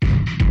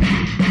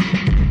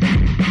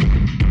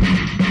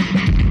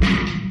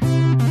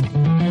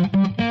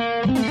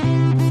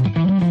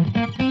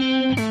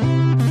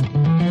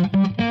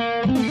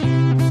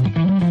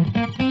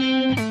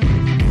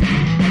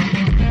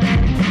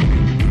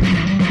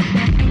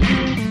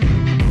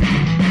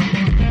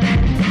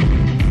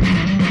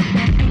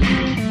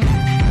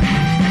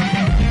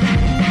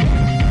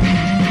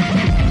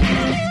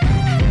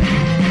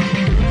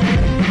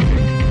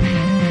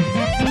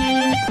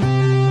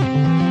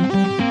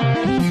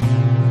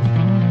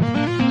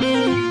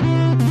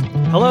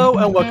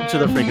and welcome to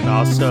The Freaking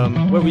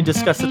Awesome, where we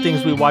discuss the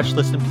things we watched,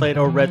 listened, played,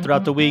 or read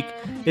throughout the week.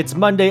 It's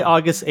Monday,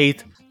 August 8th,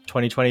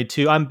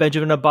 2022. I'm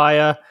Benjamin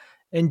Abaya,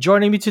 and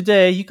joining me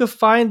today, you can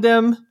find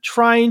them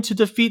trying to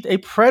defeat a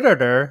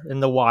predator in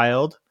the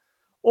wild,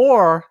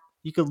 or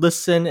you could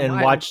listen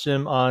and watch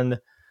them on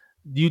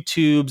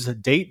YouTube's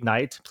date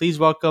night. Please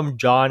welcome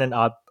John and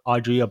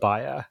Audrey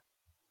Abaya.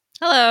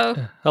 Hello.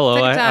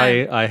 Hello.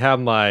 I have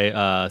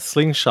my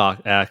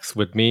slingshot axe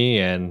with me,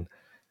 and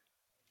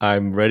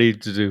I'm ready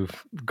to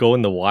go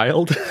in the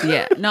wild.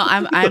 Yeah. No,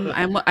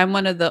 I'm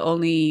one of the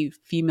only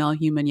female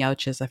human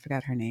Yaoches. I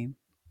forgot her name.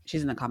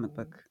 She's in the comic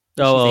book.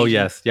 Oh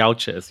yes,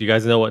 Yaoches. You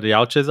guys know what the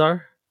Yaoches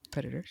are?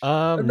 Predators.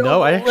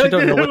 No, I actually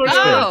don't know what this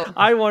is.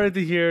 I wanted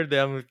to hear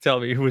them tell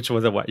me which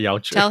was a what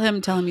Yaoche. Tell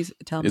him.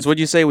 It's what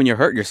you say when you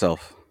hurt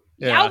yourself.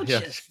 Yeah.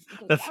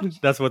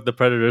 That's what the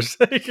predators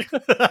say.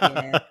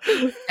 Yeah.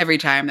 Every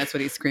time, that's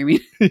what he's screaming.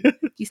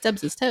 He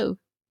stubs his toe.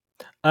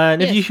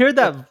 And if you hear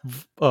that,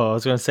 I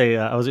was going to say,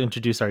 I was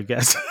introduce our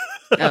guest.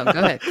 Oh, go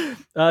ahead.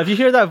 If you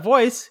hear that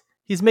voice,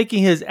 he's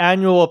making his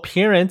annual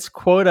appearance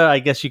quota, I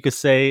guess you could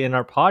say, in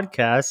our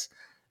podcast.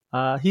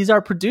 He's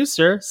our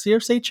producer, Sear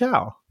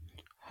Saechao.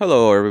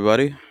 Hello,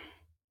 everybody.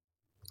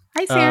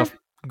 Hi, Sear.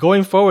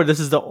 Going forward, this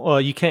is the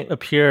you can't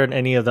appear in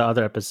any of the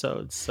other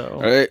episodes. So,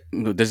 all right,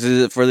 this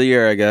is it for the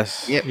year, I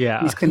guess. Yep.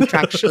 Yeah, he's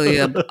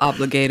contractually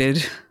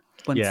obligated.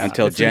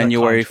 Until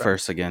January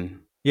 1st again.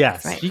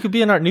 Yes, right. You could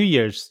be in our New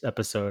Year's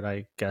episode,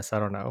 I guess. I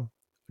don't know.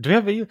 Do we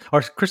have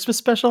our Christmas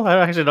special? I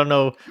actually don't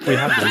know if we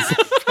have this.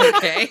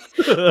 Okay.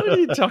 What are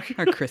you talking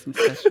about? Our Christmas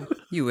special.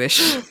 You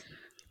wish.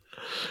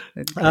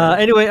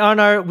 Anyway, on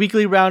our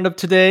weekly roundup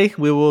today,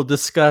 we will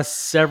discuss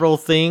several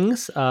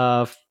things.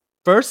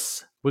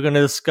 First, we're going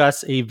to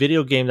discuss a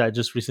video game that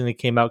just recently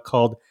came out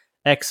called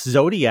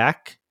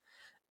Ex-Zodiac.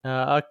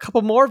 A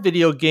couple more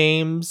video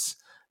games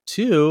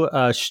too.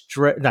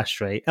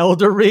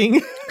 Elden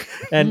Ring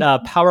and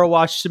Power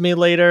Wash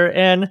Simulator.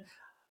 And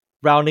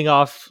rounding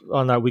off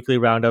on our weekly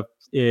roundup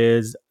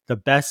is the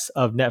best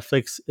of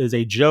Netflix is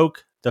a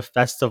joke, the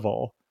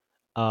festival.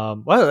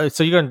 So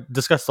you're going to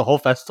discuss the whole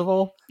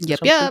festival?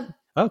 Yep.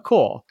 Oh,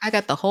 cool. I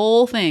got the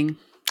whole thing.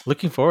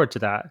 Looking forward to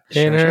that.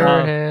 In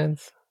her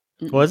hands.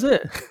 Was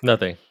it?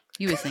 Nothing.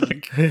 You were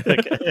singing.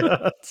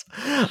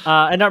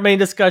 And our main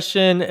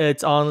discussion,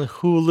 it's on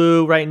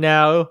Hulu right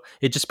now.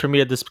 It just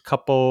premiered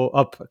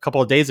a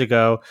couple of days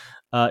ago.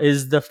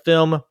 Is the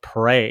film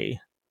Prey?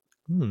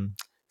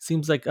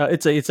 Seems like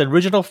it's an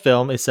original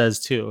film. It says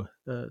too.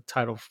 The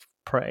title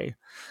Prey.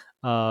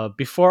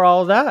 Before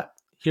all that,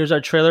 here's our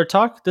trailer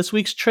talk. This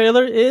week's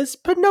trailer is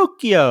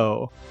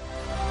Pinocchio.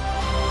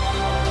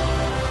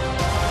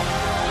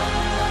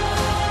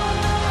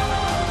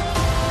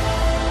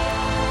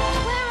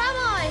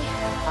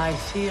 I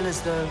feel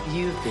as though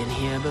you've been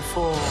here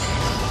before.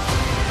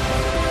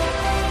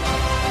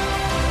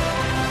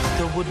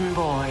 The wooden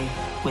boy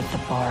with the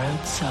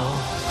borrowed soul.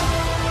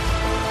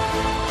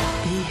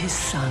 Be his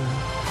son.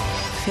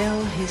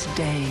 Fill his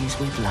days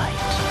with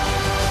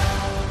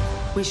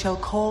light. We shall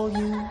call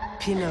you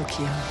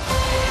Pinocchio.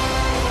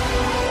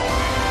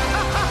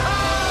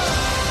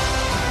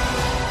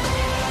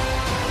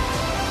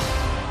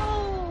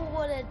 Oh,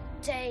 what a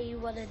day,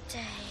 what a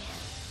day.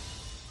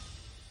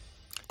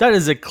 That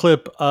is a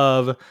clip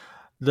of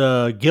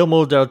the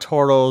Guillermo del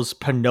Toro's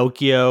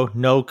Pinocchio.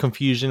 No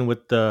confusion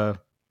with the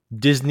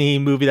Disney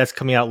movie that's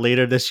coming out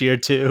later this year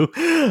too.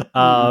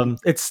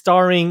 It's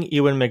starring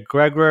Ewan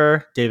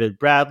McGregor, David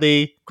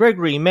Bradley,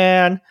 Gregory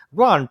Mann,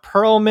 Ron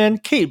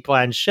Perlman, Cate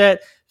Blanchett,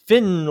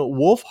 Finn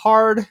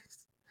Wolfhard,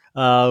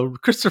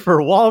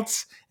 Christopher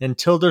Waltz, and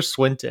Tilda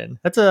Swinton.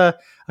 That's a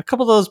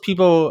couple of those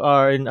people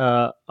are in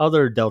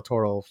other Del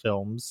Toro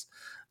films.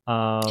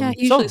 He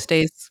usually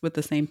stays with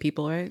the same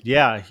people, right?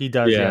 Yeah, he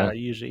does. Yeah,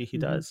 usually he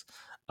does.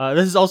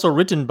 This is also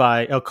co-written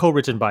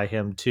by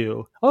him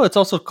too. Oh, it's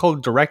also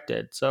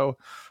co-directed. So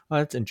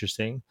that's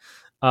interesting.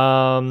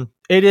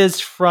 It is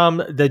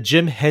from the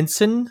Jim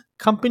Henson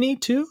Company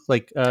too.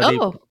 They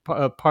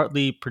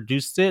partly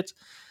produced it.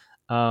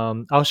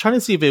 I was trying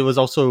to see if it was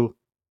also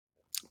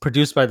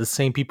produced by the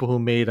same people who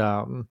made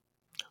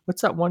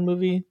what's that one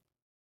movie?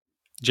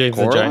 James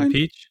the Giant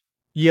Peach.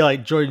 Yeah,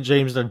 like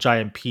James the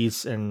Giant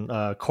Peach and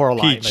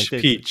Coraline.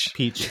 Peach,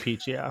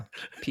 yeah.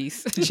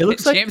 Peace. It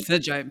looks like James the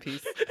Giant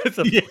Peach. It's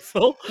a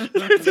puzzle.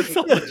 It's just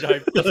a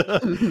giant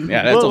puzzle.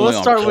 Yeah, that's only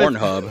on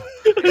Pornhub.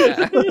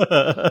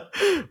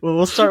 Well,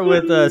 we'll start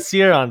with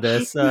Sear on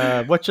this.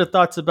 What's your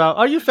thoughts about?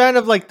 Are you a fan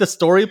of the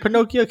story of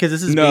Pinocchio? Because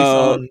this is based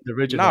on the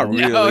original. Not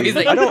really. No, he's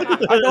like, I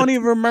don't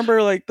even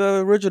remember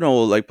the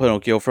original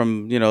Pinocchio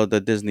from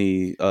the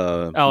Disney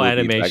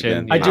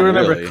animation. I do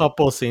remember a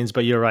couple scenes,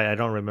 but you're right. I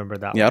don't remember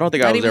that. Yeah, I don't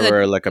think I was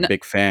ever a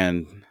big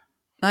fan.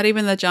 Not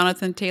even the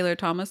Jonathan Taylor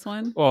Thomas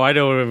one? Oh, I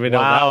don't even know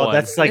that one.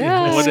 That's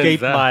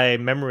escaped my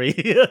memory.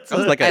 That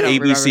was like an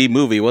ABC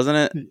movie,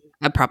 wasn't it?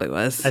 That probably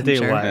was. I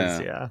think it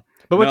was, yeah.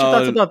 But what's your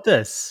thoughts about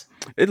this?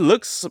 It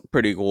looks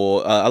pretty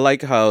cool. I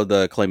like how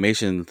the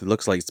claymation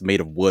looks like it's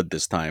made of wood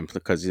this time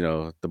because,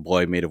 the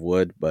boy made of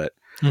wood. But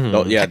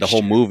the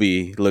whole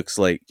movie looks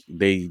like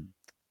they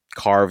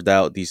carved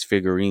out these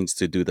figurines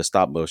to do the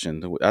stop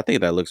motion. I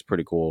think that looks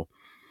pretty cool.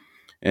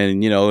 And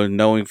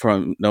knowing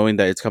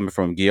that it's coming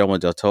from Guillermo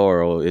del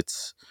Toro, it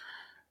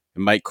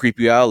might creep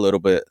you out a little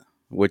bit,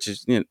 which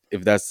is,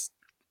 if that's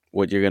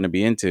what you're going to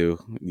be into,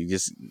 you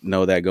just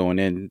know that going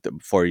in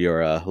for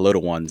your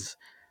little ones.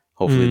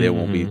 Hopefully they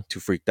won't be too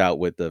freaked out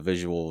with the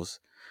visuals.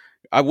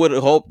 I would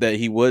hope that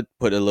he would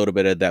put a little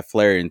bit of that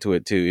flair into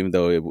it too, even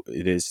though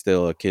it is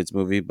still a kids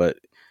movie. But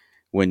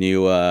when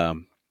you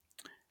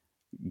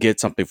get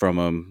something from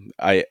him,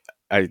 I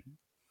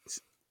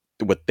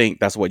would think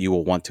that's what you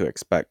will want to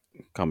expect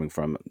coming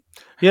from it.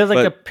 Yeah, like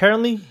But-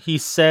 apparently he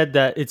said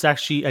that it's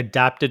actually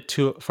adapted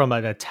from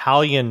an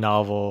Italian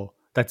novel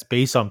that's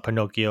based on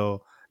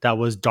Pinocchio that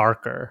was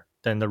darker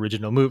than the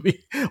original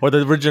movie or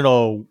the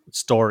original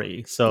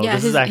story. So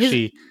this is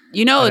actually it's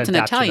an adaptation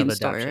Italian of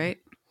story, adaptation. right?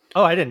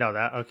 Oh, I didn't know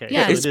that. Okay,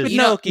 Yeah, so it's it is-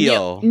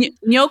 Pinocchio.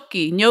 Gnocchi.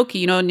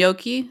 You know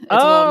gnocchi? It's a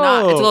little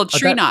knot. It's a little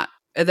tree that- knot.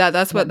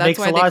 That's why makes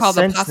a they lot of call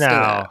the sense pasta now.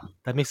 that.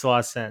 That makes a lot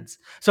of sense.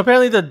 So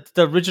apparently the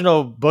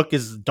original book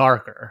is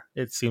darker.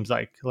 It seems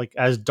like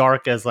as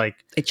dark as like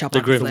They chop The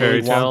off Grimm his fairy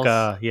legs. tale.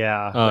 Wonka.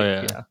 Yeah. Oh,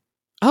 like, yeah.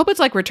 I hope it's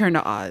like Return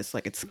to Oz.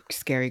 Like it's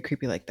scary,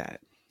 creepy like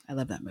that. I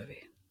love that movie.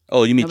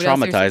 Oh, you mean Nobody else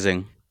here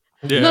traumatizing?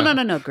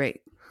 Yeah. No.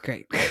 Great.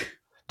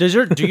 Do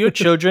your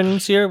children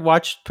here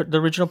watch the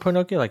original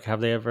Pinocchio? Like, have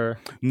they ever?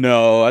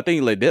 No, I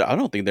think I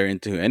don't think they're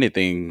into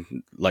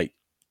anything like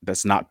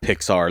that's not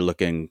Pixar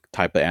looking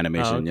type of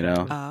animation.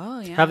 okay. Oh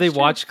yeah. Have they that's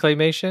true. watched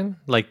claymation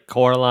like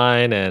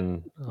Coraline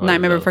and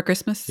Nightmare Before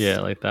Christmas? Yeah,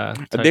 like that.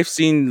 type? They've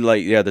seen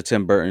the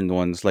Tim Burton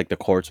ones, like the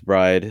Corpse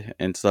Bride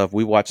and stuff.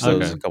 We watched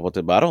those Okay. a couple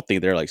times, but I don't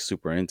think they're like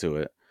super into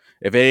it.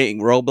 If it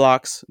ain't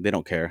Roblox, they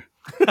don't care.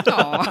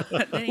 Aw,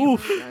 that ain't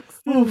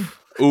Roblox.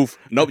 Oof.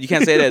 Nope, you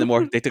can't say that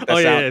anymore. They took that Oh,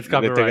 yeah, sound. it's They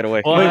took copyright. it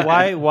away. Well,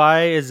 Wait,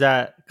 why is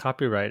that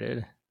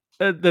copyrighted?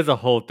 There's a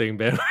whole thing,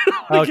 man.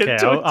 Okay,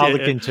 I'll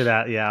look into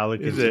that. Yeah, I'll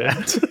look Is into it?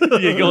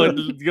 that. Yeah,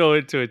 go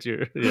into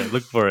it.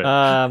 Look for it.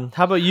 How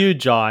about you,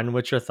 John?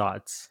 What's your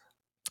thoughts?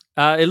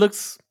 It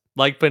looks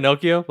like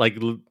Pinocchio, like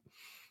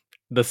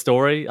the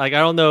story. Like I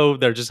don't know,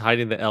 they're just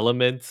hiding the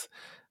elements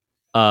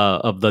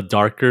of the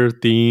darker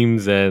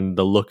themes and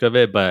the look of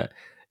it, but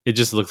it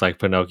just looks like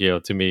Pinocchio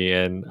to me.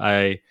 And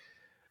I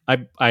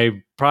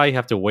probably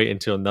have to wait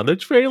until another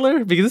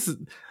trailer because this is.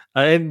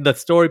 And the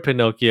story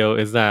Pinocchio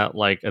is not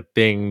like a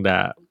thing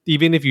that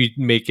even if you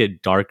make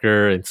it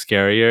darker and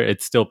scarier,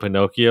 it's still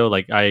Pinocchio.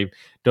 Like I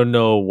don't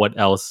know what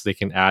else they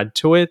can add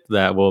to it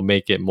that will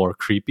make it more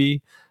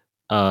creepy.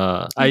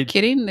 Are you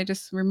kidding? They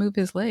just remove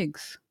his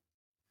legs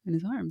and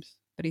his arms,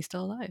 but he's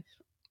still alive.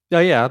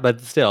 Yeah, but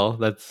still,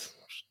 that's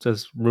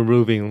just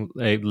removing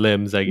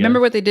limbs. I guess. Remember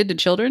what they did to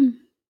children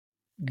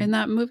in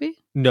that movie?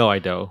 No, I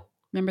don't.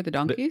 Remember the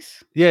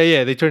donkeys?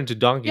 Yeah, they turn into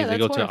donkeys. Yeah, They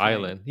go that's to an horrifying.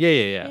 island.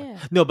 Yeah.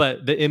 No,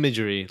 but the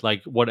imagery,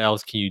 like, what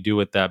else can you do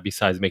with that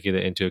besides making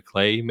it into a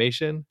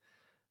claymation?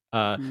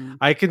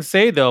 I can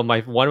say though,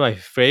 one of my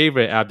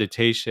favorite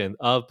adaptation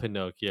of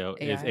Pinocchio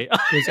is AI.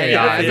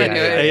 AI. I knew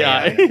it.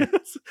 AI.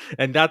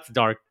 And that's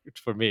dark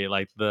for me.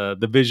 Like the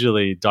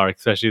visually dark,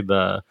 especially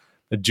the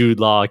Jude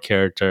Law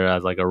character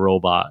as like a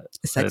robot,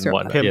 A sex and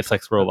robot. whatnot. Yeah,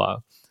 sex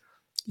robot.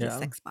 He's Yeah. a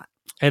sex bot.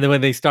 And then when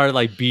they started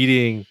like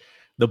beating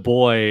the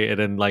boy, and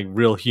then like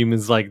real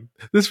humans, like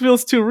this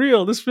feels too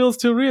real. This feels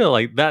too real.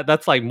 Like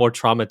that's like more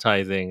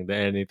traumatizing than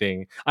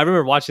anything. I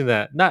remember watching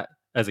that not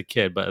as a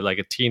kid, but like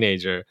a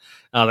teenager.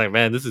 I was like,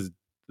 man, this is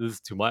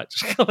too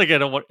much. Like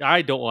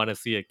I don't want to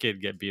see a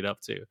kid get beat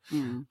up too.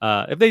 Mm.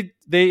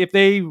 If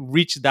they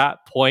reach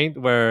that point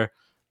where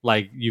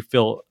like you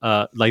feel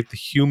like the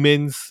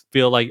humans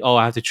feel like, oh,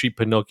 I have to treat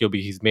Pinocchio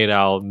because he's made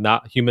out of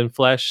not human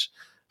flesh.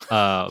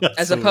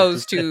 As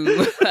opposed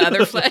to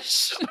other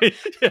flesh.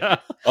 Yeah.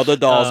 Other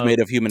dolls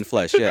made of human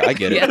flesh. Yeah, I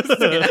get it. Yes.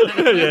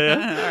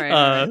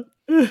 All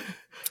right.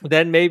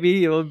 Then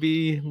maybe it would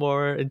be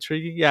more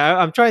intriguing. Yeah,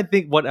 I'm trying to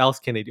think what else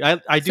can they do.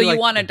 I do. So you like,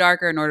 want it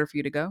darker in order for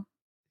you to go?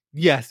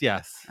 Yes.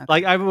 Okay.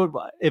 Like I would,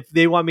 if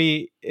they want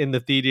me in the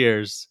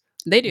theaters,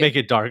 They do. make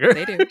it darker.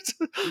 They do.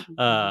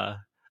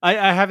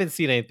 I haven't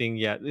seen anything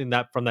yet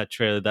from that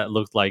trailer that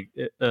looked like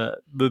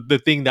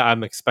the thing that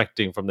I'm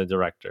expecting from the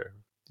director.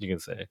 You can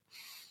say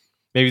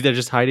maybe they're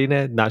just hiding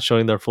it, not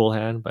showing their full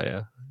hand. But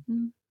yeah.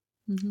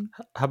 Mm-hmm.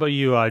 How about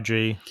you,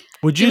 Audrey?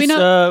 Would Do we you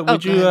know-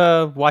 would go you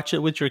ahead. watch it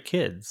with your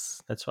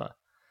kids? That's why.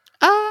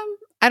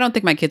 I don't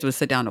think my kids would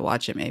sit down to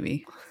watch it.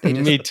 Maybe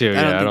Me too.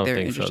 Yeah, I don't they're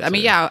think so. interested. I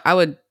mean, too. yeah,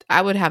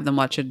 I would have them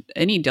watch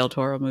any Del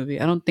Toro movie.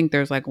 I don't think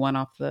there's like one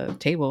off the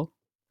table.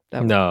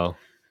 No.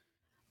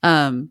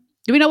 Do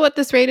we know what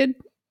this rated?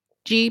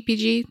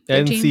 PG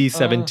 13?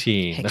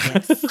 NC-17. Heck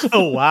yes.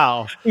 Oh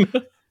wow.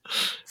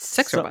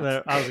 Sex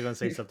robots. I was going to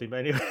say something, but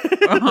anyway,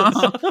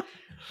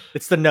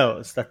 it's the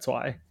nose. That's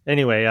why.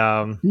 Anyway,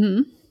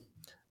 Mhm.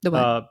 The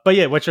what? but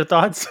yeah, what's your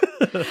thoughts?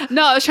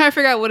 No, I was trying to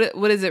figure out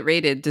what is it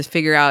rated to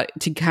figure out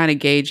to kind of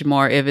gauge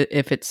more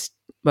if it's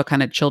what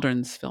kind of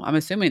children's film. I'm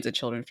assuming it's a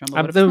children's film. But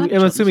I'm what if it's not a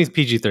children's assuming it's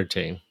film?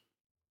 PG-13.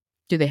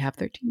 Do they have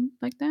 13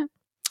 like that?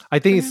 I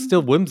think it's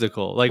still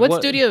whimsical. Like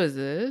what studio is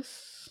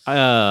this?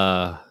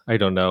 I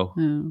don't know.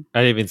 Hmm.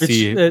 I didn't even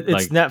see It's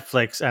like.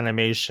 Netflix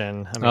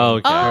animation. I mean, Oh,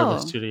 okay. Marvel Oh.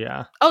 Studio,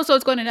 yeah. Oh, so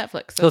it's going to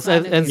Netflix. So it's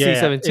not Disney.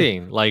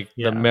 NC-17, like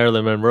the yeah.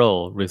 Marilyn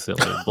Monroe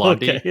recently,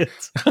 Blondie. Okay,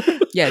 it's-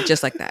 Yeah,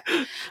 just like that.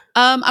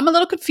 I'm a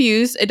little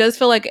confused. It does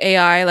feel like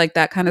AI, like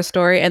that kind of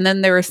story. And then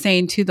they were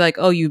saying too, like,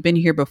 oh, you've been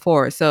here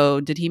before. So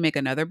did he make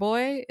another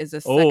boy? Is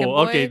this second boy?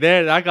 Oh, okay,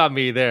 there that got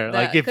me there.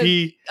 Like if 'Cause,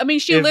 he, I mean,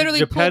 she if literally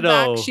pulled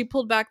back. Geppetto- She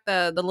pulled back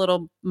the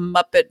little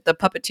Muppet, the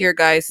puppeteer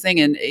guy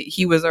singing.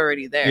 He was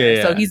already there,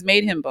 Yeah, so yeah. he's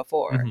made him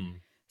before. Mhm.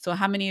 So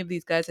how many of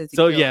these guys has he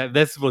So killed? yeah,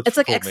 that's what's It's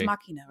like pulled Ex me.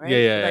 Machina, right? Yeah,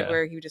 yeah, Like yeah.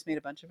 where he just made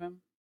a bunch of them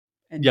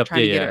and Yep, trying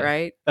to yeah, get it yeah.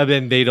 right. And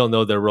then they don't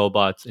know they're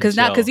robots Because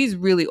until- he's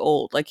really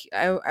old. Like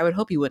I would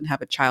hope he wouldn't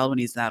have a child when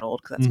he's that old,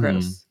 because that's Mhm.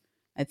 gross.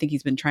 I think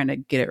he's been trying to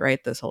get it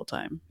right this whole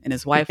time, and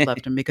his wife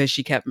left him because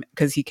he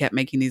kept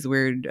making these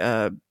weird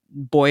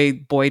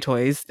boy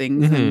toys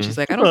things, and Mhm. she's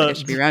like, I don't think I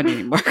should be around you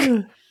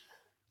anymore.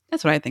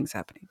 That's what I think's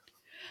happening.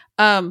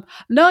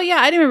 No, yeah,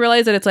 I didn't even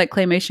realize that it's like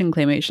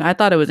claymation. I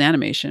thought it was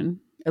animation.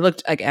 It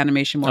looked like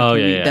animation more Oh, to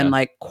yeah, me yeah. than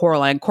like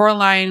Coraline.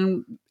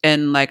 Coraline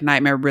and like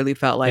Nightmare really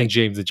felt like and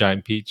James the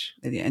Giant Peach.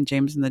 and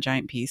James and the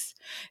Giant Peace.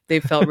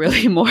 They felt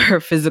really more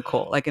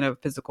physical, like in a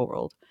physical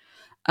world.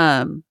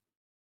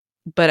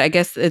 But I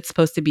guess it's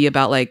supposed to be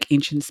about like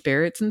ancient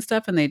spirits and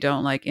stuff, and they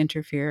don't like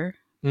interfere,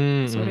 sort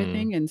of Mm-mm.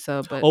 thing. And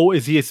so, but Oh,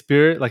 is he a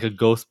spirit, like a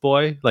ghost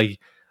boy? Like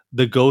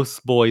the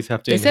ghost boys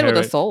have to they said inherit.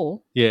 with a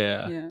soul.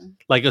 Yeah. Yeah.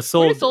 Like a Where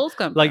soul. do souls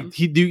come like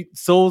from?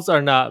 souls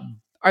are not.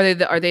 Are they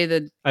the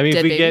I mean, if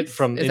dead we get babies?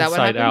 from Is that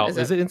what Inside happened?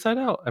 Out, is it Inside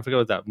Out? I forgot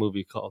what that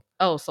movie called.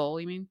 Oh, soul,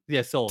 you mean?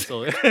 Yeah, Soul.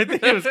 I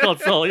think it was called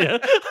Soul. Yeah,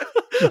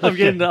 I'm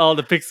getting to all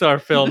the Pixar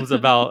films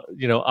about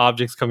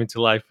objects coming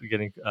to life,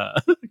 getting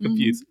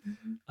confused.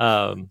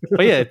 But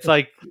yeah, it's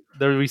like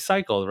they're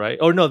recycled, right?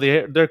 Oh no,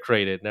 they're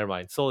created. Never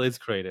mind. Soul is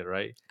created,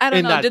 right? I don't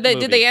In know. that Did they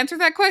movie. answer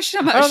that question?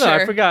 I'm not I don't sure. know.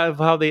 I forgot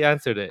how they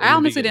answered it. I in the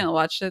honestly beginning. didn't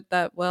watch it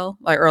that well,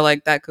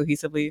 like that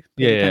cohesively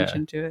paid Yeah.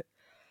 attention to it.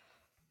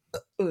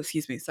 Oh,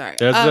 excuse me. Sorry.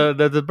 There's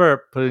a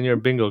burp. Put in your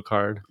bingo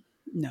card.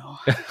 No.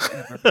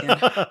 Freaking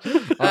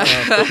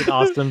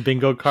awesome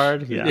bingo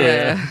card.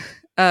 Yeah.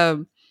 Yeah.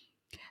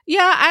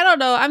 Yeah, I don't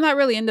know. I'm not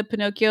really into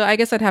Pinocchio. I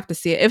guess I'd have to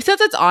see it.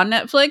 Since it's on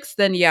Netflix,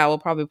 then yeah, we'll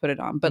probably put it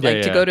on. But Yeah,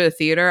 like to yeah. go to a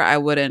theater, I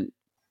wouldn't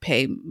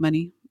pay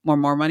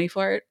more money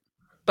for it.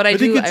 But I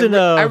think do. it's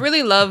I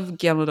really love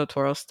Guillermo del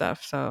Toro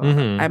stuff, so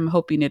Mhm. I'm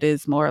hoping it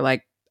is more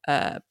like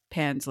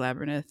Pan's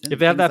Labyrinth. And If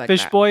they have things that like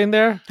fish boy in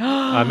there,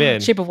 I'm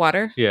in. Shape of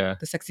Water, Yeah.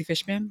 the sexy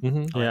fish man.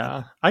 Mm-hmm.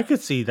 Yeah, I could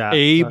see that.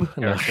 Abe.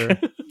 character.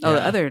 Oh,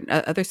 Yeah.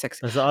 the other sexy.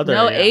 There's the other.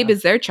 No, yeah. Abe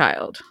is their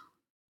child.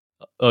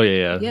 Oh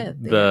yeah. Yeah,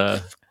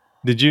 they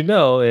Did you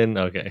know? In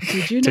okay.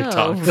 Did you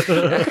know?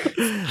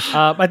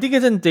 TikTok. I think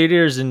it's in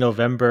theaters in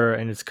November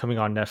and it's coming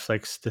on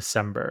Netflix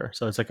December.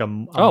 So it's like a Oh,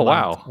 month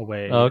wow.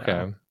 away. Oh, yeah,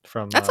 okay.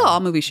 from That's how all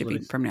movies should be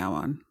release. from now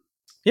on.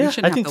 Yeah,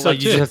 shouldn't I have think to so So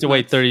wait you just have to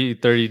wait 6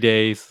 30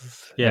 days.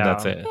 Yeah. And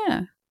that's it.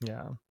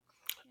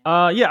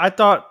 Yeah. Yeah, I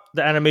thought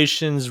the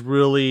animation's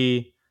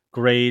really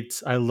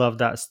great. I love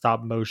that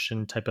stop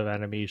motion type of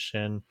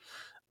animation.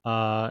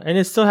 And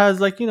it still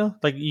has like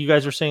you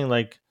guys were saying,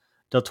 like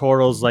Del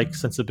Toro's like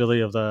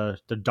sensibility of the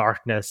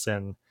darkness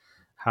and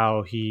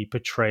how he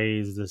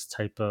portrays this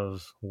type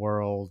of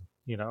world.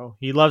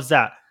 He loves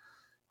that.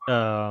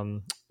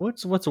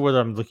 What's the word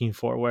I'm looking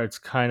for? Where it's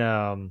kind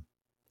of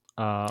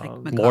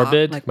Like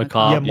Morbid, like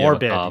macabre. yeah,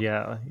 morbid. macabre.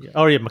 Yeah.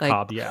 Oh yeah,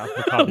 macabre. Yeah,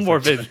 macabre is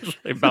Morbid,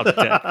 about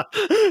death.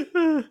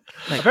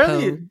 Like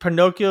Apparently, Poe.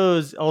 Pinocchio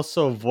is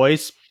also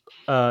voiced.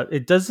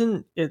 It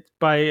doesn't. It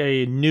by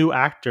a new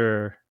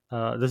actor.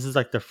 This is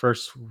like the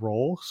first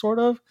role, sort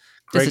of.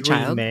 Just a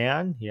Gregory child?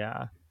 Mann.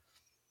 Yeah,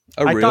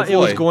 A I real thought it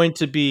was boy. going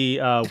to be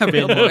A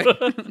real boy. A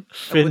wooden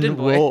Finn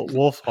boy.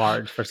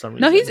 Wolfhard for some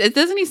No, reason.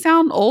 doesn't he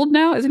sound old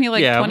now? Isn't he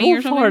like 20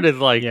 or something? Wolfhard is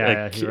like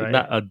Yeah, a, you're right.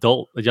 not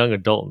adult, a young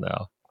adult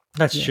now.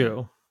 That's Yeah.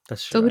 true.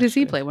 That's true. So who does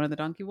he actually. play? One of the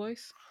donkey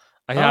boys?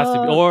 It has to be,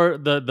 Uh, or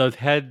the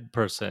head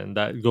person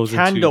that goes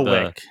into the.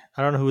 Candlewick.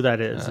 I don't know who that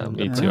is.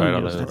 Me the too. I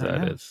don't know Pinocchios who that I that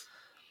have. is.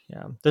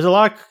 Yeah, there's a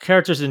lot of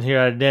characters in here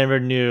I never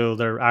knew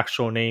their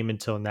actual name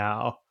until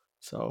now.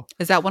 So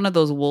Is that one of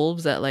those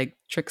wolves that like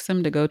tricks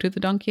him to go to the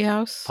donkey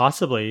house?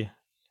 possibly,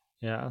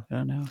 yeah. I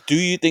don't know. Do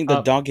you think the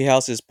Uh, Donkey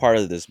House is part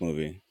of this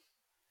movie?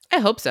 I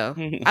hope so.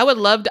 I would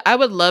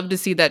love to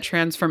see that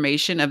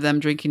transformation of them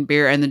drinking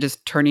beer and then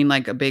just turning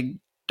like a big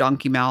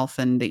donkey mouth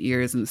and the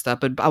ears and stuff.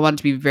 But I want it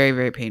to be very,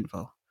 very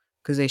painful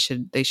because they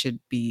should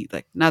be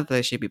like, not that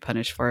they should be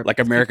punished for it. Like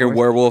because American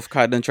people are- Werewolf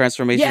kind of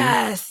transformation?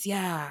 Yes,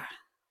 yeah.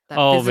 That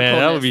Oh man,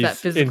 that would be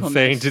physicalness,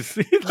 insane to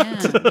see.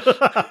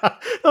 Yeah.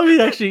 That'd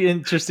be actually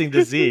interesting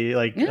to see,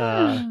 like,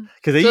 Yeah.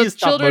 because they So use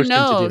stop children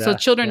motion to know. do So that.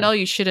 children yeah. know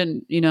you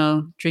shouldn't,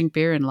 drink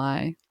beer and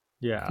lie.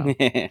 Yeah.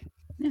 Yeah.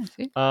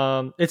 See.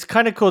 It's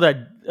kind of cool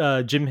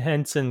that Jim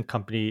Henson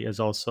Company is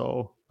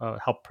also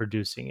help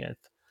producing it.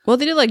 Well,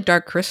 they did like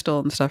Dark Crystal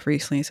and stuff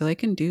recently, so they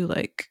can do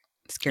like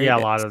scary. Yeah,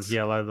 bits.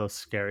 a lot of those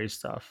scary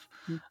stuff.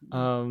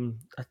 Mhm.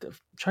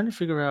 Trying to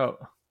figure out.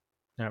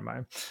 Never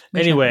mind.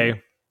 Which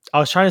Anyway, I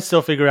was trying to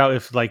still figure out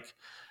if like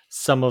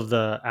some of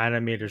the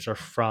animators are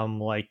from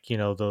like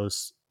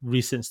those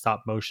recent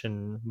stop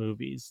motion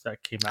movies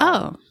that came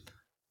out. Oh,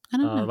 I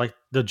don't know. Like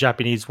the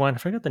Japanese one. I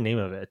forgot the name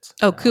of it.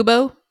 Oh,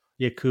 Kubo.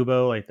 Yeah,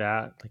 Kubo, like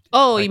that. Like,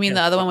 Oh, I you mean can't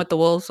the other one stop. with the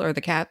wolves or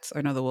the cats?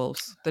 Or no, the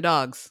wolves, the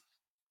dogs.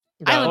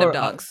 Island Or, of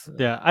Dogs.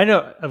 yeah, I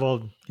know.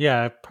 Well,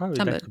 yeah, probably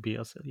Something. that could be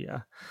also. Yeah.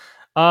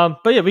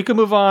 But yeah, we can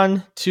move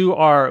on to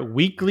our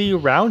weekly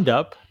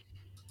roundup.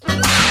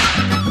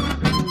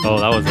 Oh,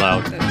 that was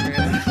loud.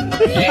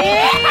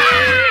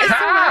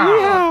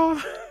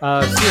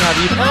 See how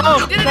do you?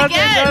 Oh, did it not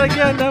again!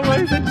 again. Now why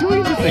is it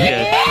doing this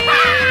again?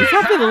 This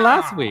happened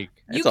last week.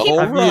 It's You a keep- whole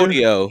Have you-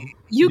 rodeo.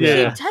 You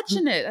Yeah. keep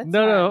touching it. That's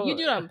No, why. no. You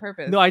do it on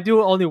purpose. No, I do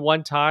it only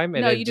one time,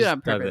 and No, it you do it just on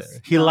does purpose.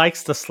 it. He No.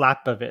 likes the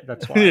slap of it.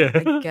 That's why. Yeah.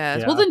 I guess.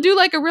 Yeah. Well, then do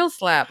like a real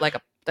slap, like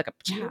a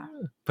cha.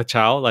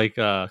 Pachow, like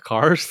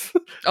cars.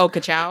 Oh,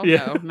 ka-chow?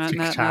 Yeah. No, not a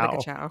Ka-chow.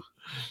 ka-chow.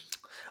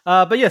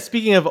 But yeah,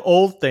 speaking of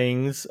old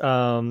things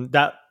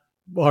that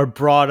are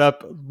brought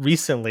up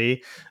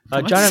recently,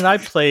 John and I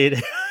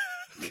played.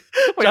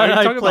 Wait, John are and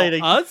I you talking played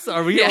about us?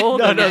 Are we Yeah.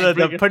 old? No, or no, just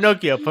the bring-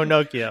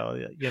 Pinocchio.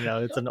 You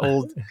know, it's an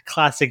old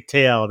classic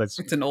tale that's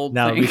It's an old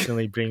now thing.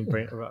 recently being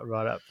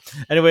brought up.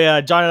 Anyway,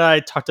 John and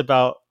I talked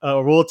about,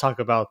 we'll talk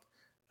about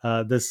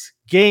this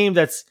game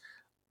that's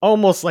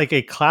almost like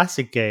a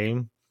classic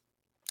game.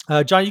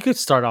 John, you could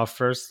start off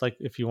first, like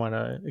if you want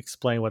to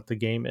explain what the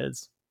game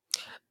is.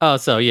 Oh,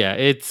 so yeah,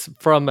 it's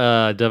from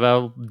a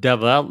developer.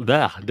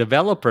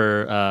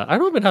 I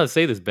don't even know how to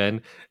say this,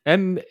 Ben.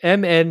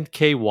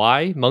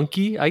 MNKY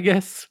Monkey, I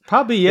guess.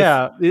 Probably,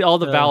 yeah. All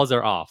the vowels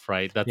are off,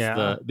 right? That's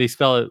Yeah. they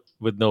spell it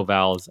with no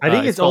vowels. I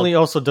think it's called- only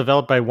also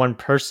developed by one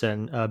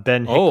person,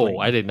 Ben Hickling. Oh,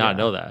 I did not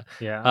know that.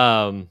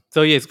 Yeah.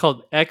 So yeah, it's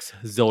called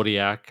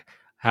Ex-Zodiac.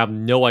 Have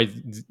no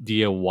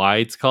idea why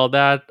it's called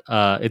that.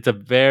 It's a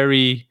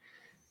very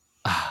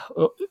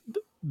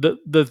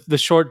the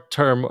short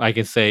term I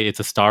can say it's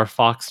a Star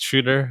Fox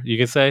shooter. You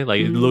can say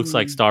like it looks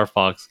like Star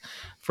Fox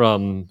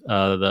from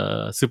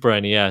the Super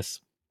NES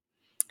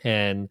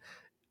and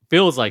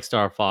feels like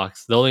Star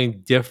Fox. The only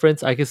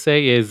difference I can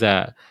say is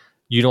that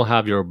you don't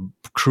have your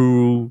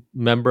crew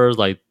members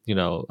like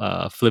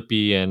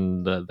Flippy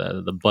and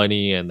the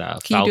bunny and Can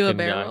Falcon you do a guy.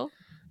 barrel?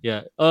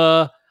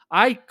 Yeah.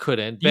 I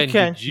couldn't. Ben, You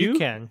can. did you? You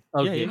can.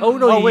 Okay. Yeah, yeah. Oh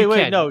no. wait, you wait.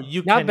 can. No,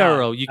 you not cannot.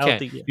 barrel. You I don't can't.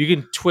 think you- You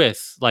can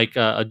twist like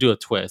do a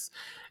twist.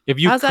 If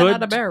you How's could, that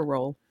not a barrel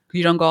roll?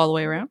 You don't go all the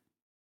way around?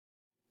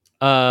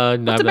 No, What's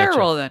I'm a not barrel sure.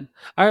 roll then?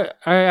 I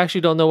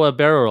actually don't know what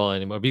barrel roll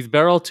anymore because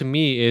barrel to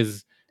me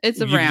is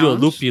It's a you round. do a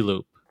loopy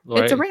loop.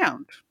 Right? It's a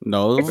round.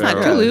 No, It's not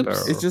Barrel, two loops. barrel.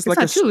 It's just It's like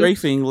a not two loops.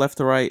 strafing left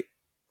to right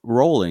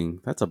rolling.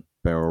 That's a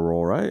barrel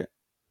roll, right?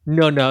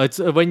 No. It's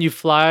when you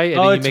fly and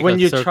Oh, then you it's make when a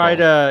you circle. try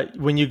to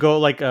when you go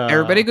like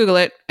Everybody Google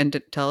it and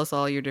tell us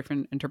all your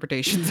different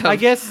interpretations. Of, I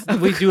guess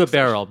of we the do a concept.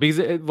 barrel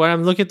because when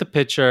I'm looking at the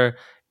picture,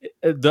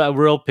 the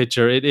real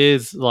picture, it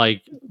is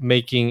like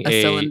making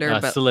A cylinder,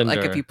 but cylinder.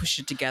 like if you push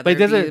it together, but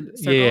it it'd be doesn't. a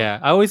circle. Yeah,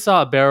 I always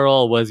saw a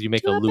barrel was you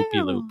make Do a a loopy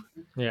barrel. loop.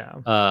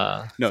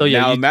 Yeah. No, So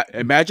yeah, now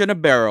imagine a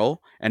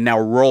barrel and now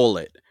roll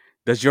it.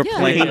 Does your Yeah.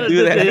 plane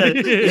do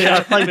that? Yeah,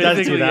 our plane does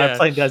do basically, that. yeah. Our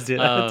plane does do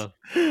that.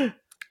 Or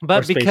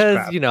But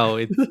because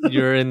spacecraft.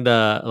 you're in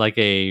the like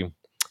a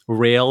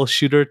rail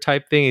shooter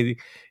type thing,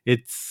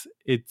 it's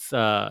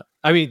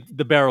I mean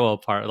the barrel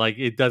part like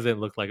it doesn't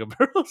look like a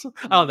barrel.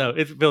 I don't know,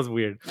 it feels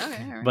weird.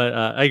 Okay, all right. But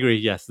I agree.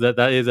 Yes, that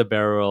is a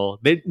barrel.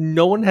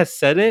 No one has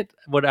said it.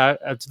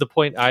 To the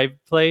point I've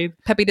played,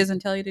 Peppy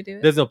doesn't tell you to do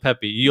it. there's no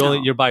Peppy. No.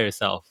 You're by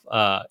yourself.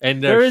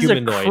 And There they're is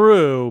humanoid. a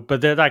crew,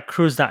 but that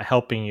crew's not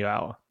helping you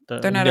out.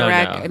 They're not No, a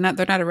rag. no.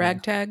 They're not a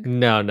ragtag.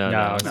 No.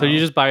 No, So no. you're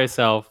just by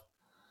yourself.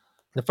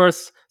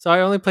 So I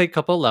only played a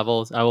couple of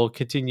levels. I will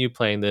continue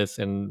playing this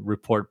and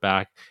report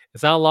back.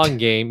 It's not a long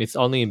game. It's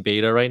only in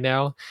beta right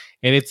now,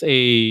 and it's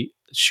a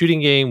shooting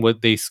game.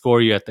 What they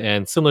score you at the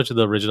end, similar to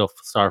the original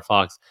Star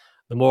Fox.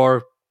 The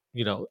more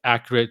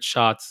accurate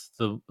shots,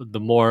 the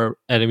more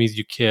enemies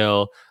you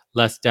kill,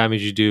 less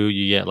damage you do.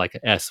 You get like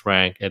an S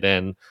rank, and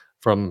then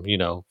from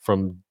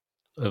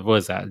what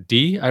is that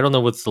D? I don't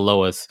know what's the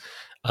lowest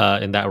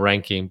in that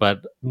ranking,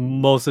 but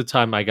most of the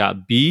time I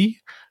got B.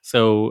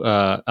 So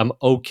I'm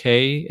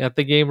okay at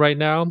the game right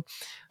now.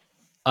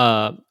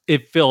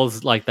 It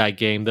feels like that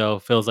game though.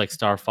 Feels like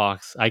Star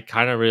Fox. I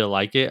kind of really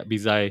like it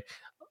because I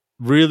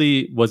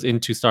really was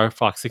into Star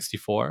Fox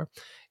 64,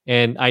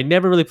 and I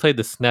never really played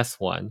the SNES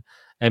one.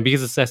 And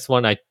because the SNES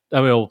one,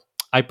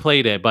 I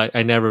played it, but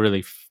I never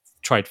really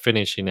tried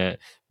finishing it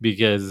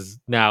because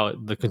now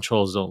the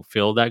controls don't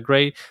feel that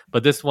great.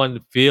 But this one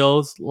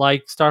feels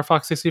like Star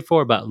Fox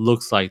 64, but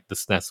looks like the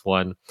SNES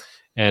one.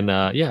 And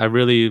yeah, I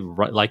really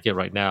like it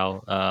right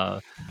now.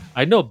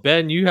 I know,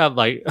 Ben, you have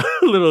like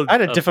a little. I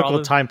had a difficult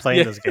problems. time playing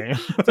Yeah. this game.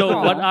 So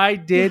Aw. what I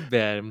did,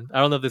 Ben, I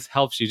don't know if this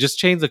helps you. Just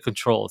change the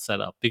control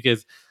setup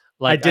because,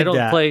 like, I did don't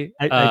that. play.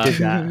 I did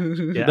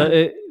that.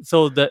 Yeah.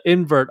 So the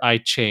invert I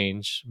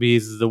changed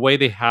because the way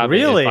they have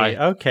Really? it.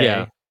 Okay.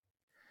 Yeah.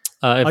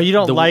 Oh, you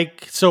don't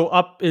like so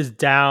up is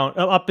down,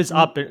 up is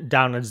up, and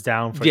down is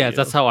down for you. Yeah,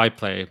 that's how I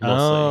play mostly.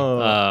 Oh,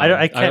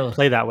 I can't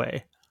play that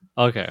way.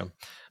 Okay.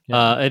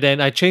 Yeah. And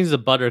then I changed the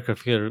butter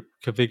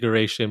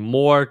configuration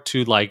more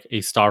to like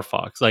a Star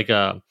Fox,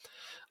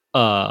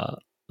 uh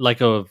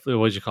like a what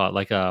do you call it,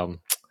 like a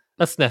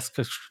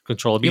SNES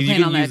controller. You're Because you playing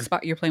can on the use Xbox.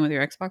 You're playing with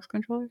your Xbox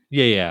controller.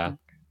 yeah.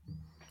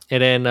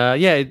 And then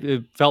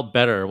it felt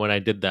better when I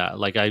did that.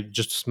 Like I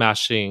just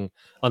smashing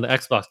on the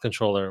Xbox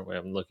controller. Wait,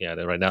 I'm looking at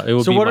it right now. It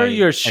would So be what are my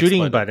your X shooting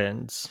button.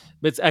 buttons?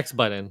 It's X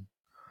button.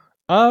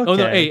 Oh no,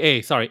 Okay.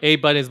 A. Sorry, A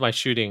button is my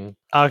shooting,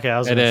 Okay, I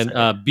was and gonna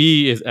then say.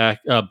 B is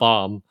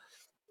bomb,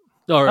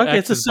 or Okay, X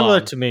it's a is similar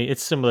bomb. to me.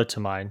 It's similar to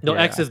mine. No,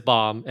 X Yeah. is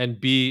bomb, and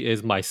B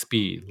is my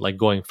speed, like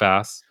going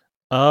fast.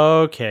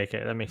 Okay,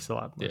 that makes a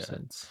lot more Yeah.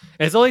 sense.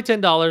 It's only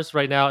 $10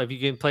 right now if you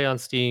can play on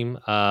Steam.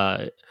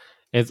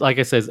 It's like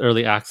I said, it's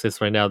early access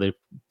right now. They're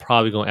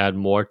probably gonna add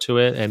more to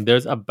it, and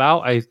there's about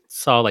I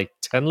saw like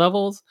 10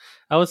 levels.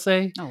 I would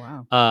say. Oh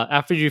wow.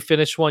 After you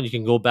finish one, you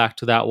can go back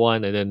to that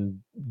one and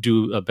then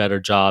do a better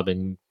job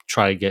and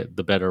try to get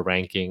the better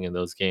ranking in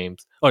those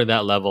games or in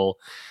that level.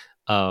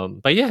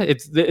 But yeah,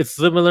 it's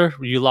similar.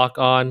 You lock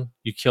on,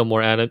 you kill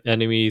more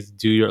enemies,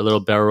 do your little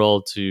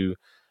barrel to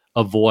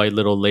avoid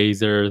little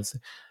lasers.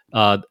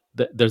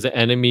 There's an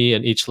enemy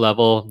in each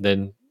level,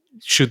 then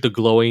shoot the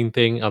glowing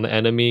thing on the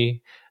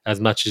enemy as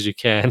much as you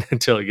can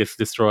until it gets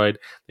destroyed.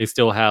 They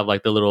still have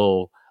like the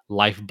little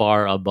life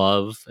bar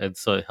above, and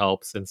so it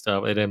helps and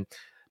stuff. And then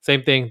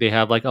same thing, they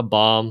have like a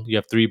bomb. You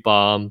have 3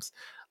 bombs,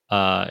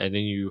 and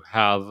then you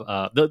have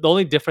the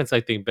only difference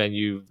I think Ben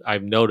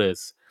I've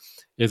noticed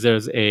is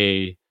there's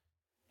a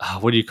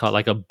what do you call it?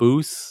 Like a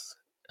boost.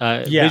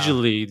 Yeah.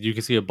 Visually, you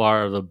can see a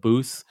bar of a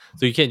boost,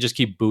 so you can't just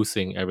keep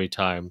boosting every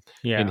time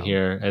in Yeah.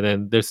 here. And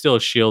then there's still a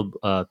shield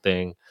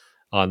thing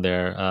on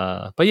there.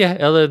 But yeah,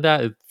 other than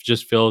that, it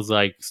just feels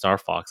like Star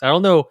Fox. I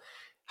don't know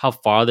how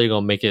far they're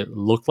gonna make it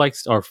look like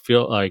or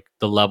feel like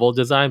the level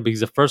design, because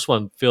the first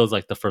one feels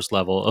like the first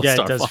level of Yeah, it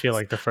Star does feel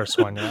Fox. like the first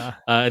one, yeah.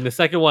 And the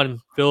second one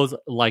feels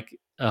like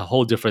a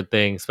whole different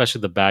thing,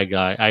 especially the bad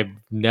guy. I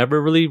never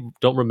really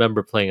don't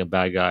remember playing a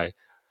bad guy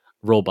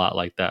robot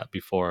like that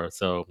before,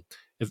 so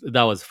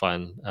that was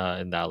fun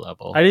in that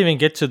level. I didn't even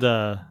get to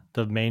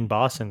the main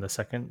boss in the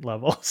second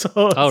level. So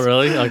Oh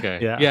really? Okay.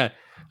 yeah.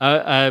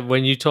 Yeah.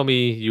 When you told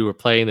me you were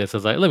playing this, I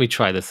was like, let me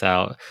try this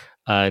out,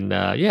 and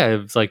yeah,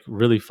 it was like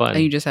really fun.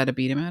 And you just had to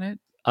beat him at it.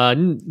 Well,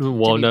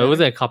 be no, it wasn't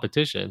better? a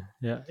competition.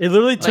 Yeah. It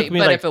literally took Like, me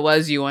but like if it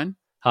was, you won.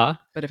 Huh?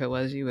 But if it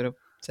was, you would have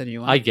said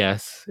you won. I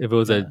guess if it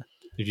was Yeah.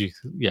 if you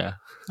yeah.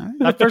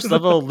 that first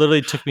level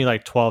literally took me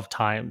like 12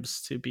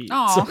 times to beat.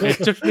 Aw. So- It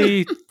took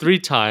me 3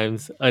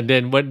 times, and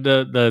then when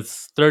the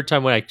third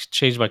time when I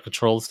changed my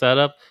control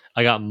setup,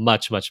 I got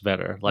much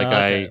better. Like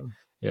Okay.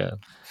 yeah.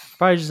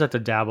 Probably just have to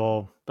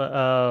dabble,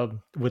 but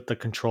with the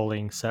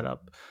controlling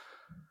setup.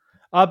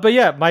 But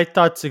yeah, my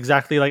thoughts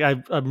exactly. Like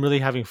I'm really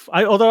having.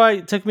 Although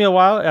it took me a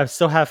while, I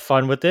still have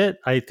fun with it.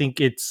 I think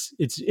it's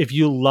if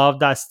you love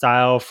that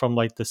style from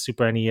like the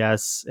Super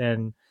NES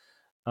and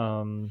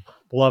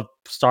love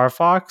Star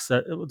Fox,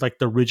 like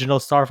the original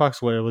Star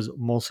Fox, where it was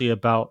mostly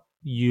about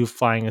you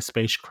flying a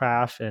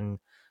spacecraft and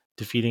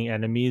defeating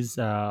enemies.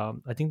 I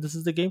think this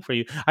is the game for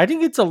you. I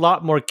think it's a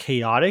lot more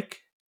chaotic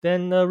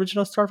than the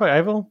original Star Fox.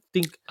 I don't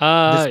think this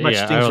much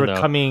Yeah, I things don't were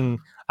know. coming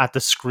at the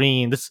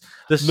screen. This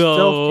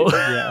still No.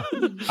 yeah.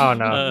 Oh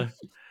no.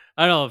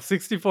 I don't know.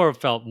 64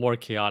 felt more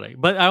chaotic,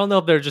 but I don't know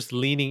if they're just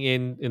leaning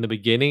in the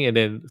beginning, and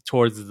then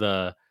towards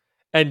the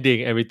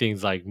ending,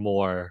 everything's like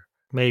more.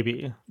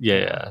 Maybe.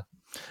 Yeah.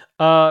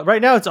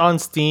 Right now it's on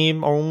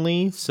Steam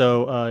only,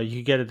 so you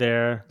can get it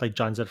there, like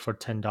John said, for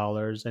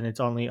 $10, and it's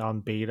only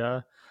on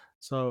beta.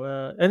 So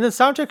and the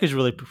soundtrack is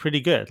really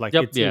pretty good. Like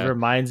Yep. it Yeah.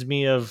 reminds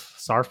me of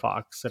Star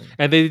Fox, and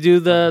And they do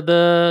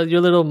the your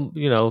little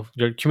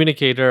your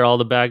communicator, all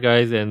the bad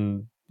guys,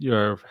 and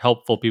your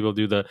helpful people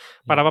do the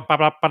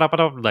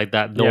like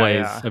that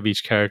noise yeah. of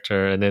each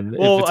character, and then if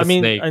Well, it's I a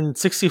mean, snake. in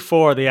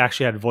 64 they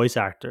actually had voice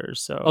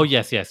actors. So Oh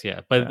yes,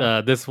 yeah. But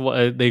yeah. this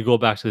one they go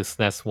back to the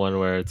SNES one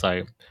where it's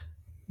like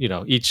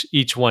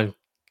each one,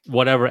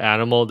 whatever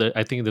animal.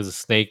 I think there's a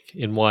snake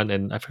in one,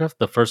 and I forgot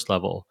the first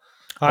level.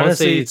 I want to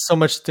Honestly, say so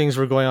much things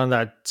were going on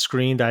that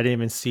screen that I didn't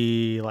even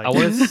see. Like I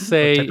want to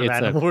say what type of it's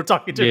animal we're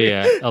talking to.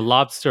 yeah, a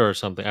lobster or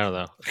something. I don't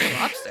know.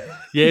 Lobster.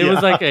 Yeah, it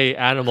was Yeah. like a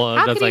animal.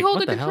 How that's can he like, hold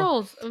what the the hell?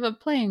 controls of a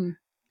plane?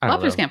 I don't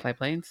Lobsters know. can't fly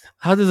planes.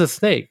 How does a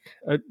snake?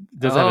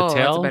 Does it have a Oh,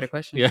 tail? that's a better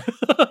question. Yeah.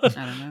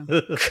 I don't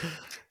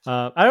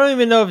know. I don't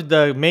even know if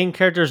the main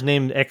character is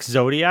named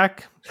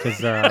Ex-Zodiac because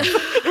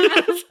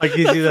like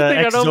he's the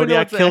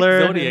Ex-Zodiac killer.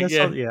 in this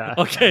one. Yeah.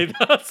 Okay,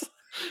 that's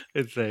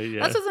it's a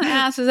yeah. That doesn't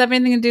ask. Does that have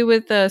anything to do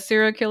with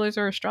serial killers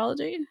or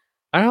astrology?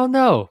 I don't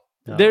know.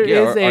 No. There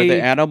Yeah, is are the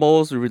a.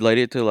 animals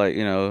related to like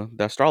the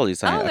astrology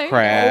sign? there A you go.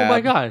 crab. Oh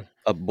my god.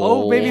 A bull.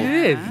 Oh, maybe it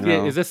is. Yeah. Yeah,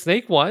 No. is a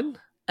snake one?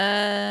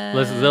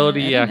 Let's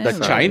Zodiac The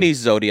sign. Chinese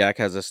zodiac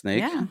has a snake.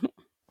 Yeah.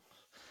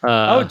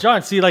 Oh,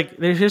 John, see, like,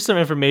 here's some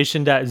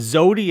information that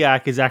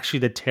Zodiac is actually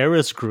the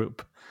terrorist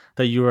group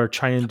that you are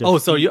trying to. Oh,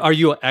 so are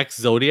you an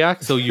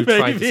ex-Zodiac? So you're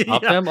trying to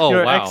stop them? Oh,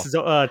 you're wow.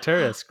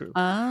 Ex-terrorist group.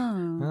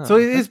 Oh, So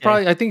it is okay.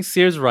 probably. I think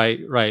Sear's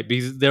right,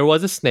 because there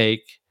was a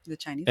snake, the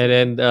Chinese. and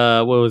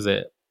then what was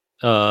it?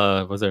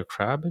 Was there a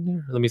crab in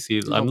here? Let me see.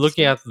 I'm Hope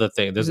looking so. at the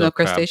thing. There's There's no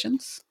crab.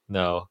 crustaceans.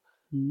 No.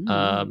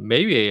 Mm.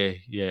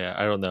 Maybe. Yeah.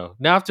 I don't know.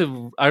 Now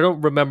I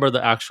don't remember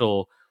the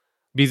actual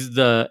because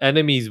the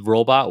enemy's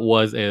robot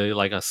was a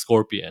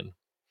scorpion.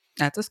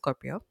 That's a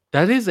Scorpio.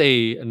 That is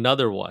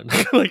another one,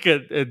 like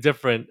a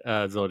different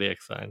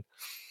zodiac sign.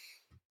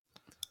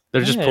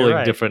 They're just Yeah, pulling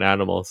right. different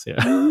animals. Yeah.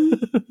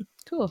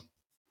 Cool.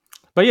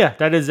 But yeah,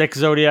 that is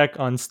Ex-Zodiac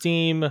on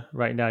Steam.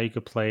 Right now you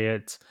could play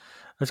it.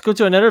 Let's go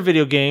to another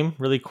video game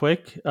really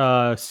quick.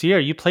 Sear,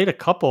 you played a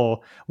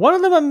couple. One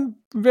of them I'm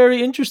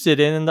very interested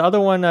in, and the other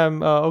one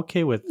I'm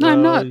okay with. No,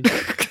 I'm not.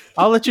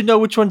 I'll let you know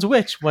which one's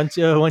which once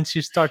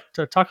you start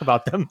to talk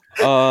about them.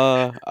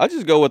 I'll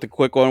just go with a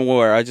quick one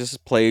where I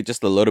just played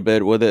just a little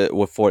bit with it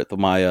for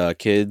my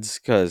kids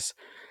because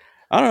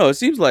I don't know. It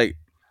seems like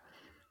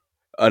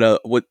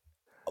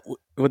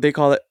what they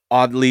call it,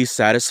 oddly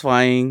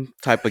satisfying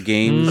type of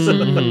games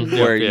Mhm.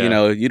 where Yep,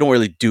 yeah. you don't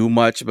really do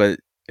much, but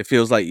it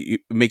feels like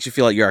it makes you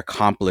feel like you're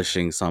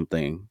accomplishing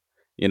something.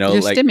 You're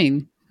Like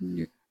stimming.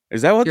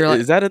 is that you're like-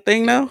 is that a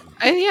thing now?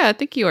 Yeah, I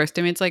think you are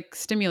stimming. It's like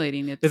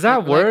stimulating. It's Is that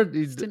like,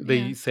 word stim- they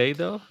yeah. say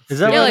though? Is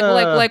that Yeah,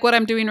 what, like what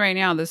I'm doing right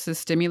now. This is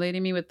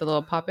stimulating me with the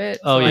little puppet.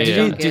 Oh, so yeah, I yeah.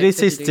 don't do get they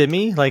say fidgety.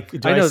 stimmy? Like, do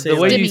I I, know, say the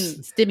way like, you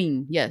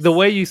Stimming, yes. The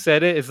way you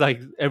said it is like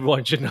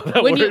everyone should know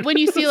that when word.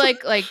 you see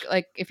like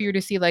if you were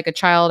to see like a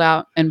child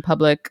out in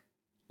public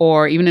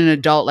or even an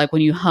adult, like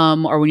when you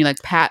hum or when you like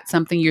pat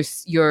something, you're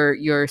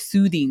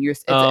soothing.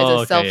 It's Oh, a okay,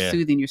 yeah.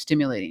 self-soothing. You're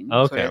stimulating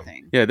sort Okay. of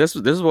thing. Yeah, this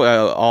is why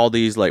all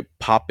these like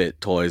Pop-It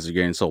toys are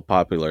getting so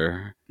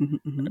popular.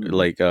 Mhm.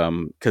 Like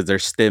because they're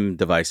stim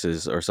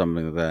devices or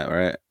something like that,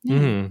 right? Yeah,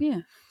 Mhm. yeah.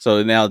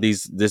 So now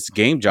this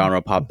game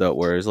genre popped up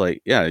where it's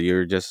like, yeah,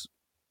 you're just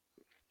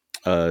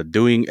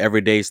doing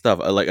everyday stuff.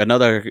 Like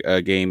another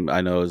game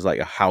I know is like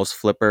a house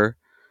flipper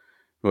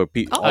where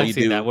all I've you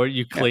seen do, that where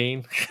you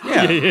clean.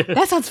 Yeah.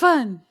 That sounds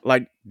fun.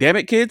 like, damn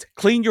it, kids,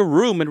 clean your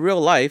room in real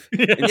life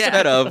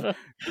instead of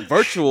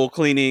virtual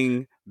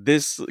cleaning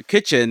this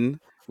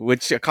kitchen,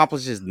 which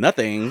accomplishes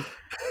nothing.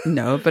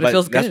 No, but it But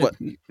feels that's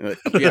good. what,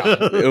 yeah,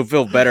 it would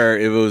feel better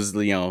if it was,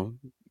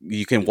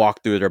 you can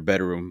walk through their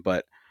bedroom.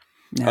 But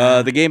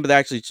Nah. the game that I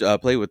actually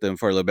played with them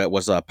for a little bit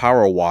was a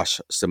Power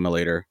Wash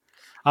Simulator.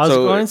 I was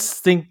So- going to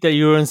think that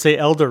you were going to say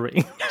Elder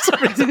Ring.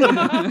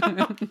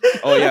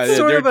 Oh yeah, It's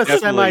sort they're of a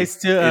definitely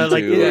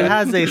like into, it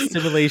has a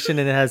stimulation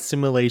and it has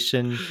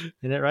simulation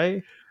in it,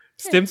 right?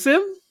 Stim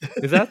sim?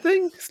 Is that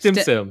thing? Stim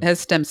sim. It has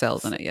stem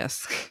cells in it.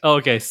 Yes. Oh,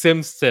 okay,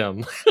 sim.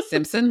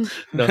 Simpson.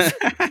 No.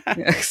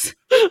 Yes.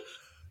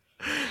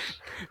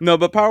 No,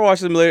 but Power Wash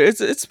Simulator,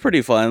 it's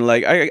pretty fun.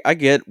 Like I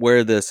get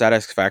where the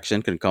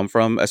satisfaction can come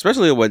from,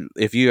 especially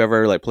if you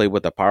ever like play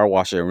with a power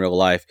washer in real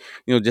life.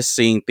 Just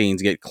seeing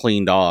things get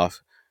cleaned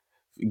off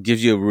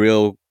gives you a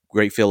real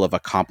great feel of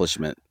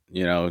accomplishment.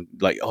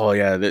 Like, oh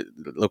yeah,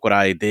 look what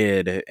I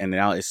did, and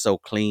now it's so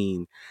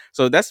clean.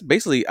 So that's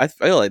basically, I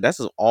feel like that's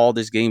all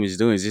this game is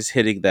doing, is just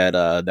hitting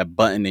that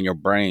button in your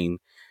brain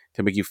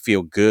to make you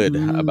feel good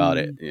about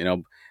it.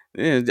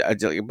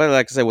 But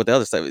like I said, with the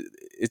other stuff,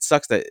 it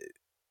sucks that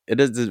it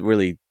doesn't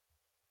really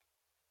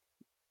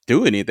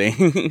do anything.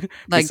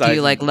 Like, do you besides-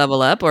 like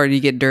level up or do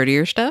you get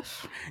dirtier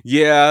stuff?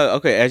 Yeah,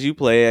 okay. As you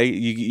play,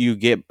 you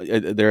get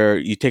there.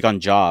 You take on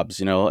jobs.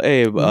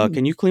 Hey,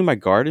 can you clean my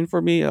garden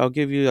for me? I'll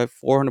give you like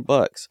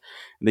 $400.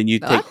 And then you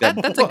take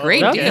That's a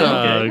great That's deal.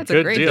 a That's a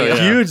good great deal, deal.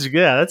 yeah. Huge,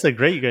 yeah. That's a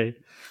great game.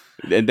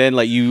 and then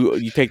like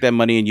you take that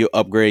money and you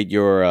upgrade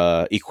your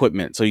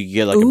equipment, so you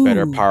get like a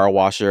better Ooh. power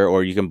washer,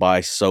 or you can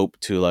buy soap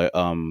to like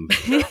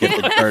get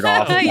the dirt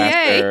off Yay!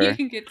 faster. You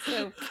can get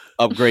soap.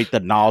 Upgrade the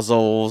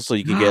nozzles so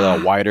you can get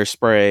a wider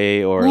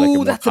spray or like a Ooh,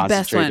 more that's the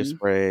best concentrated one.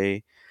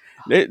 spray.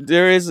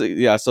 There is,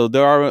 yeah. So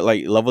there are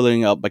like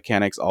leveling up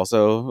mechanics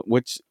also,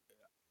 which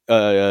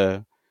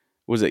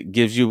was it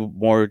gives you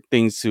more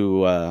things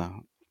to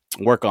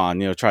work on.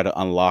 Try to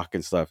unlock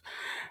and stuff.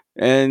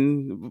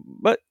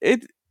 But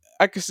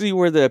I can see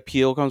where the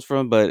appeal comes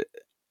from, but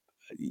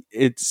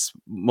it's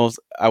most,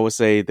 I would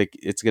say that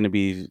it's going to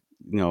be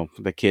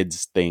the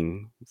kids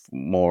thing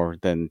more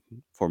than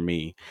for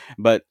me.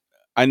 But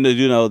I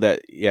do know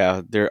that,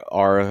 yeah, there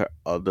are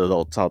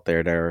adults out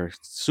there that are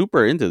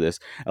super into this.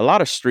 A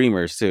lot of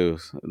streamers too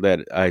that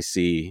I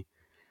see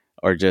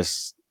are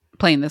just,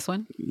 Playing this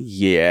one.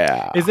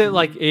 yeah. Is it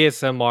like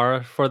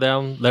ASMR for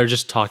them? They're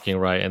just talking,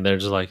 right? And they're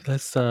just like,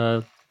 let's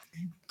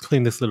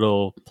clean this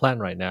little plant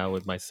right now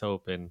with my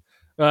soap. And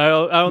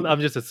I'm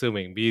just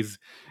assuming because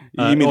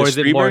You mean or the is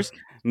it more? streamers?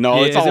 No,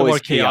 Yeah, it's is it more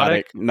always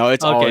chaotic? chaotic. No,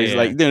 it's Okay, always yeah.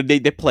 like they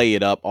play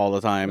it up all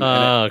the time.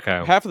 And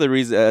Okay. half of the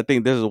reason, I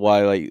think this is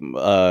why like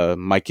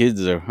my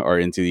kids are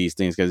into these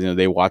things, because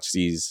they watch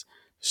these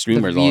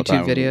streamers all the YouTube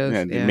time, videos,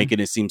 and they're yeah.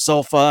 making it seem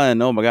so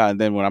fun. Oh my god! And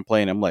then when I'm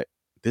playing, I'm like,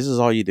 this is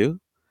all you do?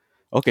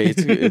 Okay,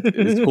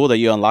 it's cool that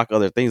you unlock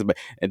other things, but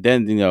and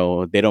then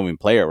they don't even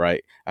play it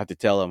right. I have to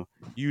tell them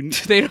you You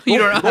don't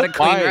know how to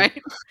clean, buy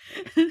right?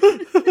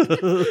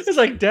 It's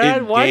like, Dad,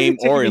 in why is game it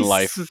taking or in me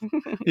life.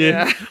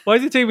 Yeah. Why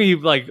does it take me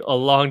like a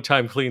long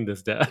time clean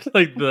this, Dad?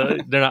 Like they're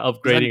not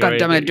upgrading. God or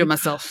damn it, I do anything. it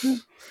myself.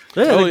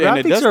 Yeah, Oh, the and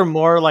it graphics does. are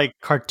more like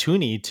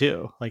cartoony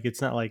too. Like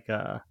it's not like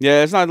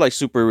Yeah, it's not like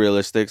super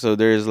realistic, so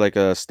there's like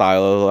a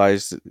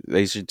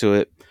stylization to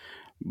it.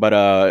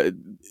 But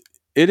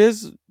it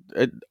is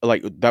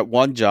like that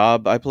one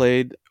job I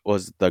played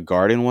was the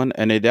garden one,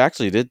 and it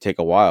actually did take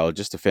a while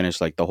just to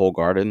finish like the whole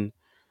garden.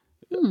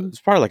 Hmm.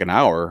 It's probably like an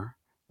hour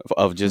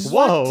of just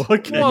whoa.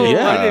 Okay. Whoa!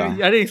 yeah. I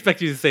didn't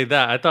expect you to say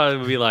that. I thought it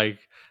would be like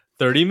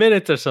 30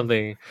 minutes or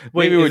something.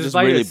 Wait, Maybe is we're this just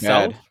by really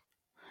yourself? bad.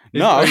 Is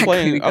No, are I was you? Creepy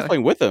playing. I was guy.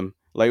 playing with them.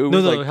 Like it No,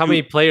 was no. like How two.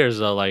 many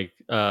players are like?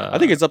 I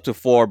think it's up to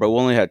 4, but we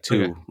only had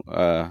Okay. 2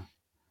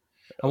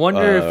 I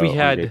wonder if we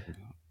on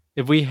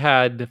game.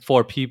 had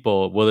 4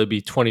 people, will it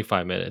be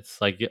 25 minutes?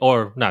 Like,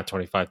 or not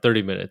 25,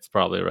 30 minutes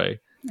probably, right?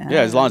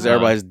 Yeah, as long as Ah.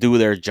 everybody's do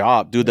their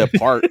job, do their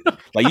part.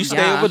 Like you stay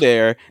Yeah. over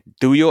there,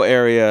 do your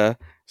area,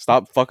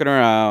 stop fucking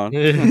around,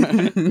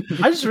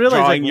 I just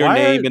realized like drawing your why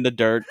are name in the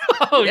dirt.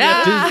 Oh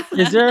Yeah.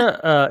 is there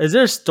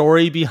a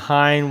story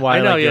behind I why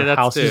know. like Yeah, your that's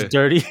house is too.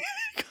 dirty?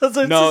 Because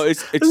No,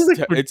 this is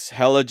like it's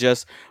hella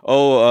just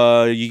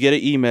you get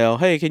an email,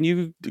 hey, can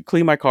you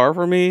clean my car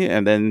for me?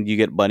 And then you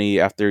get money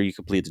after you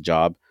complete the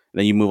job.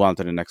 Then you move on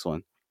to the next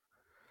one.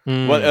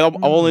 Well, Mm.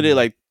 I only did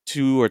Mm. like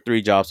 2 or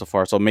 3 jobs so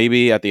far, so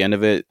maybe at the end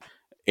of it,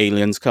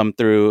 aliens come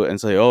through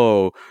and say,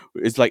 "Oh,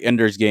 it's like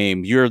Ender's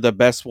Game. You're the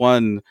best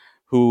one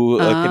who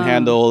can Oh,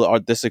 handle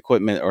this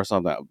equipment or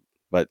something."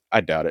 But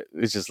I doubt it.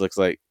 It just looks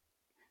like,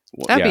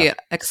 well, that'd be yeah, an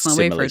excellent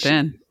way for it to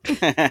simulation.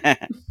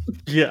 end.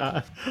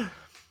 Yeah.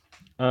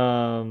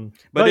 But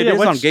But it yeah, is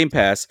on what's Game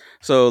Pass,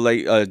 so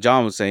like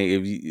John was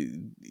saying,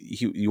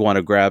 if you want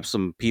to grab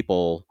some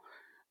people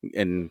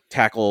and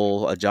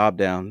tackle a job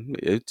down,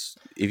 it's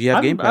if you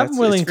have Game I'm Pass, it's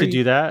willing to free.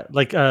 do that.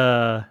 Like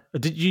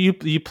did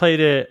you played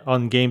it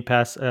on Game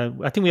Pass? I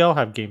think we all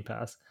have Game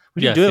Pass.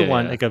 We should do Yes. it Yeah.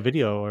 one Yeah. like a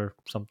video or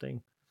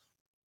something.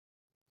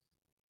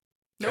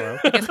 Hello?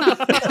 I guess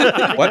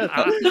not. What? Yeah,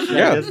 I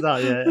Yeah, guess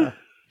not. Yeah,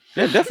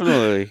 yeah,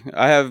 definitely.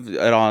 I have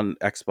it on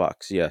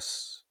Xbox.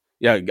 Yes,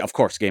 yeah, of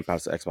course, Game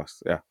Pass,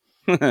 Xbox. Yeah.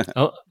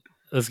 Oh,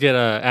 let's get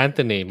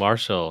Anthony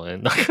Marshall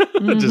and just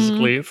Mhm.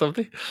 clean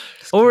something.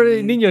 Or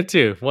Clean. Nino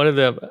too. One of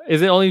them.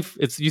 Is it only?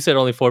 It's you said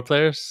only 4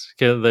 players.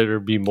 Can there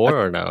be I,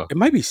 more or no? it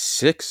might be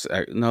 6.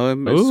 No,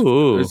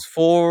 Ooh. it's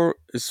 4.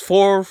 It's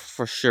 4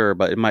 for sure,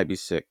 but it might be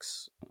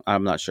 6.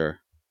 I'm not sure.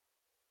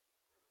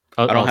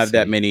 I don't I'll have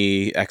that see.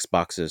 many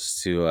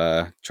Xboxes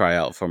to try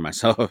out for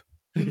myself.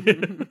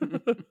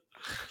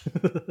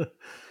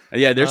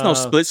 Yeah, there's no yeah.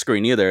 split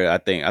screen either. I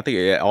think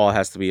it all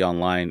has to be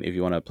online if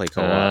you want to play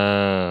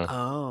co-op.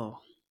 Oh,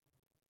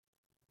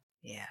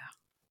 yeah.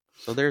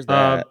 So there's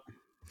Uh,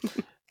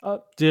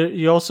 that.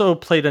 you also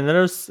played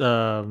another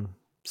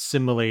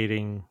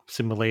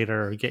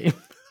simulator game.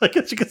 I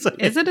guess you could say.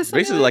 Is it a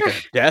Basically like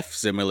simulator? a death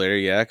simulator,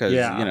 yeah, because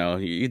Yeah.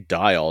 you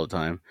die all the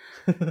time.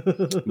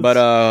 But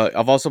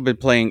I've also been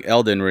playing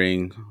Elden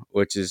Ring,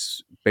 which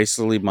is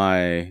basically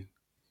my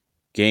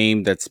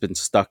game that's been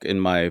stuck in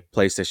my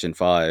PlayStation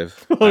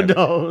 5. Oh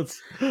no.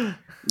 Like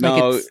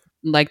No, it's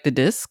like the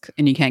disc,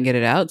 and you can't get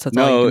it out, so that's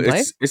all you no, can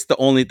play. it's the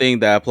only thing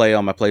that I play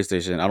on my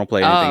PlayStation. I don't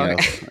play anything Oh,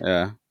 else. okay.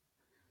 Yeah,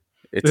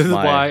 This it's is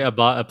my why I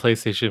bought a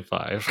PlayStation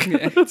 5.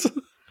 Yeah.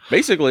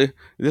 basically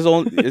this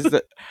only is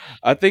the.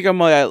 I think I'm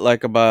at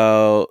like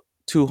about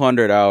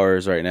 200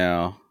 hours right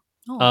now,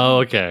 Oh,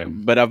 okay.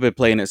 but I've been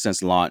playing it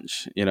since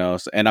launch.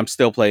 And I'm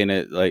still playing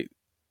it like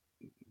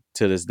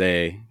to this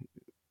day,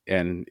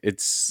 and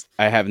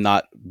I have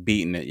not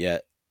beaten it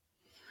yet.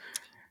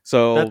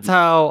 So That's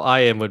how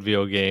I am with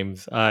video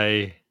games.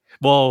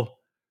 Well,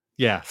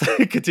 yeah.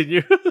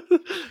 Continue.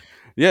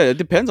 yeah, it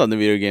depends on the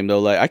video game though.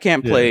 Like I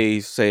can't Yeah. play,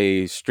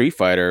 say, Street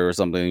Fighter or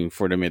something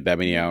for that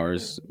many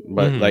hours.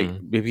 But like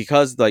Mhm.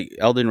 because like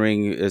Elden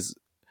Ring is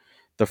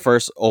the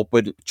first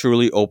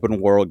truly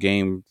open world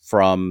game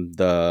from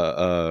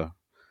the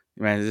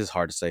man, this is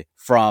hard to say.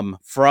 From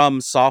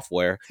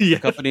Software. Yeah.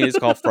 The company is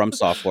called From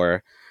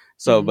Software.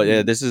 So, but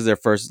yeah, Mhm. this is their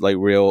first like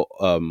real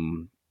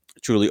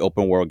truly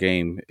open world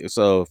game.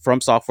 So,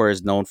 From Software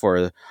is known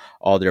for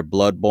all their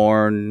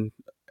Bloodborne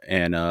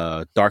and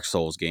Dark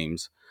Souls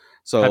games.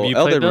 Have So, you played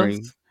Elden those?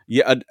 Ring,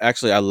 yeah,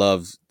 actually I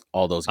love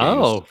all those games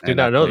Oh, did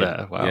and I not know played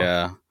that. Wow.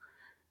 yeah.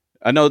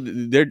 I know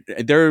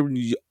they're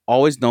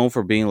always known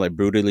for being like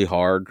brutally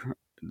hard.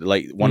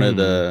 Like one of Mhm.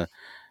 the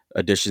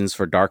editions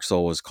for Dark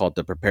Souls is called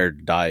the Prepare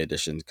to Die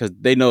edition because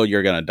they know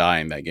you're gonna die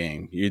in that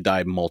game. You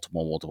die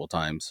multiple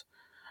times,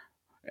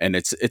 and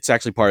it's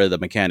actually part of the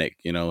mechanic.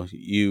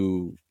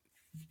 You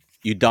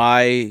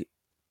die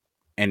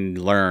and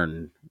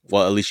learn.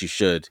 Well, at least you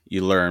should.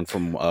 You learn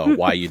from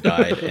why you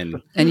died,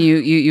 and And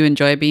you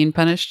enjoy being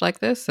punished like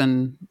this,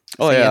 and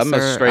oh say yeah, yes I'm a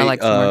or I straight.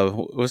 like some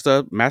more. What's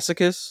the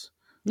masochist?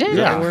 Yeah, Is that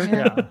the Yeah, word,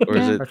 yeah. or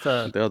is yeah. it That's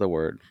a the other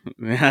word?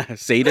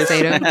 Sadist.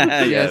 Sado,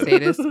 yeah, Yeah.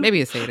 sadist, maybe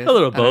a sadist. A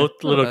little I don't know.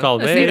 both. A little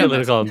column A A, a sadist.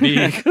 little column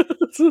B.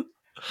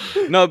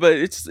 No, but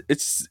it's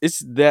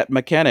that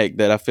mechanic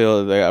that I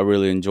feel that I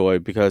really enjoy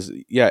because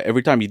yeah,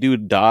 every time you do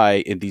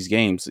die in these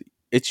games,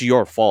 it's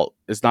your fault.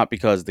 It's not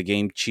because the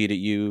game cheated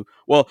you.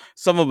 Well,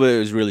 some of it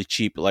is really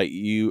cheap. Like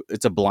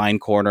it's a blind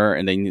corner,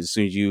 and then as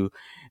soon as you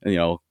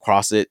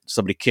cross it,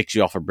 somebody kicks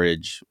you off a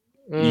bridge.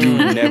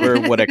 You never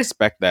Mm. would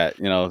expect that.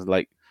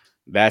 Like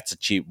that's a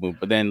cheap move.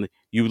 But then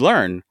you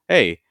learn,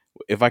 hey,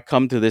 if I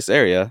come to this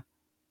area,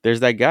 there's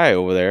that guy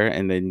over there,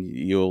 and then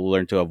you'll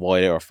learn to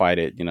avoid it or fight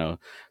it.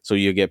 So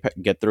you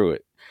get through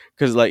it.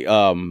 Because I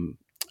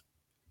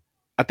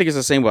think it's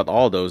the same with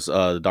all those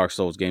Dark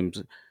Souls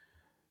games.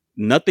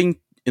 Nothing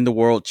in the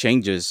world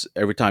changes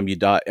every time you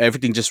die.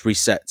 Everything just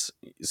resets.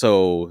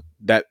 So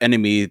that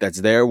enemy that's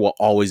there will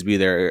always be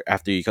there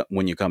after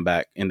when you come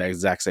back in the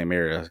exact same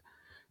area.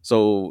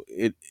 So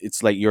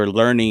it's like you're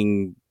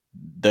learning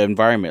the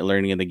environment,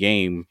 learning in the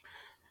game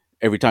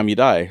every time you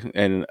die.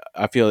 And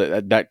I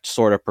feel that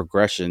sort of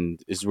progression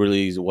is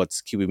really what's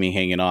keeping me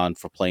hanging on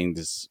for playing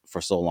this for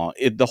so long.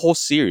 The whole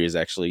series,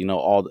 actually,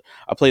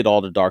 I played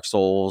all the Dark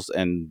Souls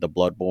and the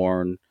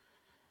Bloodborne,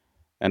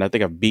 and I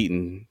think I've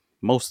beaten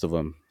most of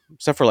them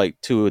except for like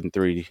 2 and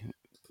 3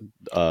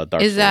 Dark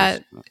Is Souls.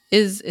 that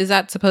is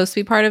that supposed to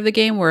be part of the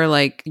game where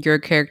like your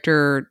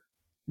character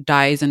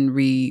dies and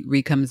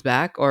re comes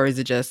back, or is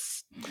it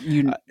just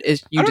you I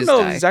don't just know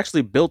if die? it's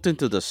actually built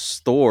into the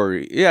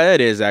story. Yeah, it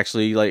is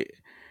actually. Like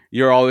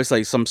you're always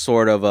like some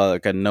sort of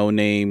like a no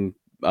name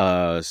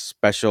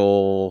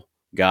special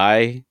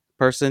guy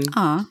person.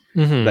 Aw,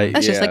 Like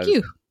that's just like yeah,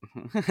 you.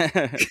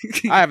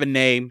 I have a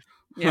name.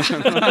 Yeah.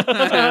 I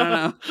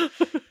don't know.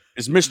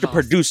 It's Mr. Boss.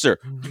 Producer.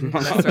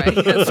 That's right.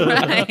 That's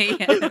right.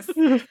 Yes.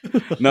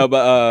 No,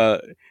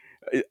 but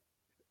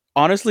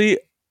honestly,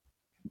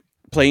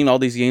 playing all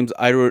these games,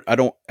 I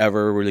don't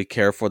ever really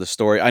care for the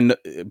story. I know,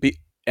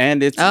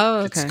 and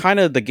Oh, it's okay. kind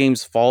of the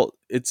game's fault.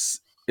 It's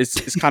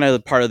kind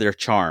of part of their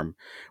charm,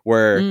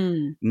 where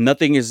Mm.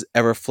 nothing is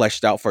ever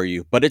fleshed out for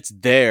you, but it's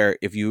there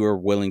if you are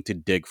willing to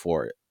dig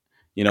for it.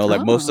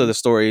 Like most of Oh. the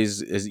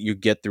stories is you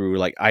get through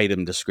like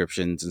item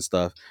descriptions and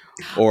stuff,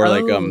 or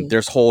like Oh.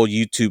 there's whole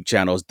YouTube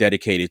channels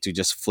dedicated to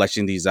just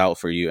fleshing these out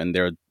for you, and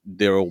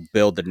they'll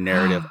build the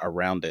narrative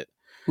around it.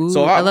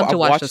 So Ooh, I love to I've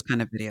watch those watched.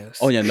 kind of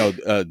Oh videos. yeah,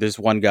 no. There's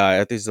one guy.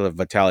 I think it's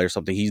Vitali or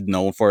something. He's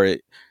known for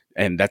it,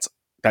 and that's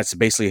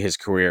basically his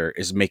career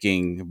is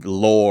making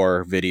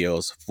lore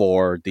videos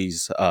for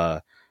these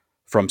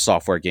from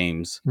software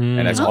games,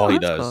 and that's all Oh, he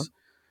that's cool. does.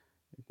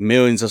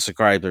 Millions of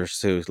subscribers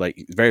too,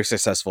 like very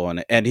successful in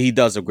it, and he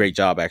does a great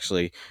job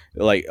actually.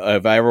 Like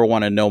if I ever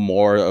want to know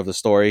more of the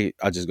story,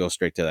 I just go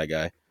straight to that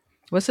guy.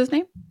 What's his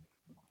name?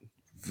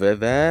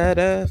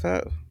 Vivada.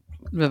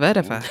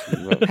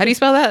 Vivedifa. How do you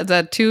spell that? Is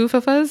that two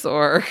fafas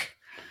or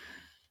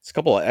It's a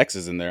couple of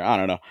X's in there. I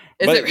don't know,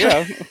 is but it really?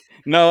 yeah,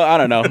 no, I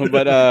don't know,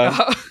 but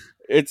Oh,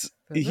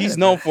 he's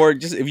known Vivedifa. for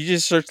just if you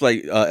just search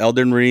like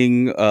Elden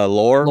Ring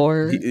lore,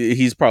 Lore.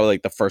 he's probably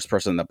like the first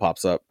person that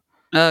pops up.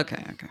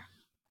 Okay.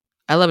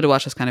 I love to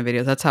watch those kind of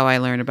videos. That's how I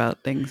learn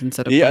about things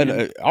instead of Yeah, playing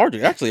and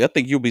them. actually, I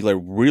think you'll be like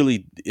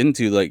really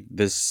into like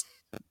this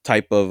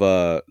type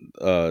of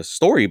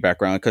story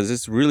background because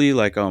it's really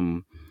like what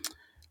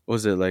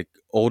was it like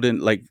olden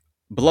like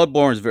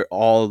Bloodborne is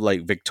all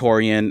like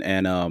Victorian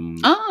and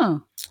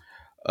Oh.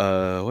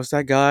 what's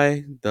that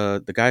guy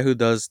the guy who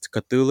does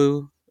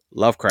Cthulhu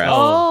Lovecraft.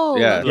 Oh, Oh,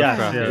 Yeah, yes,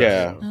 Lovecraft. yes.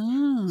 yeah.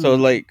 So Oh.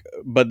 like,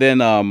 but then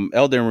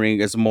Elden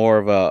Ring is more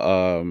of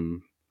a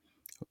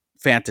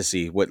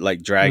fantasy with like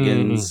Mm,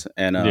 dragons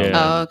yeah.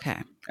 Oh, okay.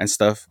 and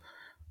stuff.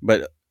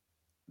 But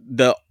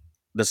the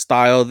the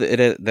style that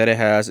it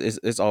has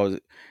is always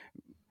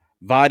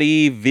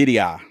Vadi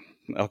Vidya.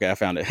 Okay, I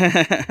found it.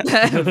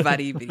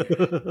 Vadivi.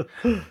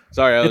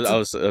 Sorry, It's I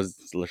was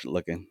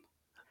looking.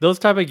 those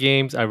type of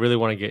games I really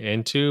want to get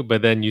into,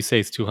 but then you say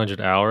it's 200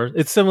 hours.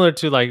 It's similar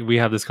to like we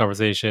have this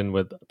conversation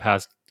with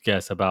past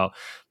guests about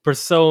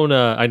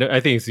Persona. I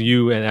think it's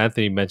you and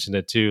Anthony mentioned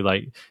it too.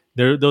 Like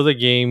those are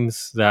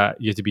games that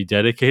you have to be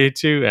dedicated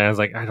to, and I was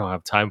like, I don't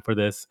have time for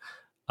this.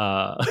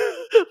 For,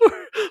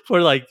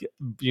 for like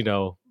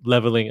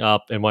leveling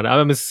up and whatnot.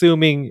 I'm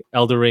assuming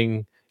Elden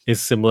Ring is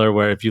similar,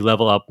 where if you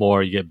level up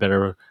more, you get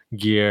better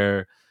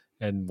gear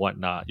and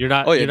whatnot. You're Oh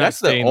not yeah, you're not that's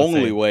the staying the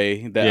only same.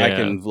 way that I Yeah.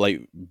 can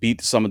like beat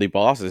some of the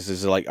bosses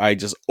is like I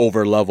just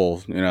over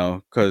level,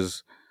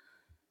 because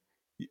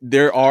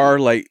there are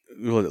like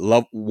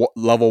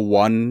level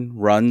one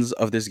runs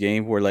of this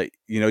game where like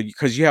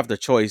because you have the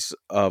choice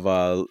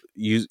of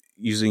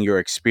using your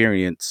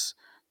experience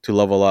to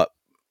level up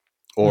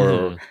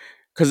or Mhm.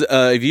 because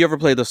if you ever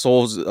play the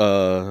Souls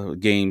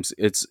games,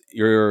 it's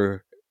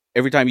your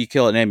every time you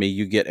kill an enemy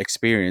you get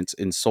experience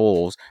in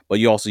Souls, but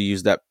you also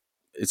use that.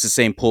 It's the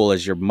same pool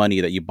as your money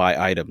that you buy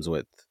items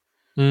with.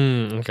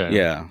 Okay.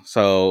 Yeah,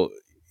 so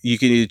you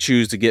can either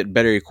choose to get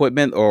better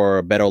equipment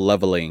or better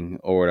leveling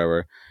or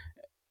whatever.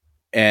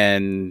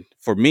 And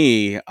for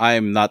me,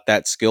 I'm not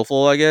that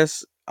skillful, I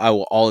guess. I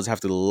will always have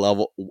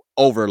to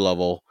over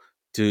level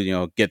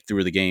to, get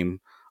through the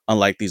game.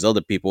 Unlike these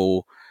other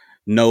people,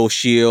 no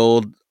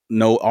shield,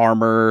 no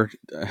armor,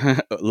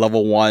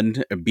 level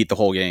 1 and beat the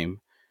whole game.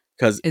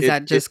 Cuz Is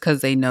that just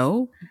because they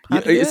know how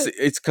yeah, to do it?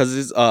 it's cuz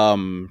it's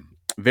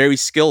very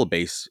skill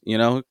based,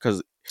 cuz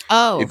if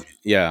Oh,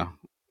 yeah.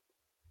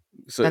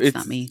 So that's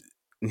not it's me.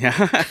 yeah.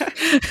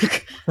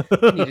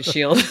 I need a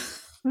shield.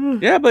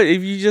 Yeah, but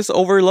if you just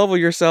over level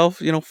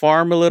yourself,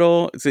 farm a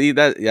little. See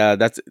that? Yeah,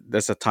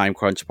 that's a time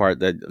crunch part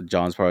that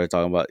John's probably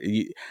talking about.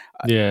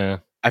 Yeah.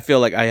 I feel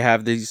like I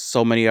have these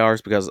so many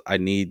hours because I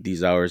need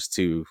these hours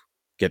to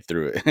get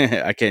through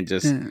it. I can't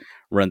just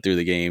run through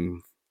the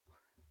game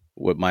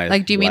with my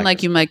Like, do you mean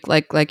lack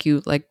like of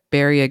you you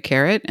bury a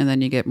carrot and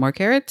then you get more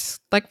carrots,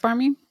 like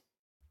farming?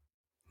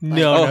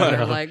 No, Oh, no, Or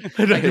no. like lettuce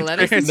and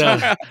experience. No,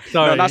 stuff? No,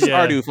 sorry. not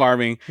Yeah. Stardew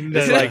farming. No,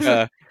 It's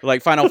no.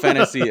 like Final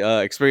Fantasy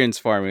experience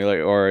farming, like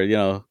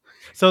or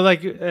So,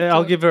 like,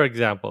 I'll give her an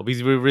example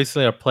because we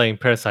recently are playing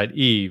Parasite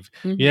Eve.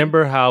 You Mhm.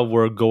 remember how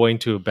we're going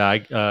to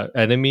bag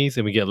enemies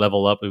and we get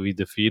level up and we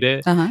defeat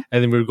it, Uh-huh.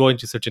 and then we're going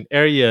to certain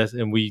areas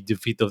and we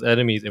defeat those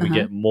enemies and we Uh-huh.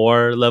 get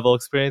more level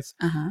experience.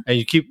 Uh-huh. And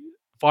you keep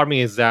farming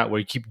is that where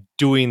you keep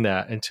doing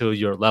that until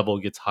your level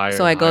gets higher.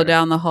 So and I go higher.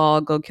 down the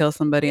hall, go kill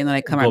somebody, and then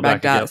I come Go right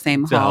back down again the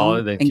same to hall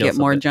and then and kill get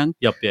more something. junk.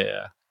 Yep,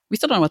 yeah. We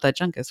still don't know what that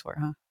junk is for,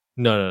 huh?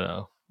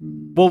 No.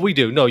 Mm. Well, we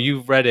do. No,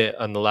 you read it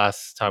on the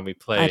last time we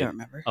played. I don't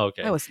remember.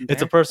 Okay, I wasn't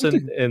it's a there.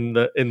 person in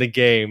the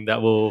game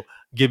that will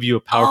give you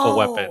a powerful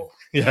weapon. Oh,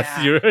 Yes,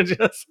 yeah. you're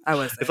just. I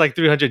was there. It's like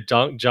 300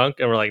 junk,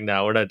 and we're like,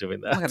 no, we're not doing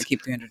I'm not that. gonna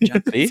keep 300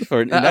 junk. see,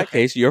 in that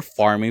Okay. case, you're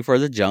farming for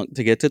the junk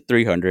to get to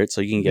 300,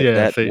 so you can get Yeah,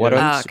 that so, what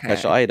yeah. a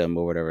special item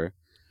or whatever.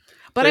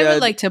 But So, I yeah,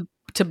 would like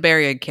to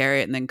bury a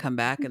carrot and then come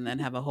back and then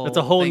have a whole. It's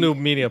a whole thing. new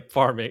meaning of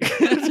farming.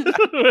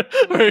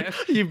 Where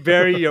you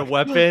bury your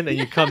weapon and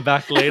you come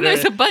back later.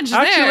 There's a bunch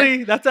there.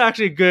 Actually, that's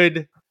actually a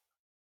good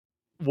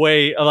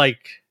way. Like,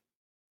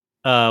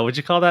 what'd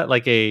you call that?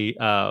 Like a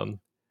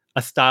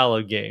style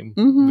of game.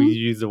 Mhm. We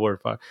use the word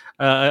for.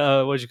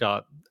 What'd you call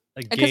it?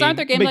 A Because aren't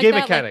there games like game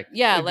that? mechanic. Like,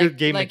 yeah, A good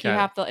game like you mechanic.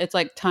 have to. It's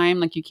like time.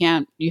 Like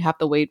you have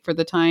to wait for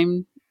the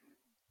time.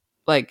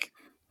 Like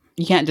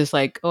you can't just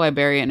like, oh, I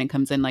bury it and it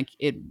comes in like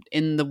it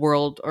in the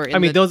world or in I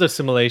mean, the, those are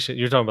simulation.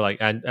 You're talking about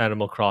like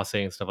Animal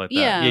Crossing and stuff like that.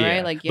 Yeah,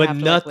 right? Like, you but have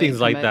to, like, wait nothing's and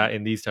come like back. that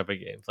in these type of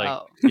games. Like,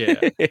 Oh. yeah.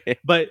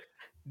 But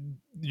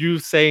you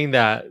saying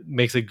that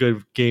makes a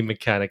good game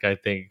mechanic, I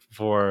think,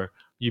 for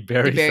you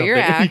bury You bury your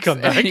something and you axe come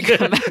and back. then you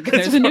come back and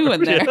there's a new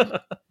one there.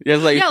 yeah,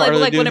 it's like Yeah, part of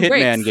the like new when it Hitman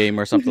breaks. game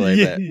or something like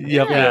that.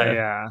 Yep, Yeah.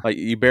 Yeah. Like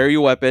you bury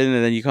your weapon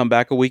and then you come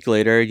back a week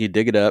later and you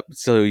dig it up.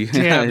 So you,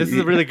 Damn, this is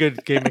a really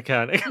good game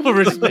mechanic.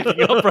 We're just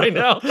making up right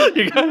now.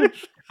 You guys.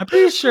 I'm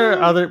pretty sure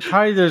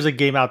probably there's a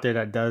game out there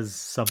that does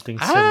something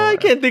similar. I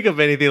can't think of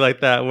anything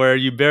like that where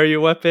you bury your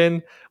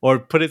weapon or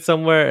put it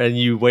somewhere and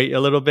you wait a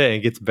little bit and it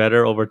gets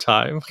better over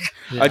time.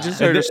 Yeah. I just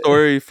heard a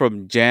story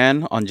from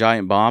Jan on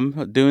Giant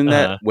Bomb doing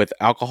that with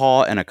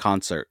alcohol and a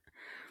concert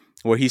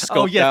where he scoped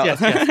Oh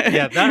yes, out. yes.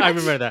 Yeah, that I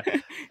remember that.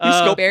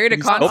 Buried a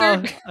he scoped-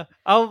 concert?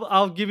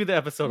 I'll give you the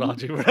episode,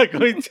 Audrey. We're not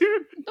going to.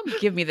 Don't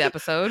give me the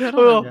episode. I don't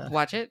Well, want to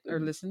watch it or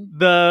listen.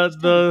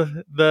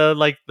 The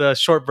like the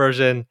short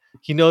version.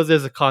 He knows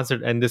there's a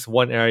concert in this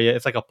one area.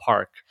 It's like a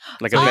park.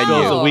 like a So he venue.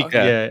 goes a week.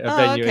 Yeah. Yeah, a Oh,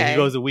 venue. And okay. he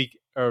goes a week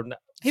or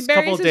He a couple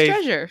buries his days.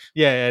 treasure.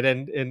 Yeah,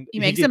 and He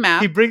makes a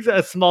map. He brings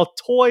a small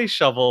toy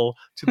shovel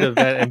to the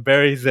event and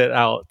buries it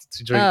out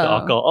to drink the Oh.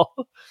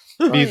 alcohol.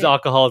 Because yeah.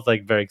 alcohol is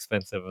like very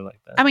expensive and like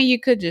that. I mean, you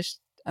could just,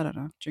 I don't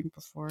know, drink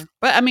before.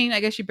 But I mean, I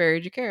guess you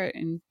buried your carrot,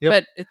 and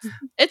Yep. but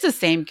it's the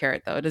same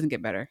carrot though. It doesn't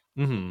get better.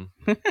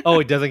 Mm-hmm. Oh,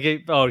 it doesn't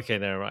get. Oh, okay,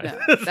 never mind. No,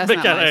 This that's not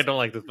mechanic, my- I don't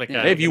like this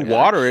mechanic. Hey, if you Yeah.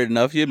 water it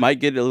enough, you might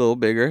get it a little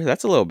bigger.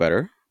 That's a little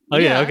better. Oh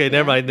yeah, okay,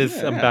 never mind. This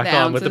Yeah, I'm yeah. back The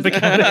on with the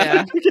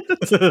ounces.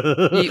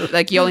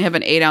 mechanic. You only have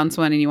an 8-ounce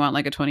one, and you want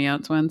like a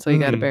 20-ounce one, so you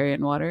got to Mhm. bury it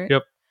and water it.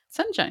 Yep.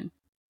 Sunshine.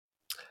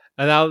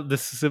 And now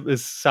this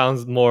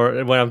sounds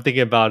more when I'm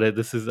thinking about it.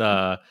 This is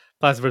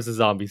Plants vs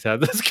Zombies had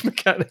this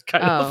mechanic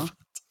kind Oh, of.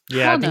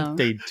 Yeah, I Well, think no.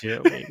 they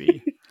do,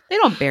 maybe. they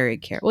don't bury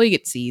carrot. Well, you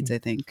get seeds, I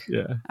think.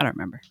 Yeah. I don't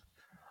remember.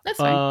 That's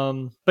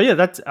fine. But yeah,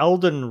 that's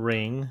Elden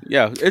Ring.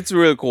 Yeah, it's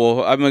really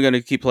cool. I'm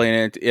gonna keep playing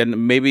it,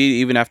 and maybe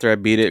even after I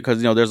beat it,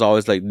 because there's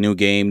always like new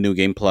game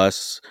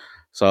plus.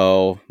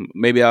 So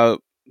maybe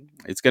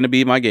it's gonna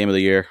be my game of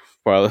the year,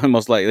 probably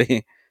most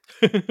likely.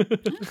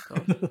 That's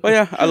cool. But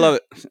yeah, I love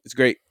it. It's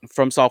great.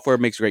 From Software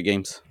makes great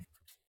games.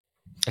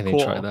 I didn't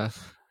try Cool.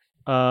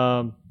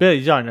 that.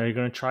 Billy John, are you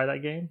going to try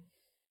that game?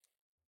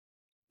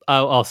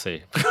 I'll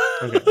see.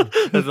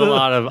 Okay. There's a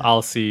lot of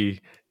I'll see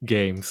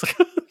games.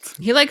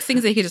 He likes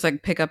things that he can just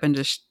like pick up and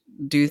just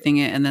do thing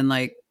it, and then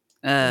like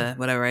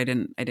whatever. I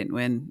didn't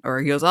win, or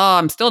he goes, oh,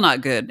 I'm still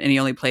not good, and he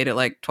only played it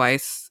like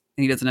twice,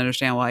 and he doesn't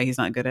understand why he's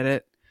not good at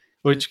it.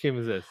 Which game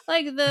is this?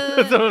 Like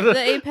the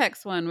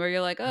Apex one where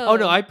you're like, Oh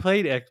no, I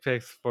played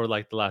Apex for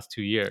like the last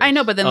 2 years. I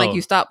know, but then like Oh.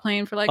 you stopped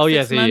playing for like Oh, 6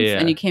 yes, yeah, months, yeah.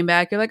 and you came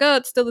back. You're like, oh,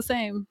 it's still the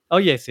same. Oh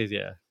yes,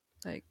 yeah.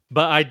 Like,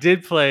 But I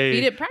did play.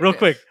 You did real quick.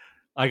 practice.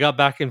 I got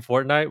back in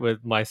Fortnite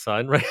with my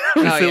son right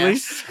oh recently.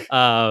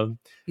 yes,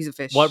 he's a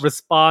fish. What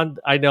respond?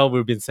 I know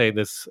we've been saying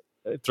this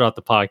throughout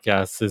the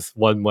podcast. This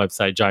one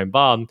website, Giant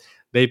Bomb,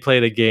 they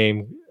played a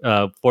game,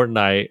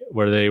 Fortnite,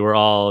 where they were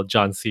all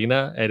John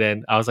Cena, and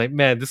then I was like,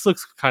 man, this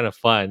looks kind of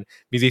fun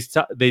because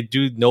they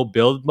do no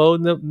build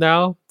mode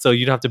now, so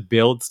you don't have to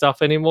build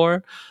stuff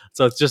anymore.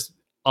 So it's just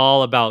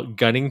all about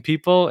gunning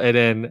people, and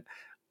then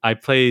I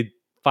played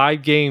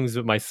 5 games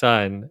with my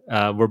son.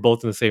 We're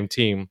both in the same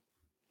team.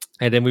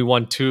 and then we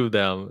won 2 of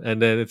them, and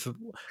then it's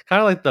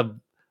kind of like the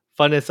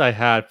funnest I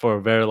had for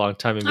a very long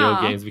time in video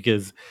Aw. games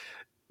because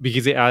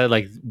they added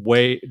like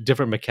way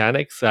different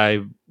mechanics I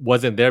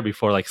wasn't there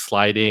before, like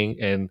sliding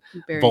and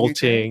Burying your turret?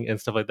 vaulting and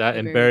stuff like that, Like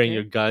and burying burying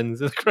your your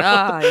guns in the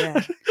ground. Ah,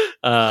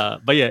 yeah.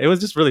 But yeah, it was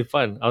just really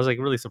fun. I was like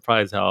really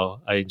surprised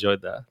how I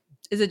enjoyed that.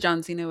 Is it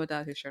John Cena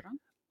without his shirt on?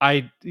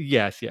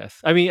 Yes.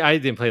 I mean, I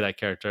didn't play that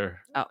character.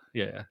 Oh.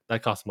 Yeah,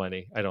 that costs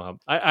money. I don't have.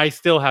 I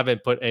still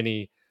haven't put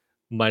any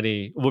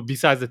money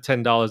besides the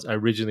 $10 I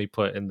originally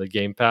put in the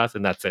Game Pass,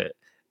 and that's it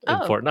in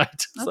Oh,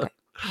 Fortnite. So,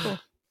 Okay,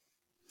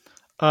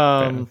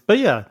 cool. But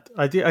yeah,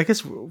 I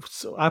guess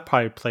so I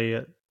probably play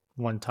it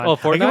one time. Oh, I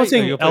keep on Fortnite? Are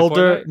saying you gonna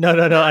play Elder.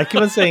 Fortnite? No. I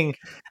keep on saying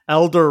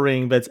Elder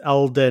Ring, but it's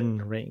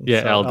Elden Ring.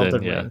 Yeah, so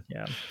Elden, yeah. Ring.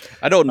 Yeah.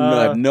 I don't know.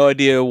 I have Uh, no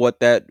idea what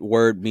that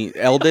word means.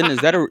 Elden, is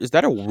that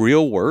a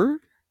real word?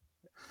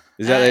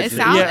 Is that It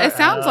sounds Yeah, it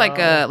sounds like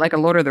a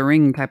Lord of the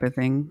Ring type of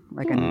thing,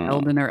 like an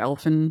Elden or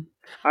Elfin.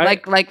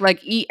 Like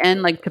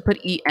en, like to put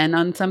en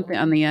on something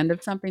on the end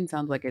of something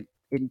sounds like it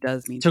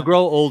does mean to something.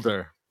 grow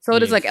older? So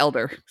it is like means-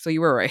 Elder. So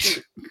you were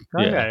right.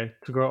 Yeah. okay,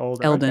 to grow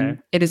older. Elden. Okay.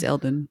 It is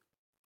Elden.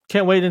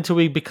 Can't wait until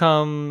we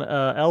become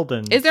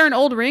Elden. Is there an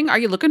old ring? Are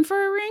you looking for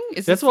a ring?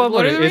 Is That's this what I'm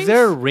Lord of wondering. the Is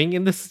there a Rings? ring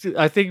in this?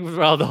 I think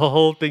throughout the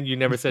whole thing, you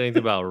never said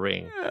anything about a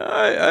ring.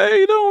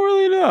 I don't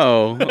really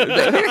know.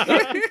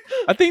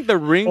 I think the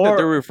ring that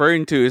they're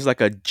referring to is like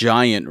a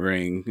giant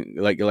ring,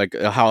 like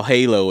how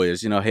Halo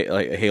is. You know,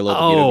 like Halo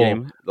the video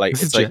game. Like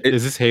Is it's this, like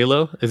is this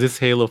Halo? Is this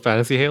Halo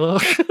Fantasy Halo?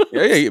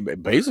 yeah,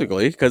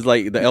 basically, because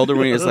like the Elden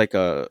Ring is like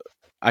a.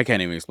 I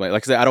can't even explain.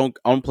 Like I said, I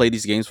don't play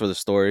these games for the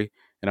story,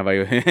 and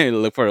if I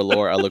look for the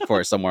lore, I look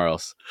for it somewhere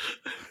else.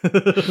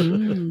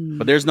 Mm.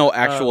 But there's no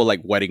actual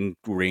like wedding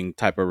ring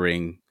type of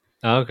ring.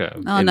 Okay.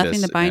 Oh, in nothing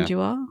this, to bind yeah.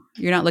 you all.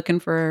 You're not looking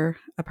for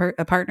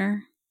a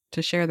partner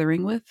to share the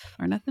ring with,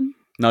 or nothing.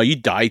 No, you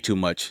die too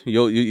much.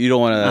 You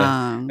don't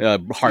want to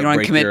You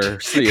heartbreak commit- your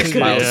commit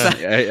spouse.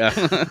 to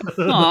Yeah.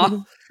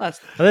 Aw, that's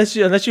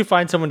unless you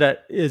find someone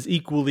that is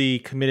equally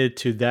committed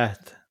to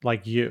death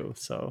like you.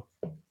 So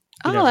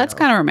never that's know.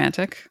 kind of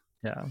romantic.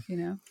 yeah.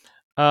 You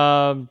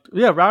know.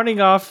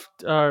 Rounding off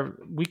our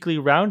weekly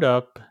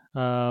roundup.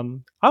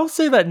 I'll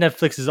say that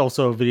Netflix is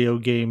also a video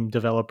game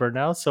developer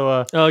now.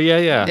 So Oh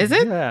yeah. Is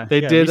it? Yeah,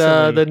 They did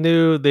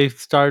recently they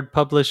started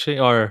publishing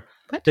or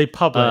they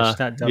publish,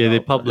 not yeah, they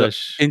develop.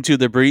 publish. Into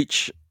the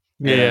Breach.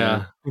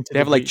 Yeah. Into They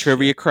have the like Breach,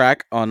 trivia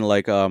crack on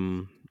like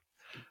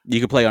you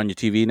can play on your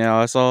TV now.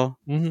 I saw.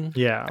 Yeah. They And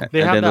have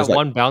then that there's, like-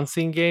 one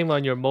bouncing game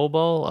on your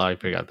mobile. I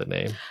forgot the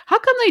name. How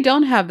come they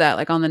don't have that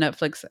like on the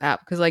Netflix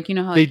app? Because like you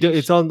know how They like, do.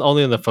 It's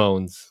only on the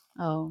phones.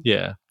 Oh,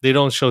 Yeah, they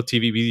don't show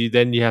TV.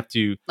 Then you have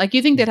to like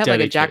you think they'd have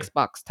like a Dedicate.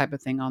 Jaxbox type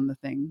of thing on the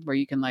thing where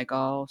you can like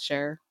all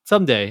share.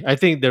 someday. I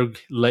think they're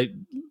like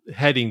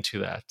heading to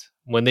that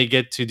when they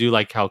get to do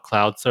like how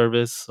cloud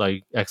service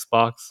like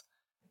Xbox.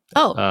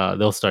 Oh,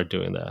 They'll start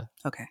doing that.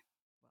 okay.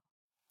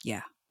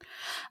 Yeah.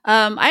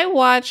 I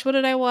watched. What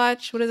did I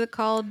watch? What is it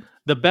called?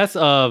 The best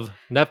of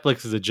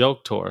Netflix is a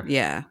joke tour.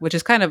 Yeah, which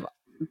is kind of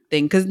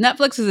thing because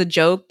Netflix is a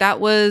joke. That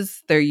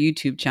was their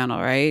YouTube channel,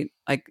 right?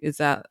 Like, is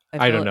that?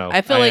 I don't know.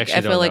 I feel I like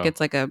actually don't know. it's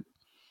like a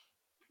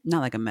not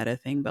like a meta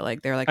thing, but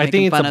like they're like I making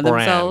think it's fun a of brand.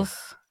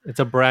 themselves. It's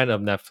a brand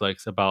of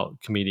Netflix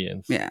about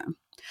comedians. Yeah.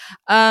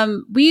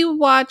 We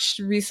watched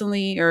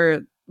recently,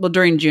 or well,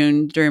 during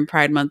June, during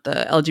Pride Month,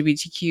 the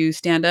LGBTQ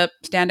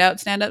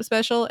standout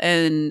special,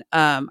 and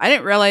I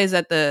didn't realize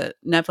that the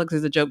Netflix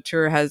is a joke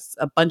tour has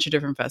a bunch of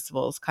different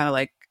festivals, kind of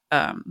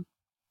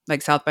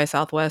like South by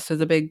Southwest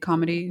is a big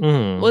comedy.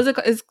 Mhm. Was it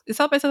is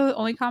South by Southwest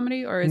only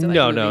comedy or is it like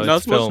No, movies? No,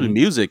 it's supposed to be film.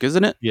 music,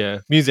 isn't it? Yeah,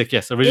 music.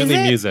 Yes, originally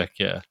it? music.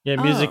 Yeah, Yeah,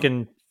 music Oh.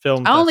 and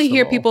film. I only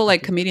hear festival. people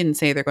like comedians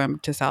say they're going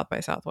to South by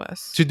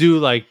Southwest. to do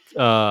like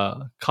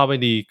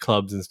comedy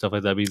clubs and stuff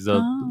like that because the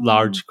Oh.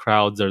 large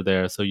crowds are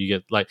there, so you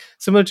get like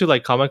similar to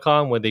like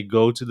Comic-Con when they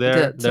go to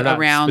there. They're not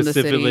around the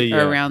specifically city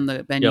or around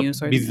the venue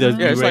sort of because thing. there's-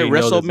 Yeah, it's You like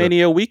already know there's a-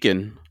 WrestleMania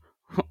weekend.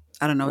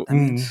 I don't know what that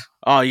Mm. means.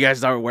 Oh, you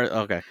guys don't wear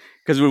okay?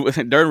 Because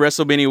during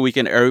WrestleMania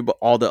weekend,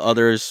 all the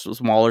other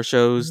smaller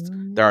shows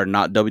that are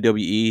not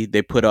WWE,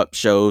 they put up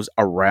shows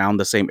around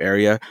the same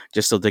area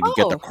just so they can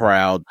get the Oh.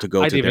 crowd to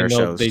go I to didn't their even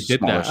know shows. they did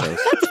smaller that. shows.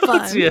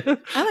 That's fun. Yeah.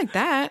 I like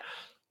that.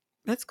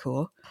 That's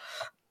cool.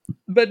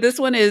 But this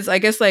one is, I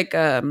guess, like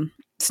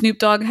Snoop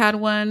Dogg had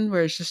one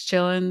where it's just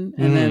chilling,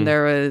 and then Mm.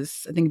 there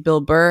was, I think,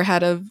 Bill Burr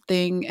had a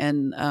thing,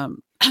 and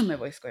my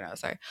voice is going out.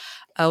 Sorry.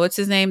 What's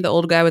his name? The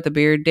old guy with the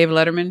beard, David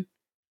Letterman.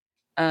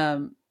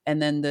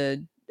 And then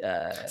the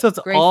So it's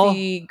all-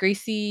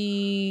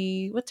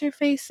 Gracie, what's her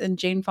face, and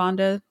Jane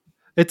Fonda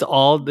It's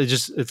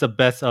it's a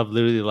best of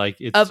literally like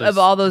it's of just-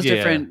 all those yeah.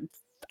 different.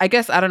 I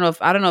guess I don't know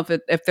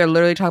if they're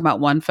literally talking about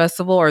one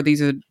festival or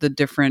these are the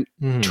different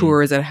Mhm.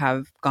 tours that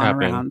have gone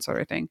Happen. around,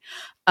 sort of thing.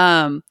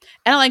 And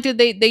I liked it.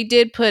 They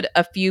did put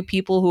a few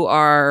people who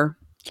are,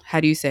 how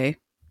do you say,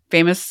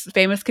 famous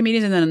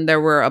comedians, and then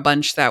there were a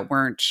bunch that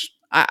weren't.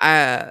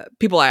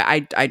 People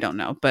I don't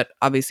know, but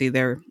obviously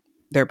they're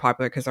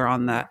popular because they're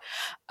on that.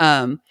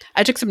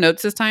 I took some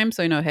notes this time,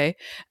 so hey.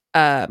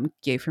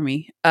 Yay for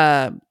me.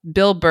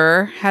 Bill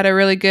Burr had a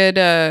really good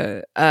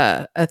a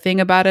thing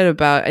about it.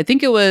 About I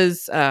think it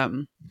was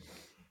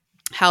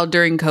how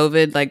during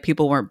COVID, like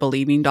people weren't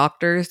believing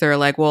doctors. They're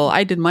like, well,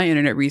 I did my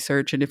internet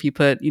research, and if you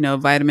put,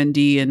 vitamin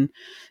D and,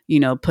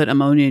 put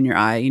ammonia in your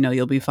eye,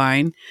 you'll be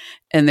fine.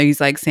 And then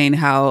he's like saying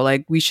how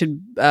like we should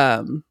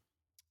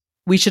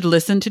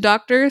listen to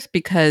doctors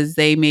because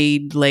they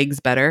made legs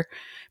better.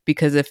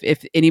 Because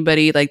if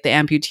anybody like the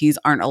amputees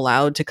aren't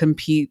allowed to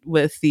compete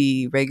with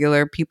the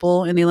regular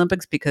people in the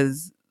Olympics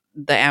because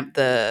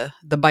the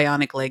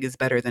bionic leg is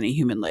better than a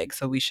human leg,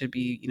 so we should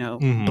be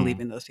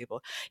believing those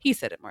people. He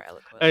said it more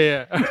eloquently.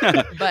 Yeah.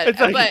 But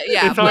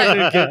yeah, it's hard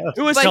to get.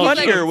 It was But he's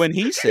funnier like- when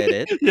he said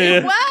it.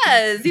 it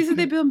was. He said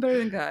they build better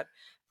than God.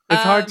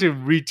 It's hard to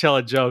retell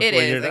a joke It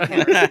when is. you're I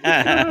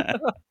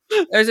can't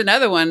There's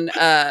another one.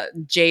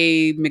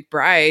 Jay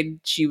McBride.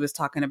 She was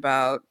talking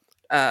about.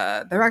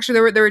 There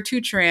were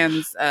two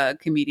trans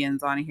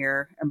comedians on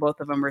here, and both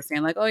of them were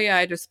saying like, "Oh yeah,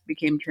 I just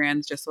became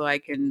trans just so I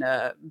can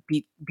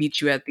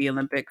beat you at the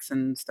Olympics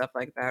and stuff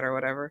like that or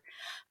whatever."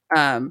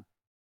 The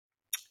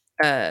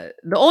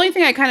only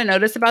thing I kind of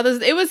noticed about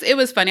this, it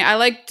was funny. I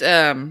liked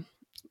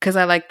because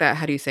I like that.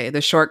 How do you say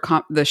the short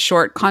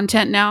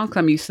content now? Because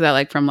I'm used to that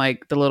like from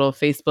like the little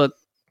Facebook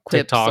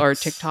clips or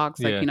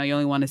TikToks. Like Yeah. you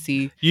only want to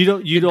see. You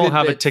don't good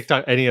have a bits.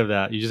 TikTok any of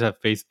that. You just have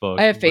Facebook.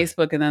 I have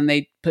Facebook, and then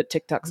they put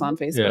TikToks on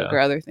Facebook Yeah. or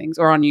other things,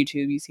 or on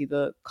YouTube. You see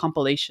the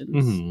compilations.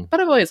 Mhm.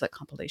 But I've always liked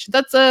compilations.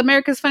 That's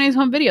America's Funniest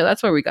Home Video.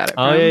 That's where we got it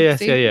from. Oh, yeah, yes,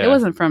 See? yeah. It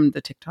wasn't from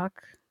the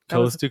TikTok. That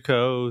was- Coast to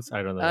coast.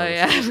 I don't know. Oh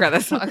yeah, I forgot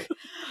that song.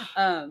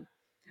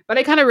 But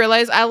I kind of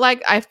realized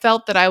I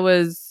felt that I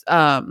was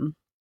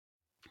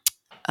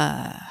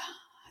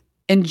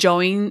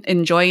enjoying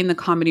the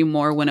comedy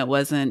more when it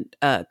wasn't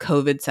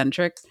COVID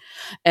centric.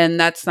 And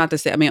that's not to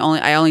say, I mean,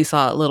 I only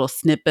saw a little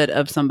snippet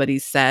of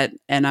somebody's set,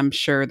 and I'm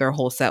sure their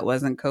whole set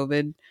wasn't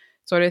COVID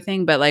sort of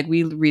thing. But like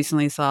we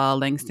recently saw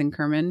Langston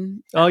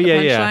Kerman. Oh at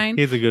the yeah. Punchline,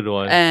 He's a good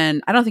one.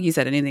 and I don't think he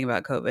said anything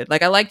about COVID.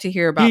 Like I like to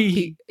hear about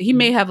he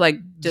may have like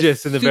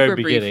just in the super very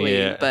beginning, briefly,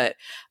 yeah. but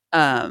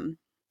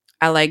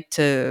I like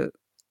to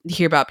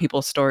hear about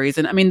people's stories.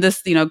 And I mean,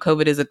 this,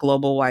 COVID is a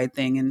global wide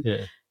thing. And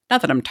Yeah.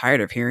 not that I'm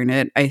tired of hearing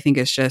it. I think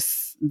it's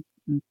just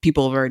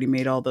people have already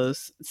made all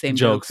those same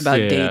jokes Jokes, about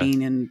yeah.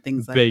 dating and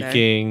things like that.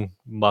 Baking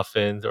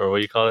muffins, or what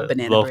do you call it?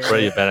 Banana Loaf bread.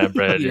 bread, banana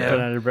bread. Yeah. Yeah.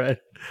 Banana bread.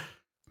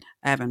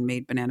 I haven't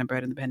made banana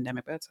bread in the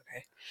pandemic, but that's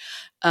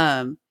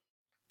okay.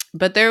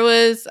 But there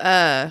was,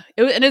 and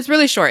it's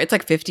really short. It's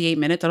like 58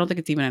 minutes. I don't think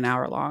it's even an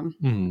hour long.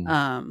 Mhm.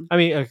 Um, I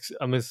mean,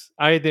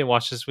 I didn't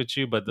watch this with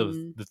you, but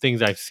the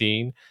things I've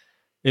seen,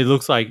 it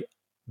looks like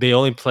they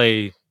only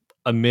play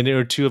a minute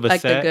or two of a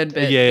like set. the good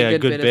bit. Yeah, the a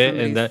good of bit,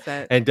 somebody's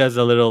set. and does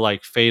a little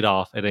like fade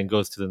off, and then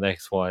goes to the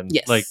next one.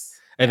 Yes. Like,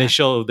 and Yeah. they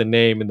show the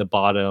name in the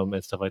bottom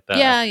and stuff like that.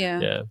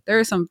 Yeah. There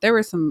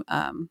were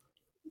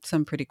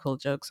some pretty cool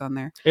jokes on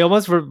there. It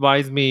almost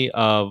reminds me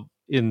of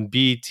in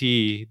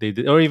BT they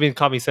did, or even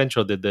Comedy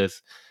Central did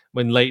this.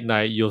 When late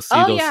night, you'll see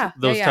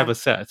those type of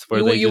sets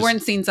where you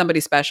weren't seeing somebody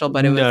special,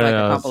 but it was like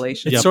a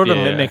compilation. It Yep, sort of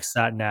yeah. mimics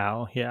that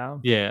now. Yeah.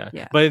 Yeah.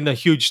 Yeah. But in the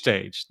huge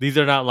stage. These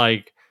are not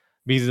like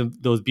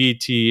those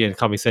BET and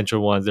Comedy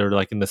Central ones. They're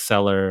like in the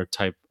cellar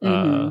type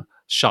Mhm.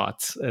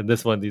 shots. And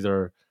this one, these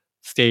are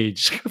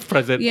stage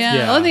present.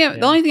 Yeah.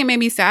 The only thing that made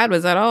me sad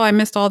was that I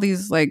missed all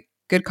these like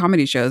good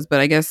comedy shows, but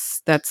I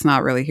guess that's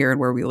not really here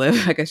where we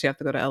live. I guess you have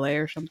to go to LA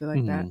or something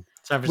like that. Mhm.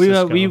 San We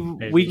Francisco,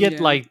 get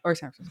Yeah. like or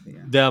San Francisco.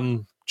 Yeah.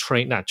 them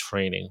not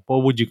training.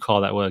 What would you call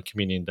that? What a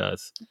comedian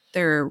does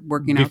They're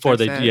working before out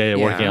they their set.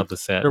 working out the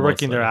set. they're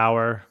working mostly. their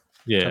hour type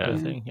Yeah.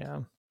 of thing. Yeah.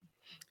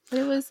 But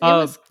it was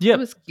yeah. it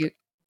was cute.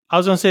 I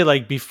was gonna say,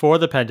 like, before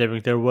the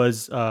pandemic, there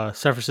was San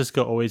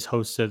Francisco always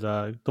hosted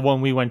the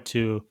one we went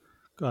to,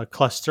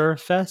 Cluster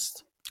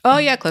Fest. Oh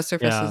yeah,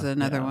 Clusterfest Yeah, is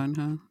another yeah. one,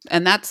 huh?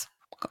 And that's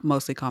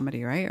mostly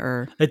comedy, right?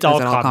 Or It's is all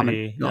it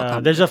comedy. All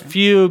comedy, There's a okay.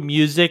 few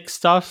music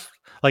stuff.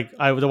 Like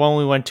the one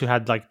we went to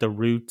had like the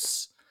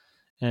Roots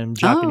and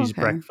Japanese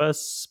okay.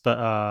 breakfasts, but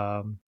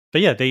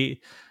yeah, they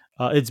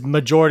it's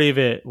majority of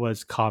it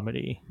was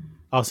comedy.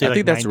 I'll say I like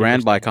think that's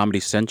ran 90%. by Comedy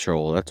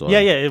Central. That's why. Yeah,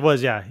 it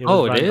was. Yeah, it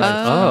Oh, was it run is? by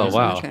Oh, Comedy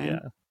wow. Central, Okay. Yeah,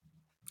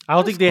 I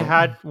don't That's think they cool.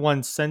 had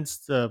one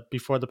since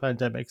before the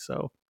pandemic,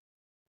 so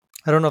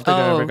I don't know if they're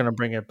ever Oh. gonna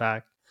bring it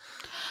back.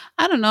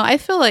 I don't know. I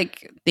feel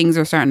like things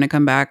are starting to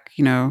come back,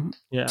 Yeah,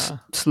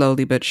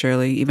 slowly but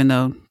surely, even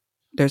though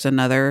there's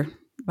another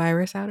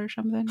virus out or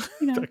something.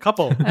 a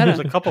couple. I There's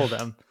don't- a couple of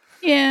them.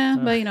 Yeah,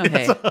 but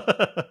hey,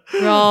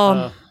 we're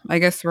all. I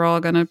guess we're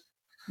all gonna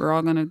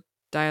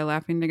die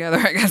laughing together.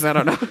 I guess I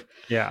don't know.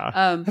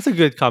 yeah. That's a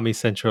good Comedy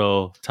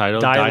Central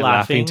title. Die Die, laughing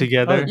laughing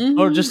together.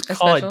 or Mhm. just A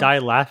call it special? Die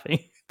Laughing.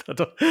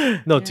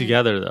 No, Yeah.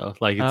 together though.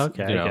 Like it's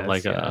Okay, I guess,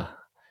 like yeah.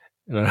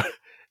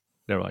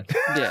 never mind.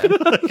 Yeah.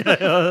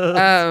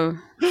 Okay,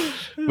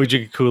 We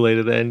drink Kool-Aid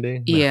at the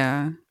ending. No.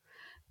 Yeah.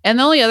 And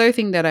the only other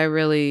thing that I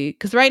really,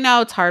 because right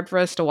now it's hard for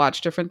us to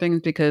watch different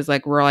things because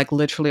like we're like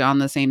literally on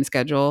the same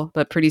schedule,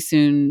 but pretty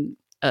soon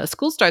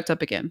school starts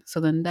up again. So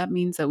then that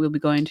means that we'll be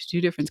going to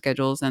two different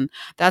schedules. And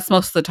that's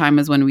most of the time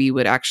is when we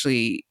would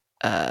actually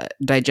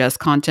digest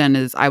content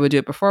is I would do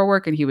it before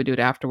work and he would do it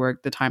after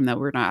work, the time that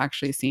we're not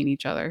actually seeing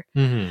each other.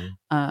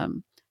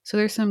 So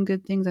there's some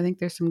good things. I think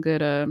there's some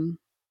good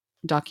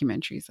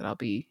documentaries that I'll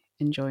be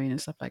enjoying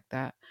and stuff like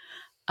that.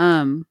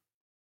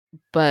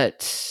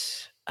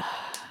 But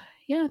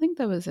yeah, I think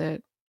that was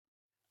it.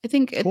 I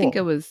think it Cool.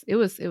 was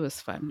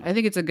fun. I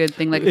think it's a good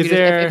thing. Like Is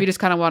if you just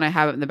kind of want to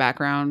have it in the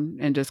background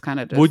and just kind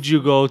of. Would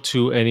you go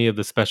to any of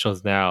the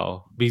specials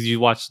now because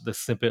you watched the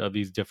snippet of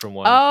these different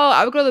ones? Oh,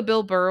 I would go to the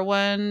Bill Burr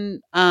one,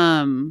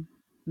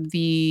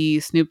 the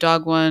Snoop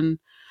Dogg one.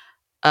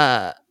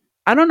 I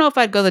don't know if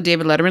I'd go to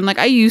David Letterman. Like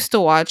I used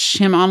to watch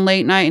him on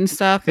late night and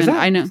stuff, and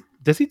I know.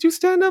 Does he do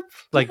stand up?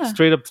 Like Yeah.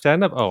 straight up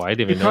stand up? Oh, I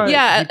didn't even know. probably-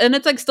 that. Yeah, and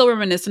it's like still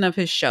reminiscent of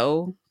his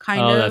show,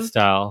 kind of. That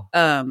style.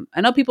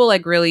 I know people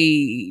like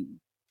really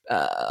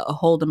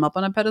hold him up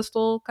on a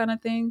pedestal, kind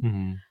of thing.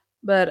 Mhm.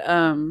 But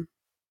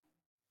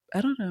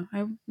I don't know.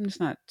 I'm just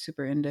not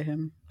super into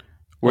him.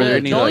 Were there The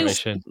any only-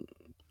 like,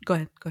 Go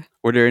ahead.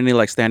 were there any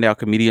like standout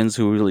comedians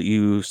who really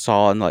you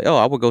saw and like, oh,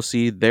 I would go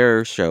see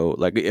their show,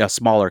 like a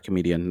smaller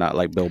comedian, not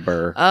like Bill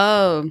Burr?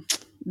 Oh,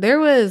 there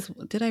was.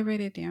 Did I write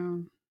it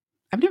down?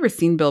 I've never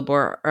seen Bill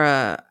Burr.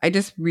 I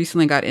just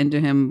recently got into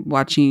him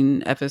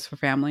watching F is for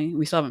Family.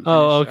 We still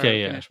haven't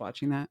finished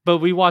watching that. But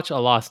we watch a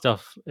lot of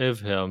stuff of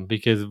him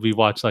because we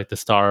watch like the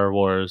Star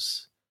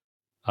Wars.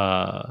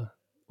 What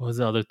was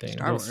the other thing?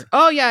 Star Wars.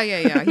 Oh yeah.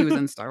 He was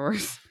in Star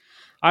Wars.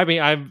 I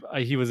mean,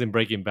 he was in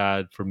Breaking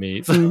Bad for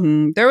me. So.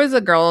 Mhm. There was a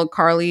girl,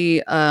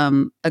 Carly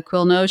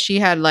Aquilino. She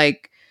had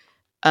like,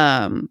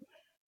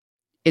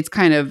 it's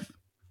kind of,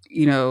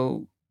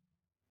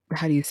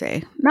 how do you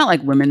say? Not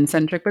like women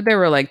centric, but there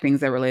were like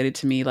things that related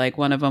to me. Like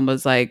one of them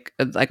was like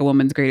a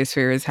woman's greatest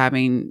fear is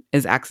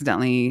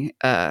accidentally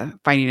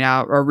finding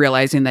out or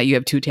realizing that you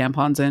have 2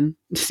 tampons in,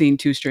 seeing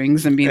 2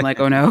 strings and being like,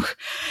 oh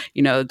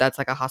no, that's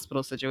like a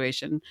hospital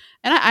situation.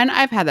 And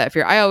I've had that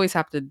fear. I always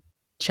have to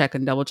check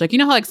and double check. You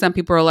know how like some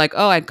people are like,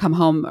 oh, I'd come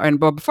home and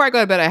before I go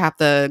to bed, I have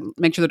to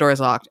make sure the door is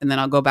locked, and then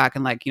I'll go back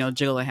and like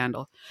jiggle the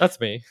handle. That's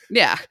me.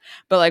 Yeah,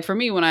 but like for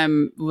me, when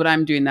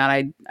I'm doing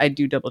that, I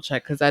do double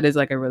check because that is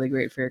like a really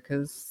great fear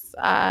because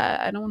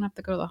I don't want to have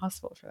to go to the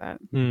hospital for that.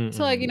 Mm-mm.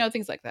 So like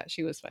things like that.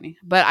 She was funny,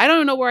 but I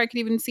don't know where I could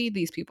even see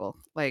these people.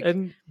 Like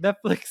And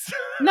Netflix.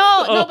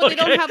 no, but they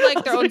don't okay. have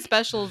like their own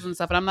specials and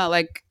stuff, and I'm not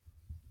like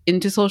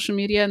into social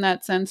media in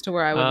that sense to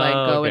where I would like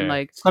go and okay.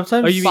 like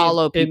Sometimes you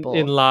follow mean people.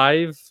 in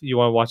live? You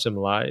want to watch them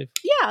live?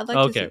 Yeah, I'd like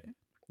to see Okay. it.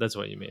 That's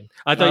what you mean.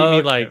 I thought you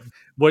mean like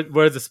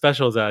where's the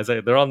specials at? I was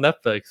like, they're on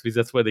Netflix because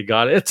that's where they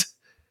got it.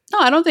 No,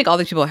 I don't think all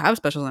these people have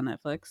specials on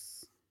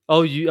Netflix.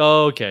 Oh,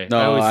 okay.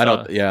 No, always I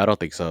thought- don't. Yeah, I don't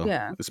think so.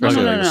 Yeah.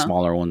 Especially No. like the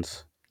smaller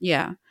ones.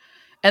 Yeah.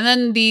 And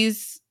then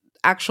these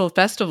actual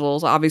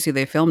festivals, obviously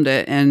they filmed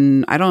it,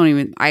 and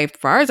as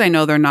far as I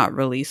know, they're not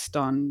released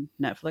on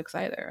Netflix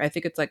either. I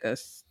think it's like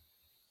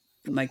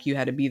like you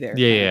had to be there.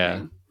 Yeah, kind of yeah.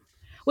 thing.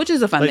 Which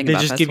is a fun like thing they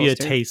about just give you a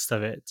festivals, too. taste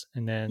of it,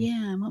 and then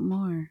Yeah, what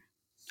more?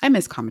 I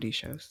miss comedy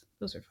shows.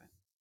 Those are fun.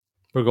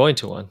 We're going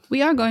to one.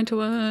 We are going to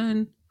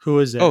one. who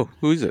is it? Oh,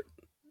 who is it?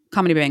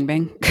 Comedy Bang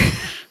Bang.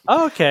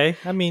 Oh, okay.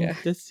 I mean, Yeah.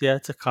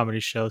 it's a comedy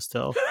show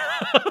still.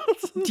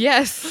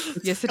 Yes,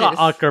 it is.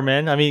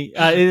 Ackerman. I mean,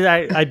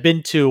 I've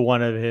been to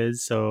one of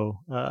his, so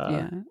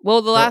Yeah.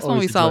 Well, the last one we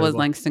always saw was enjoyable.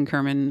 Langston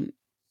Kerman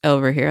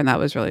over here, and that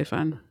was really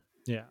fun.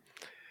 yeah.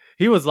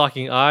 He was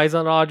locking eyes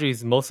on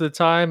Audrey's most of the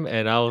time,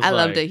 and I was I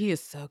like, loved it. He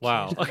is so cute.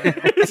 wow.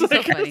 He's so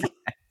funny.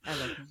 I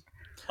love him.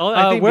 Oh,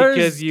 I think where's-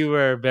 because you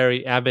were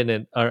very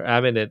animated. Or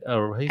how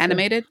you say?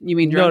 Animated? You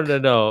mean drunk?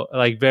 No.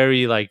 Like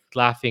very like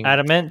laughing.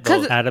 Adamant.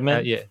 'Cause-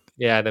 Adamant.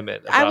 Yeah,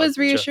 adamant. I about was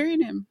show.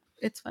 reassuring him.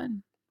 It's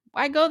fun.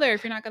 Why go there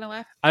if you're not going to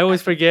laugh? I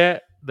always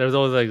forget. There's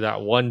always like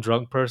that one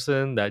drunk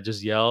person that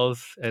just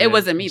yells. And It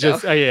wasn't me, though.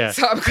 Yeah.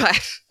 So I'm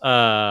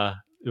glad.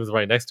 It was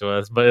right next to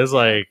us, but it's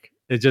like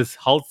it just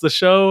halts the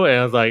show, and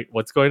I was like,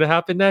 "What's going to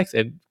happen next?"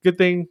 And good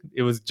thing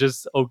it was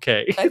just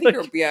okay. I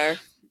think yeah,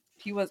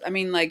 he was. I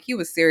mean, like he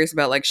was serious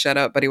about like shut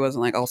up, but he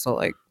wasn't like also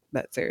like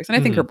that serious. And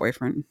I think her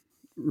boyfriend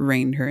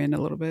reined her in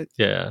a little bit.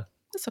 Yeah.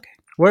 It's okay.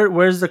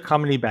 Where's the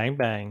Comedy Bang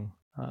Bang?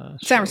 San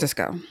show?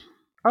 Francisco.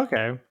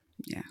 Okay.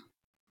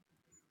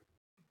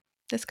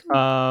 That's cool.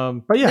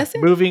 But yeah, That's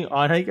it. moving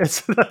on. I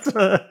guess that's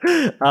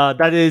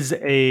that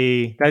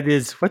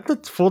is what's the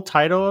full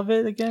title of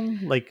it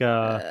again? Like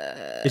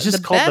it's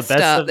just called The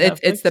Best of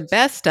It's the Netflix?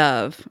 best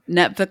of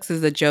Netflix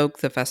is a joke.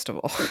 The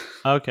festival.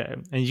 Okay,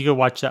 and you can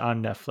watch that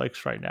on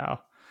Netflix right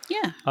now.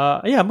 Yeah.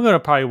 Yeah, I'm gonna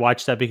probably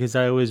watch that because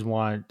I always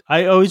want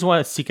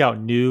to seek out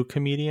new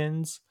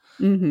comedians.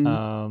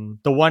 Mm-hmm.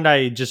 The one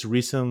I just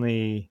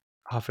recently,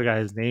 I forgot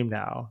his name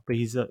now, but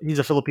he's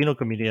a Filipino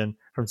comedian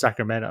from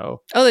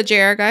Sacramento. Oh, the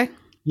JR guy.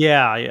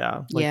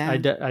 Yeah. Like, Yeah.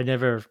 I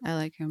never. I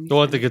like him. The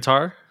one with the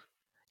guitar.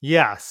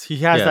 Yes, he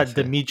has Yes, that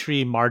yeah.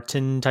 Dimitri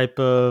Martin type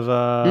of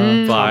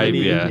Vibe, comedy.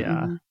 yeah.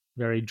 Mhm.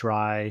 Very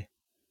dry.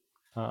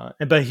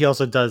 But he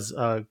also does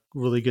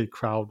really good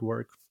crowd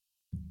work.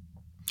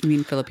 You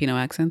mean Filipino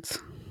accents?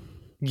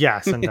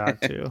 Yes, and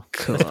that too.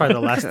 Cool. That's probably the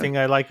last thing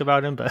I like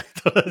about him, but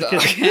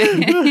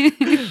Okay.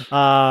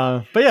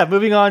 but yeah,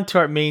 moving on to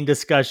our main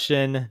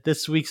discussion.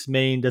 This week's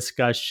main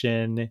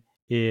discussion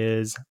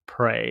is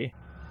Prey.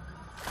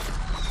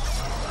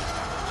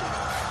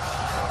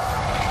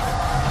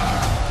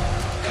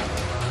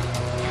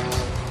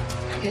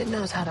 It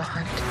knows how to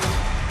hunt.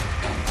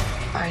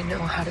 I know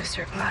how to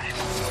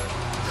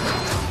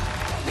survive.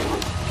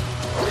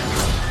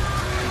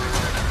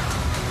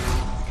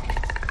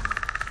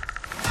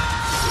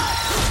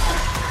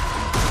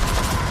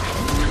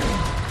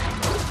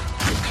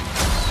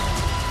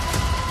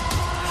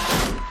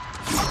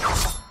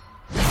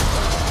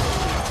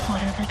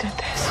 Whatever did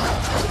this,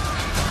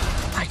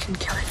 I can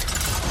kill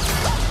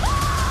it.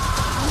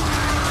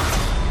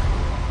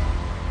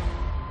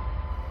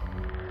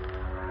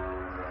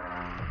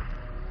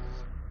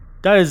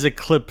 That is a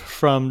clip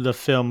from the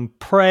film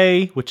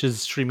Prey, which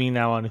is streaming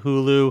now on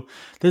Hulu.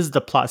 This is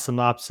the plot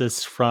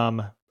synopsis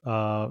from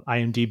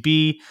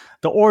IMDb.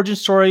 The origin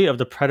story of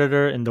the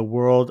predator in the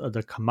world of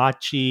the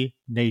Comanche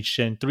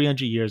Nation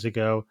 300 years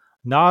ago.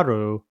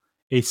 Naru,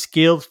 a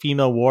skilled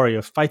female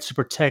warrior, fights to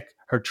protect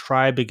her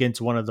tribe against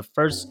one of the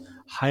first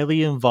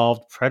highly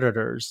involved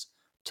predators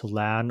to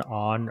land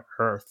on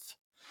Earth.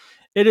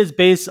 It is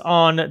based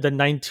on the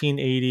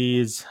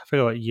 1980s. I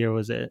forget what year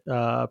was it.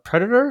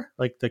 Predator,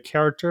 like the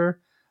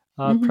character,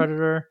 Mhm.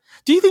 Predator.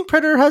 Do you think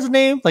Predator has a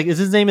name? Like, is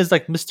his name is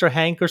like Mr.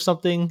 Hank or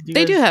something?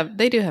 They do have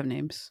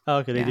names. Oh,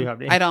 okay, they Yeah. do have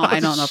names. I don't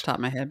know off the top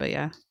of my head, but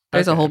yeah.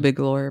 There's a Okay. whole big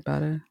lore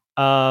about it.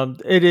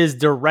 It is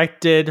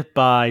directed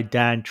by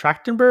Dan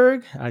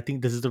Trachtenberg. I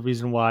think this is the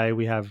reason why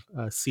we have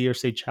Sear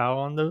Saechao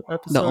on the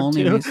episode. The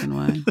only too. reason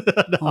why.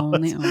 No,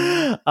 Only.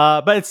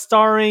 but it's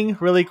starring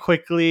really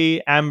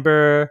quickly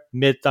Amber,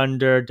 Mid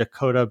Thunder,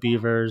 Dakota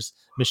Beavers,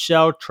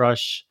 Michelle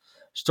Trush,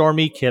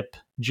 Stormy Kip,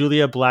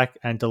 Julia Black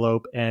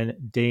Antelope, and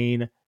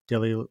Dane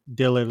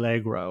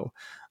Dillilagro.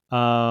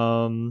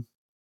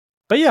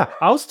 But yeah,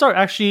 I'll start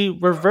actually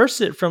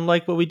reverse it from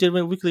like what we did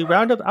with Weekly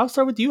Roundup. I'll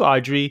start with you,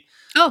 Audrey.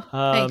 Oh,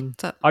 hey,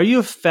 what's up? Are you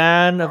a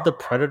fan of the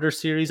Predator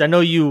series? I know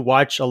you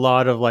watch a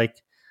lot of like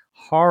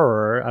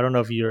horror. I don't know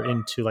if you're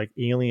into like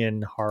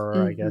alien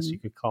horror, I guess you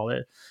could call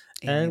it.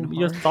 Alien And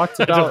your horror. thoughts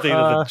I about don't think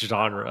that's a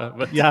genre,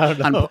 but yeah, I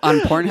don't know. On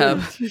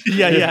Pornhub.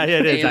 yeah,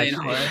 it is Alien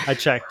actually. horror. I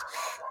checked.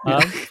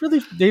 Yeah.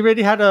 Really, they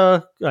already had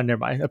a never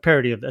mind, a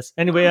parody of this.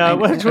 Anyway,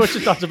 what's your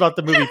thoughts about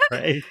the movie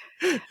Prey?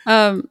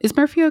 Is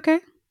Murphy okay?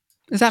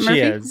 Is that Murphy?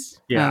 She is.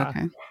 Yeah. Oh,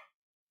 okay.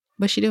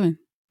 What's she doing?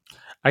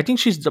 I think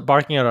she's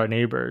barking at our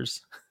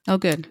neighbors. Oh,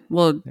 good.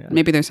 Well, Yeah.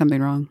 maybe there's something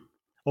wrong.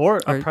 Or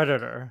a Or-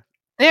 predator.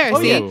 There,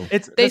 Oh see, yeah,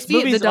 it's They this see it,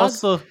 movie's the dog-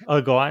 also.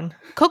 Oh, go on.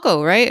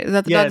 Coco, right? Is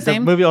that the Yeah, dog's the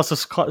name? movie also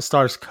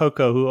stars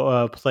Coco,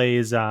 who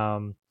plays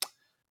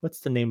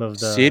what's the name of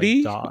the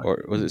City? dog?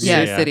 Or was it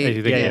Yeah, City? City. I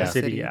think Yeah, yeah.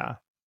 City. City. Yeah.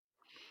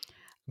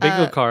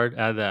 Bingo Uh, card,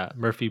 add that.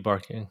 Murphy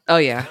barking. Oh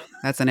yeah,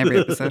 that's in every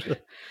episode.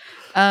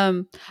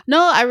 No,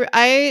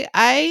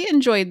 I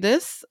enjoyed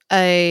this.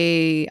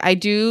 I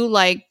do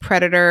like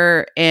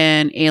Predator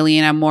and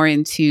Alien. I'm more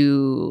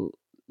into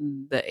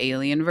the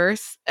Alien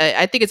verse.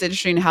 I think it's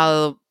interesting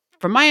how,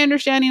 from my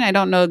understanding, I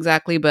don't know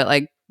exactly, but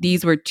like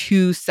these were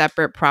two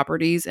separate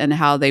properties and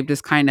how they've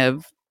just kind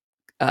of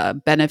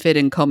benefit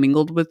and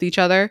commingled with each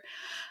other.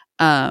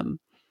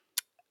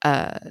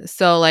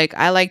 So like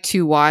I like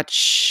to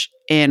watch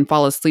and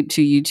fall asleep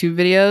to YouTube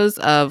videos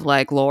of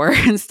like lore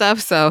and stuff.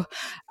 So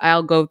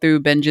I'll go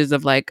through binges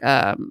of like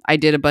I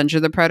did a bunch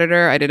of the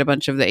Predator, I did a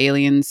bunch of the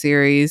Alien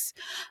series.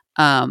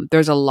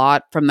 There's a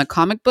lot from the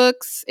comic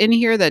books in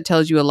here that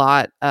tells you a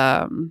lot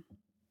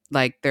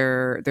like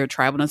their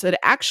tribalness. It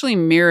actually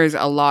mirrors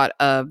a lot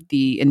of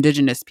the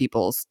indigenous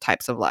people's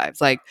types of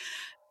lives. Like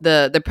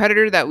the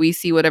Predator that we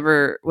see,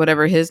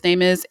 whatever his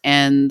name is,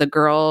 and the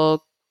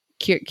girl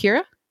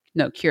Kira?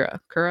 No, Kira.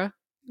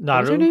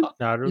 What was her name?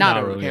 Naru.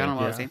 Naru. Okay, I don't know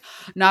what I was saying.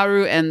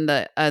 Naru and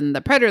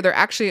the Predator, they're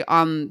actually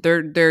on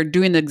they're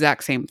doing the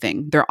exact same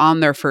thing. They're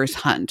on their first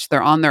hunt.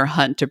 They're on their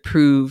hunt to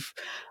prove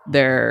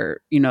their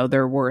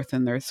worth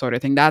and their sort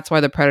of thing. That's why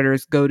the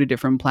Predators go to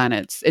different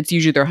planets. It's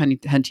usually they're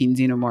hunting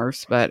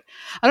xenomorphs, but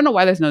I don't know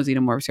why there's no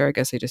xenomorphs here. I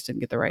guess they just didn't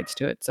get the rights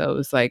to it. So it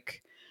was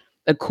like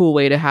a cool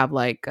way to have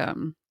like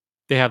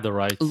They have the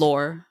rights.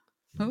 lore.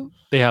 Who?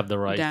 They have the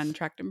rights. Dan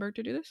Trachtenberg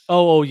to do this?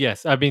 Oh,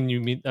 yes. I thought you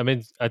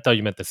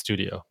meant the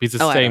studio. Because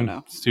the Oh, I don't same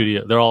know.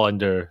 studio. They're all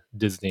under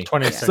Disney.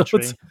 20th So century.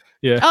 it's-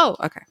 yeah. Oh,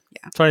 okay.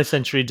 Yeah. 20th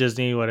century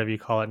Disney, whatever you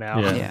call it now.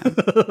 Yeah.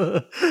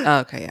 Oh,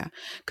 okay, yeah.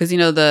 Because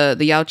the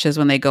Yautjas,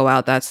 when they go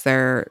out, that's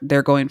they're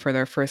going for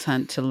their first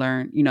hunt to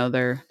learn.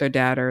 Their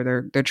dad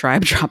or their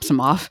tribe drops them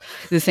off.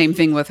 The same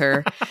thing with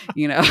her.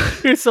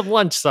 Here's some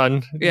lunch,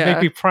 son. Yeah.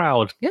 Make me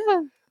proud. Yeah,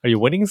 Are you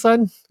winning,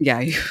 son?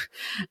 yeah.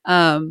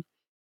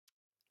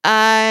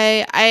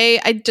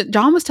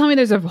 John was telling me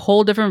there's a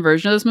whole different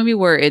version of this movie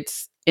where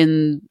it's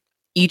in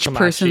each Comanche.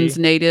 person's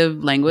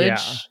native language.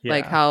 Yeah,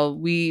 Like yeah. how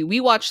we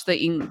watched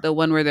the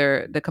one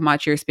where the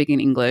Comanche are speaking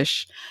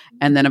English,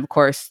 and then of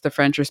course the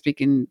French are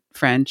speaking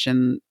French,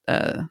 and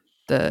the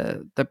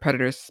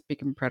Predators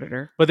speaking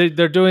Predator. But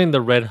they're doing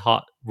the red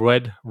hunt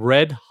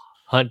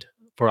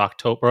for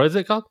October. What is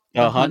it called?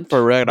 The Hunt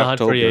for Red The Hunt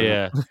for October.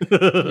 yeah.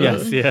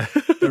 Yes, yeah.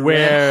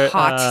 Where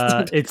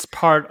hot. it's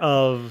part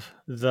of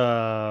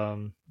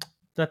the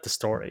not the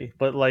story,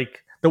 but like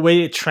the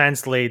way it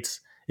translates,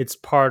 it's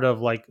part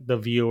of like the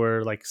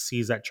viewer like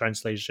sees that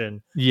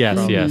translation Yes,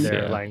 from yes,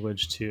 their yeah.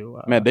 language to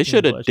Man, they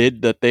should have English.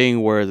 did the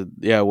thing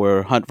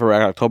where Hunt for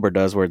Red October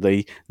does, where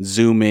they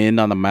zoom in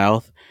on the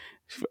mouth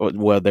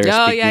while they're Oh,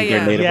 yeah, speaking their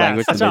yeah. native Yeah,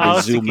 language, that's and what then I they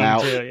was zoom thinking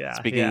out too. Yeah,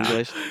 speaking yeah.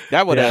 English.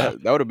 That would Yeah.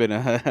 have been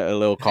a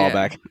little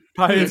callback.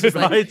 Probably, It's just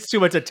like- probably it's too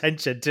much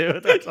attention too.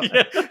 That's why.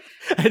 Yeah.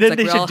 And then like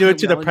they we should all- do it we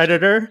to the all enjoy-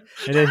 predator,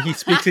 and then he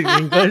speaks in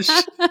English.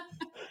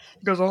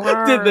 Goes,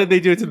 Then they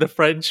do it to the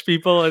French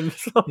people and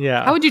stuff.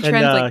 Yeah. How would you And,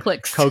 translate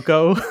clicks?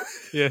 Coco.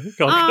 Yeah,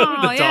 Coco, Oh,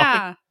 the dog.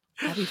 yeah.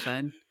 That'd be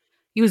fun.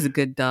 He was a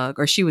good dog,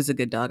 or she was a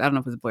good dog. I don't know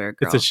if it was a boy or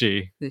girl. It's a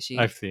she. It's a she.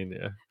 I've seen,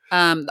 yeah.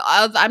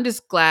 I'm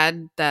just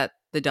glad that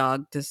the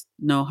dog, just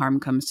no harm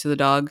comes to the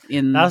dog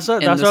in That's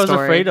what in I the was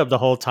story. afraid of the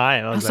whole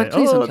time. I was like,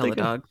 please don't oh, kill they the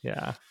could- dog.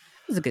 Yeah.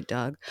 It was a good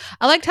dog.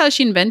 I liked how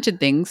she invented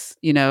things.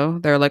 You know,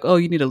 they're like, "Oh,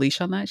 you need a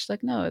leash on that." She's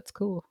like, "No, it's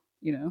cool."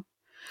 You know.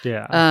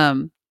 Yeah.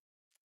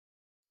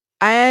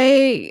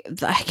 I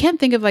can't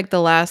think of like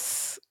the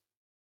last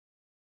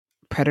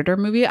Predator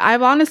movie.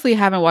 I've honestly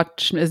haven't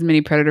watched as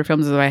many Predator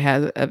films as I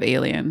had of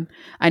Alien.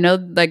 I know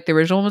like the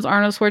original was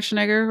Arnold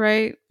Schwarzenegger,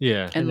 right?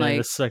 Yeah. And then like,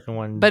 the second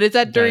one. but is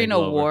that during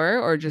Danny a Glover. war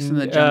or just in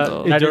the Uh,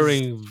 jungle? That is-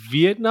 during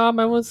Vietnam,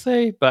 I would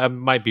say, but I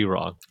might be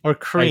wrong. Or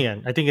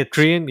Korean. I think it's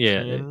Korean,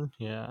 yeah. Korean.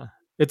 Yeah.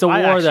 It's a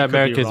I war actually that could be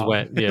Americans wrong.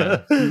 went.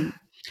 Yeah.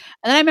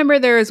 And then I remember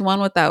there was one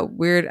with that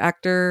weird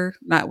actor,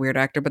 not weird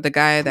actor, but the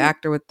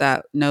actor with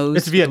that nose.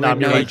 It's with the weird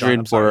Vietnam, you're nose. right, John, Adrian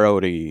I'm sorry.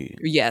 Brody.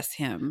 Yes,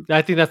 him.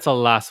 I think that's the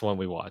last one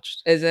we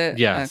watched. Is it?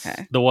 Yes.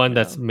 Okay. The one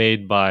that's Yeah.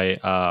 made by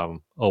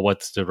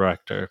what's the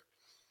director?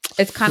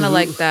 It's kind of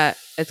like that.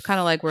 It's kind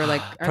of like we're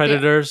like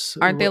Predators.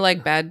 Aren't they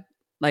like bad,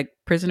 like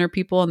prisoner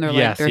people, and they're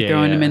Yes, like they're yeah,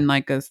 throwing them yeah. in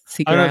like a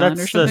secret Oh no, island or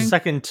that's the something?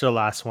 second to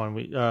last one.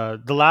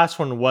 The last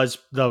one was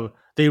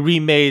they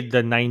remade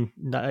the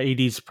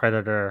 80s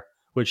Predator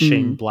with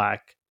Shane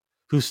Black,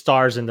 who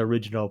stars in the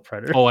original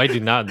Predator. Oh, I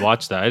did not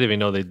watch that. I didn't even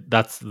know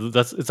that's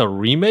it's a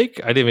remake.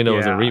 I didn't even know it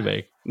was a Yeah.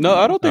 remake. No,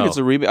 I don't think it's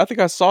Oh. a remake. I think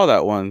I saw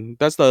that one.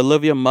 That's the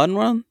Olivia Munn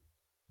one.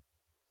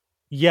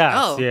 Yes,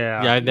 Oh.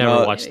 yeah. Yeah, I never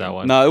No, watched that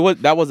one. No,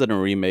 that wasn't a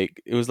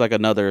remake. It was like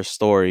another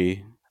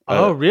story.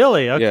 Oh,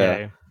 really? Okay.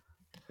 yeah.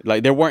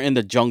 Like they weren't in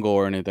the jungle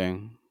or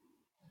anything.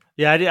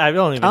 Yeah, I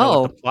don't even know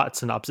Oh. what the plot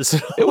synopsis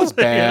is. It was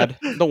bad.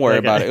 Don't worry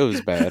Okay. about it. It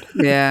was bad.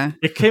 Yeah.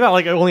 It came out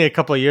like only a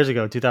couple of years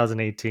ago,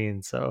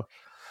 2018. So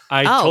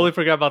I Oh. totally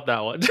forgot about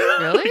that one.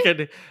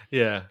 Really?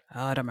 Yeah.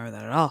 Oh, I don't remember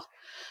that at all.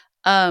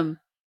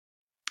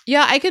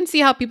 Yeah, I can see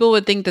how people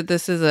would think that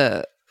this is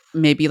a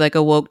maybe like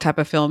a woke type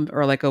of film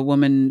or like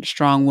a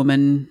strong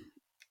woman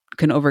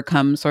can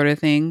overcome sort of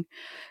thing.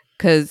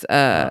 Because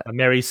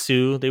Mary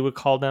Sue, they would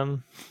call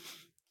them.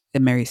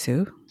 Mary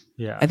Sue.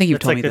 Yeah, I think you've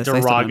That's told like me the this. I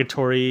still don't-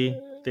 derogatory.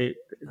 They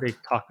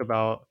talk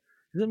about.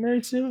 Is it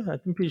Mary Sue?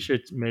 I'm pretty sure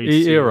it's Mary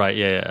Sue. You're right.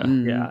 Yeah.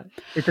 Mm. Yeah,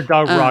 it's a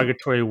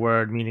derogatory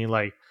word meaning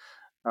like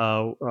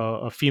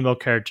a female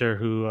character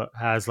who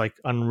has like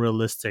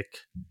unrealistic.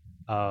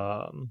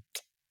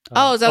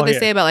 Oh, is that what they yeah.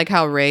 say about like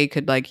how Ray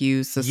could like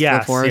use the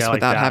Yes, force yeah, like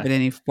without that. having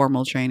any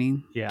formal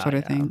training, Yeah, sort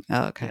of yeah. thing?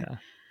 Oh, okay. Yeah.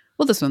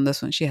 Well, this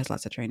one, she has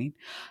lots of training.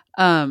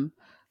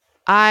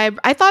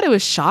 I thought it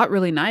was shot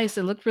really nice.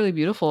 It looked really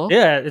beautiful.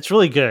 Yeah, it's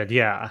really good.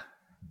 Yeah.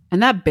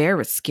 And that bear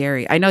was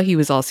scary. I know he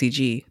was all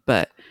CG,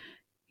 but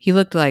he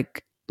looked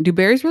like. Do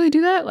bears really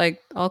do that? Like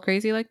all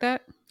crazy like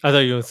that? I thought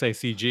you were going to say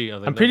CG. I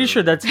was like, I'm no, pretty no,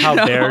 sure no. that's how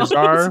No. bears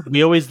are.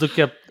 We always look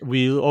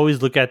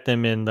at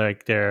them in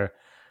like their.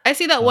 I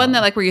see that one that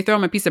like where you throw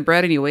him a piece of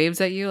bread and he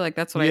waves at you. Like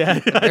that's what Yeah, I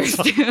think the bears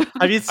that's do.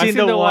 Have you I've seen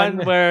the one?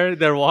 where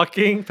they're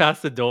walking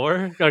past the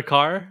door, a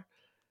car.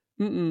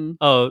 Mm-mm.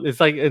 Oh, it's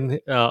like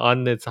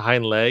on its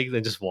hind legs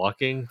and just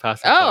walking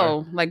past the car.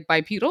 Oh, like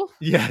bipedal?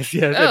 Yes,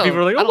 yes. Oh, and people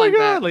are like, I oh don't my like God.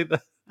 that. Like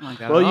that. I don't like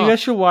that Well, at you all. guys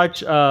should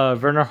watch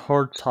Werner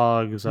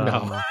Herzog's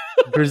No.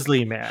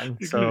 Grizzly Man.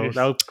 So Grizzly.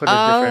 that would put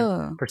a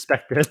different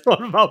perspective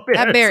on about bears.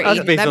 That bear That's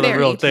ate- based that on a bear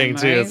real ate thing him,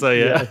 too. right? So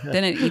yeah.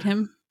 Didn't it eat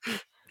him?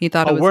 He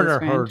thought it Oh, was Werner his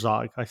friend.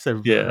 Herzog. I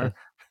said Yeah.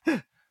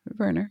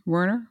 Werner.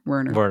 Werner.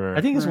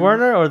 I think it's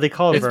Werner. Werner, or they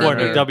call it It's Werner.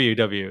 Werner.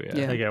 W. Yeah.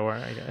 Yeah. Okay,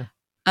 Werner.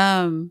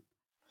 Okay.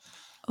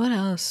 What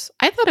else?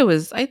 I thought it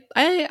was.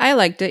 I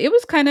liked it. It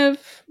was kind of.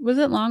 Was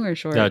it long or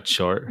short? That's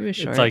short. It was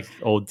short. It's like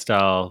old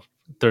style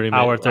 30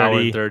 Hour minutes, hour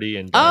 30. 30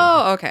 and done.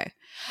 Oh, okay.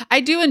 I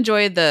do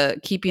enjoy the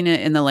keeping it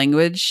in the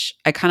language.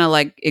 I kind of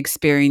like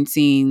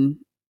experiencing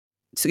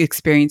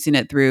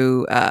it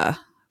through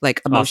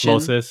like emotion.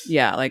 Osmosis.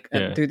 Yeah, like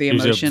Yeah. through the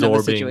Usually emotion of the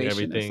absorbing situation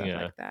everything, and stuff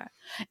yeah. like that.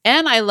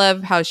 And I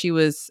love how she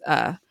was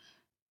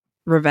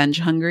revenge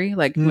hungry.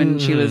 Like when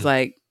she was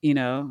like,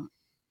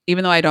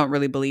 even though I don't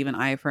really believe in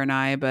eye for an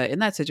eye, but in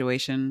that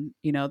situation,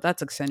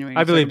 that's extenuating.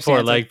 I believe for a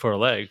circumstance. leg for a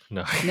leg.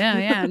 No.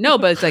 Yeah. No,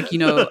 but it's like,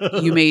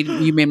 you made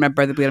my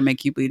brother bleed, to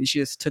make you bleed. And she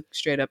just took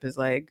straight up his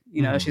leg.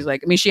 She's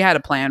like, I mean, she had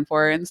a plan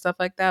for it and stuff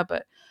like that,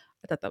 but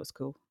I thought that was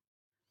cool.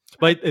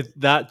 But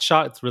that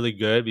shot's really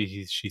good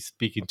because she's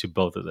speaking to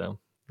both of them.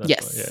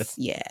 That's what, Yes.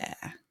 Yeah.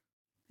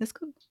 That's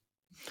cool.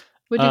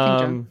 What do you think,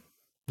 John?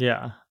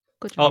 Yeah.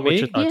 Go, Oh, John. What's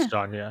your me? thoughts, Yeah.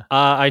 John? Yeah.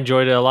 I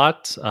enjoyed it a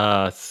lot.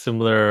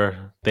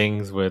 Similar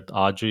things with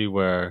Audrey,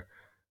 where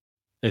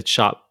it's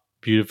shot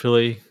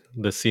beautifully.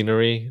 The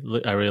scenery,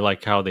 I really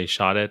like how they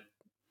shot it.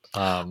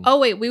 Oh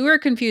wait, we were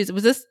confused.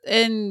 Was this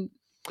in?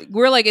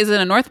 We're like, is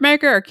it in North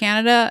America or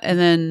Canada? And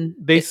then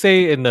They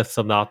say in the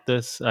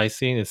synopsis I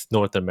seen it's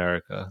North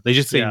America. They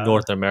just say Yeah.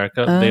 North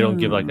America. They don't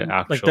give like an Oh.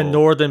 actual Like the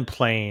Northern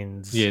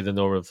Plains. Yeah, the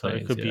Northern So it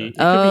Plains. could Yeah, be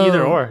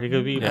either Oh. or. It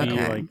could be Yeah.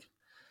 Okay. like.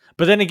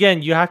 But then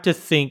again, you have to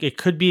think it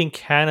could be in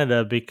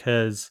Canada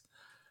because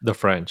The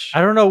French.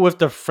 I don't know with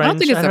the I don't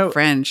think French. it's I the know.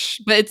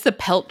 French, but it's the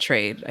pelt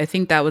trade. I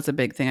think that was a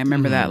big thing. I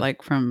remember that Mhm.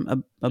 like from a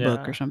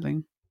book Yeah. or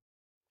something.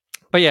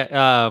 But yeah,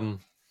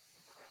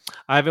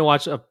 I haven't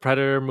watched a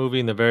Predator movie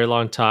in a very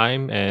long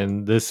time,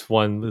 and this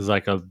one is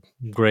like a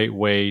great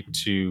way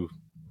to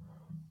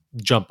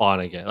jump on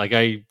again. Like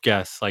I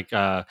guess, like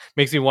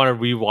makes me want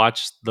to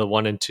rewatch the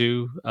 1 and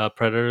 2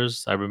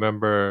 Predators. I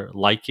remember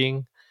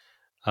liking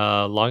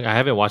long. I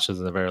haven't watched this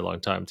in a very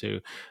long time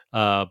too.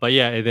 But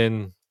yeah, and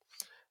then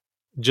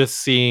just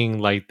seeing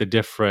like the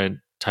different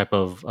type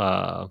of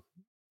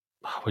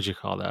what'd you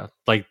call that?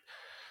 Like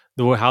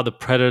how the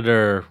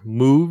predator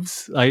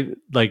moves,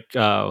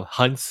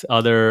 hunts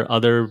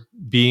other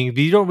beings.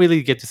 You don't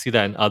really get to see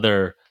that in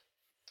other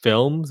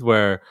films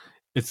where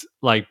it's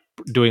like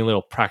doing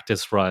little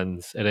practice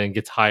runs and then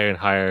gets higher and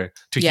higher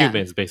to Yeah.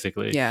 humans,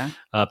 basically, Yeah.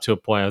 up to a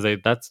point. I was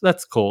like,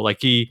 that's cool. Like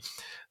the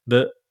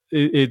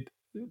it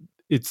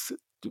it's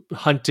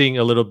hunting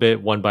a little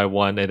bit one by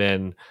one and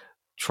then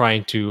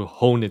trying to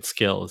hone its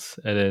skills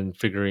and then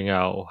figuring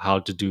out how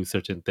to do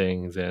certain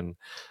things and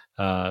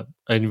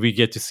we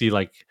get to see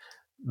like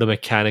the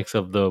mechanics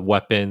of the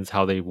weapons,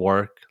 how they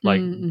work,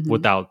 like Mm-hmm.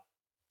 without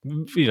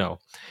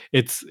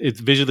it's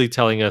visually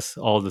telling us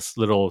all this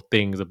little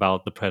things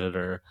about the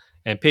predator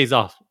and pays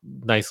off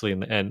nicely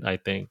in the end, I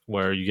think,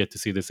 where you get to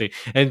see this thing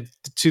and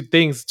two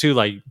things too,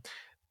 like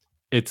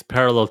it's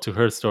parallel to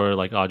her story,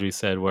 like Audrey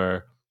said,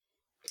 where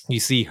you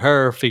see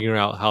her figuring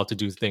out how to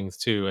do things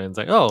too, and it's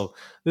like, oh,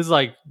 this is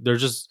like they're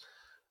just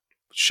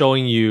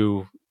showing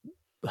you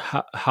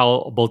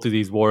how both of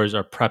these warriors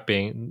are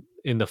prepping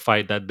in the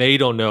fight that they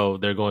don't know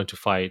they're going to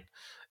fight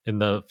in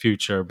the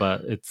future,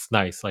 but it's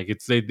nice. Like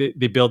it's they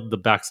build the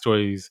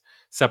backstories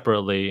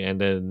separately and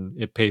then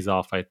it pays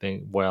off, I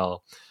think,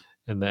 well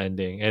in the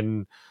ending.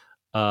 And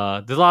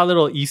there's a lot of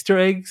little Easter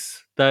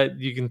eggs that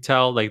you can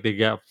tell, like they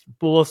get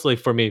mostly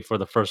for me for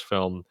the first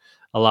film,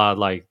 a lot of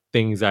like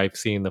things I've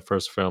seen in the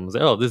first film.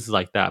 Like, oh, this is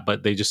like that,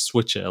 but they just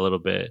switch it a little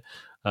bit,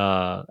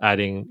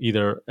 adding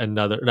either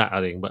another, not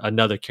adding, but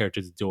another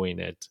character's doing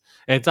it.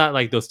 And it's not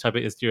like those type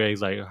of Easter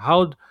eggs, like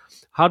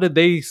how did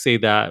they say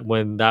that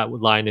when that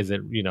line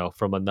isn't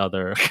from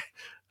another?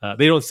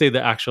 They don't say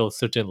the actual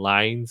certain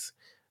lines.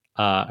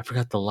 I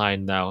forgot the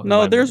line now.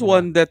 No, there's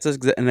one that's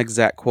an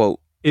exact quote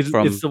It's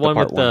from the the one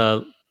part with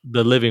one.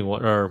 the living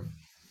one, or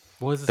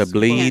what was The this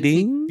quote? Can't see.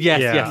 bleeding.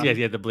 Yes, Yeah.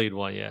 yeah, the bleed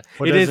one. Yeah,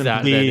 What it is doesn't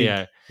that. Then bleed?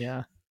 yeah,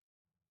 Yeah.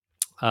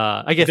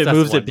 I If guess it that's the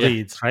moves, one. it Yeah,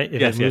 bleeds, right? If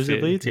it yes, moves, it yeah,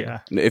 bleeds. yeah.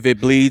 Yeah. If it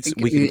bleeds,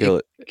 we can kill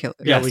it. Kill it.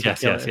 Yeah, Yes, we can yes,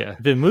 kill yes, it. yeah.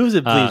 If it moves,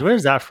 it bleeds. Uh,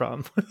 Where's that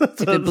from?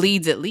 If it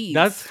bleeds, it leads.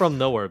 That's from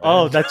nowhere,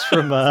 Oh, man. that's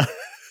from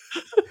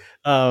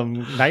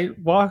Night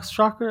Walk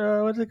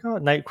Stalker. What is it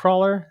called?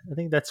 Nightcrawler. I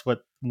think that's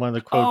what one of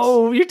the quotes.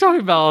 Oh, you're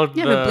talking about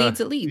Yeah, if it bleeds,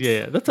 it leads.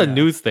 Yeah, that's a Yeah.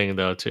 news thing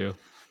though too.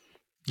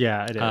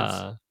 Yeah, it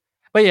is.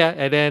 But yeah,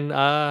 and then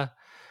the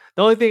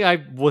only thing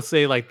I would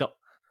say, like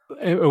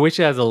I wish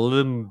it has a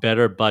little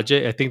better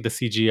budget. I think the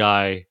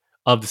CGI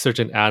of the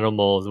certain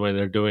animals when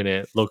they're doing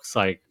it looks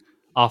like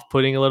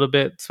off-putting a little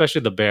bit, especially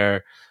the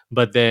bear.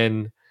 But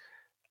then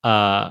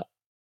uh,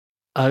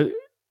 uh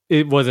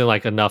it wasn't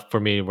like enough for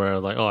me where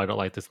like, oh, I don't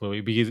like this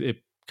movie because it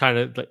kind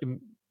of like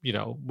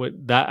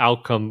with that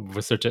outcome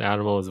for certain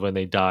animals when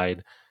they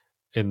died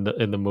in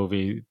the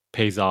movie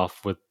pays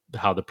off with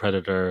how the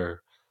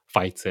predator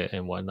fights it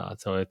and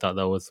whatnot. So I thought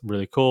that was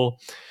really cool.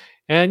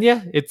 And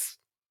yeah,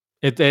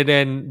 and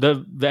then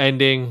the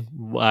ending,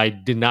 I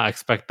did not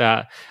expect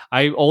that.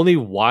 I only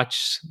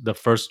watched the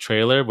first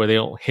trailer where they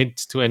don't hint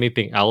to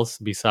anything else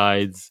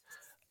besides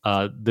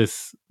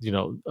this,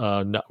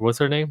 what's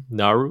her name?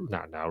 Naru?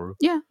 Not Naru.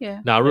 Yeah,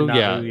 yeah. Naru,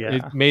 yeah. Naru, It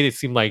yeah. made it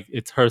seem like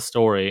it's her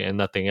story and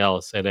nothing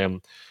else. And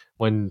then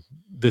when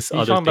this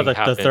You're other talking about thing like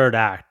the happened, third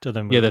act of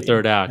the movie. yeah, the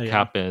third act Yeah.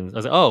 happens. I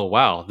was like, oh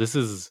wow, this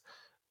is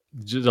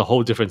just a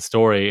whole different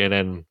story. And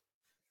then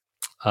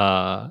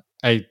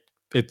I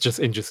it's just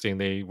interesting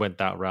they went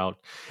that route.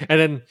 And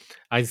then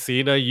I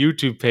seen a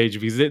YouTube page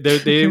because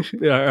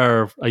they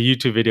are a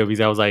YouTube video because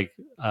I was like,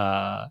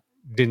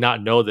 did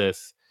not know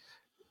this.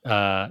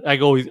 I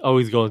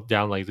always go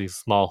down like these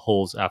small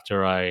holes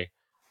after I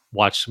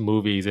watch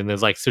movies, and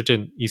there's like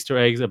certain Easter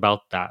eggs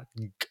about that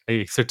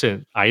a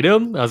certain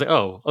item. I was like,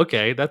 oh,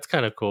 okay, that's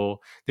kind of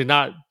cool. Did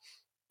not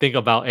think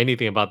about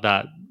anything about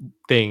that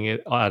thing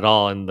at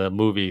all in the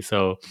movie,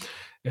 so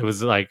it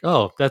was like,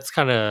 oh, that's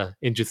kind of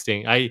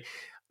interesting.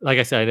 Like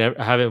I said,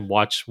 I haven't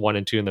watched 1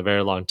 and 2 in a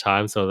very long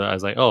time, so that I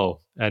was like, oh,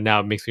 and now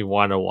it makes me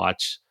want to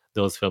watch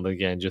those films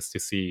again just to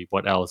see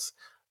what else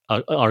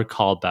are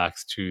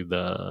callbacks to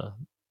the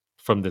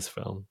from this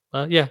film.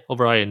 Yeah,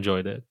 overall I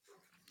enjoyed it.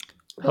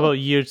 How about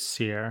you,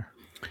 Sear?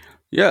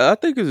 Yeah, I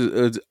think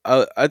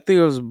I think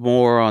it was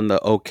more on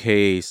the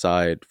okay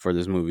side for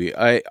this movie.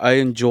 I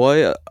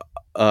enjoy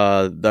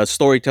the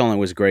storytelling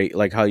was great,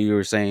 like how you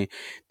were saying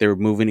they were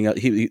moving up,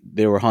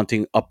 they were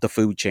hunting up the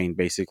food chain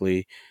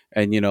basically,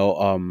 and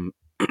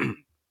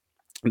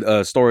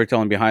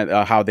storytelling behind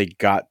how they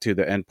got to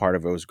the end part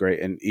of it was great,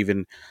 and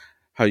even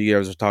how you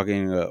guys were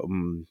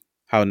talking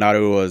how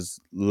Naru was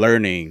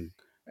learning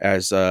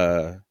as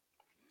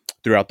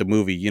throughout the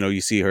movie.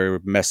 You see her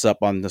mess up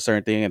on the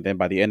certain thing, and then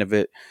by the end of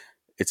it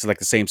it's like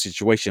the same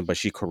situation, but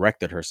she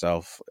corrected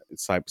herself.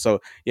 It's like, so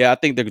yeah, I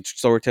think the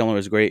storytelling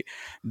was great.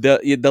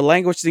 The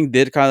language thing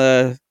did kind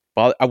of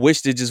bother. I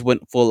wish they just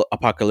went full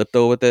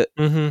apocalypto with it.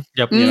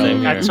 Yep, You know,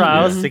 same here. That's what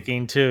I was Yeah.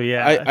 thinking too.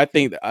 Yeah, I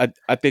think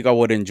I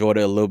would have enjoyed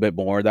it a little bit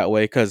more that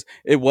way, because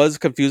it was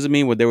confusing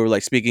me when they were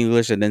like speaking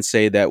English and then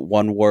say that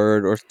one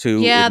word or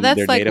two Yeah, in their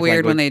that's like native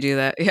weird when language. they do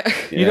that. Yeah.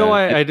 You know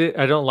Yeah. what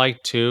I don't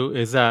like too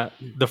is that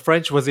the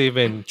French wasn't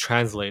even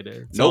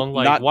translated. So Nope, I'm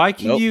like,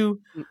 nope.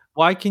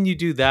 why can you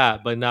do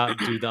that but not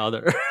do the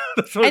other?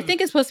 That's I what-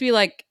 think it's supposed to be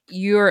like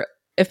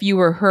if you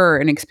were her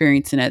and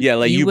experiencing it, Yeah,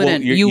 like you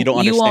wouldn't you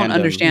don't you won't understand them.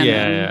 understand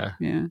Yeah, them.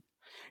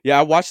 Yeah. Yeah,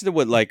 I watched it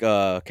with like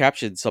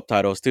captioned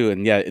subtitles too,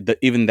 and yeah,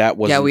 even that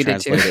wasn't we did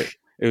too. translated.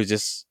 It was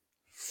just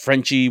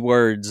Frenchy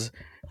words,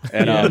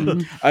 and Yeah.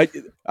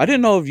 Mhm. I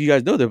didn't know if you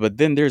guys know that, but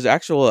then there's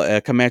actual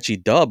Comanche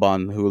dub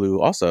on Hulu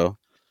also.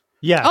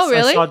 yes. Oh,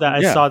 really? I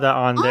Yeah. saw that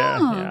on there.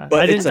 Oh. Yeah,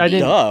 But I it's didn't. a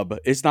dub.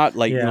 It's not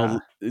like Yeah.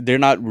 they're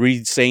not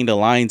re-saying the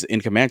lines in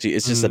Comanche.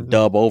 It's just a Mhm.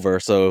 dub over.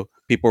 So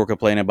people were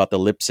complaining about the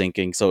lip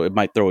syncing, so it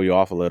might throw you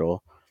off a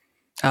little.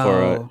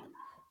 Oh.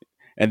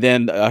 And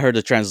then I heard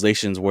the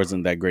translations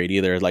wasn't that great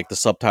either. Like the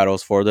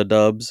subtitles for the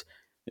dubs,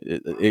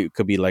 it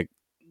could be like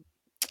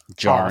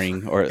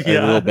jarring or a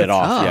Yeah. little bit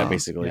off. Yeah, Oh.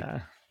 basically.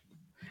 Yeah.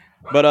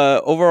 But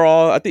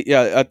overall, I think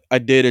I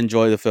did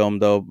enjoy the film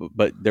though.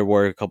 But there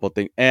were a couple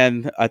things,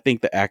 and I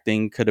think the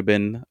acting could have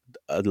been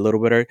a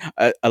little better.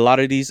 A lot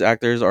of these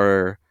actors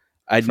are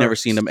I'd never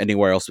seen them First.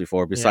 anywhere else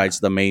before besides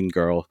the main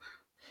girl.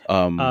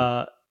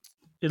 Uh,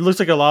 it looks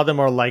like a lot of them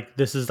are like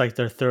this is like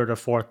their third or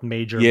fourth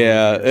major. movie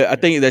Yeah, or I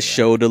think that something.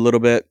 showed a little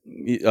bit.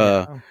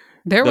 Yeah.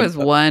 There The- was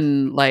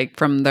one like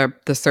from the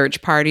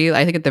search party,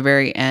 I think at the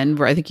very end,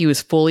 where I think he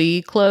was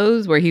fully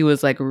clothed, where he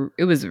was like,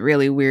 it was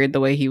really weird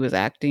the way he was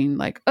acting,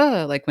 like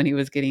when he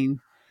was getting,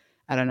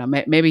 I don't know,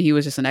 maybe he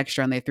was just an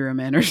extra and they threw him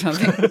in or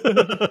something.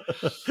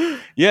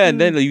 Yeah, and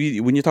then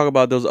when you talk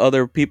about those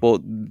other people,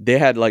 they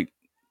had like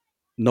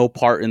no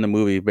part in the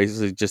movie.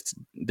 Basically,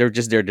 they're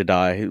just there to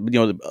die.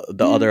 The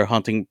Yeah. other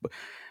hunting,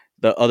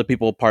 the other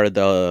people part of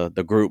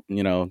the group.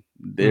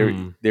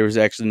 There was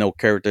actually no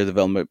character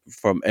development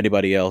from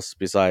anybody else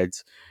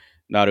besides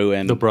Naru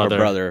and The brother.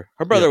 her brother.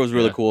 Her brother Yep, was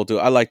really yeah. cool too.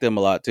 I liked him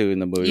a lot too in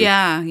the movie.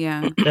 Yeah.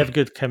 They have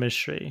good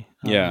chemistry.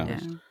 Yeah. Yeah.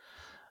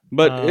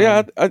 But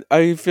yeah,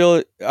 I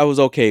feel I was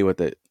okay with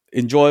it.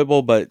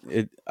 Enjoyable, but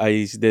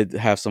I did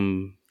have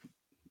some.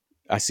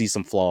 I see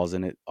some flaws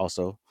in it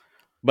also.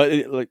 But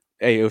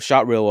hey, it was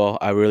shot real well.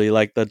 I really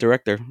like the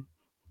director.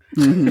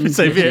 Mhm.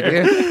 Same Yes, you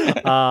here.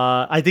 do.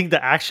 I think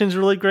the action's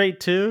really great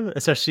too.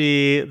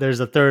 Especially there's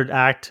a third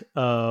act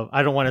of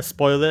I don't want to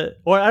spoil it,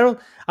 or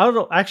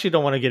actually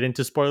don't want to get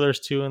into spoilers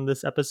too in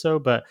this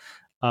episode, but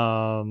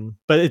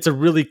it's a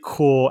really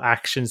cool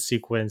action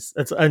sequence.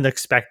 It's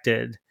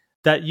unexpected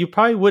that you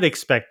probably would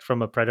expect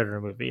from a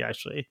Predator movie.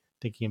 Actually,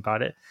 thinking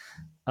about it.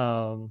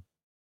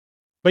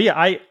 But yeah,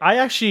 I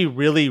actually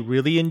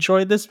really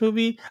enjoyed this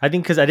movie. I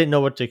think because I didn't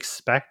know what to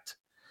expect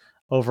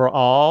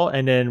overall,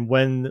 and then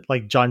when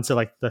like John said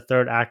like the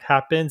third act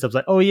happens, I was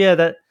like, oh yeah,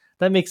 that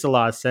makes a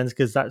lot of sense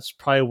because that's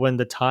probably when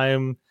the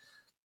time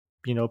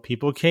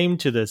people came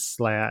to this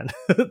land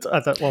at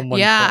that one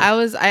Yeah,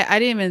 point. I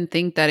didn't even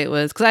think that it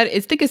was, because I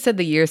think it said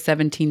the year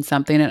 17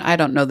 something, and I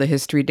don't know the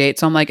history date.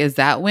 So I'm like, is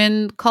that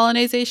when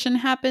colonization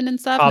happened and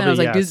stuff? And then I was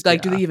like, Probably,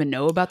 yes, do they even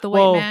know about the white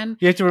Well, man?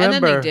 you have to And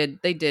then remember.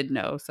 they did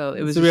know. So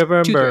it was So just two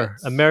remember,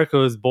 threats. America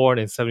was born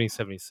in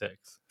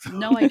 1776.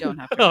 No, I don't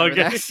have to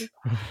remember Okay. that.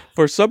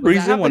 For some We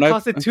reason, have when the I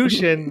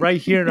Constitution right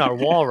here in our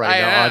wall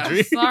right now,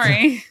 Audrey.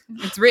 Sorry.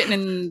 It's written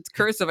in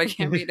cursive. I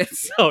can't read it.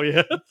 Oh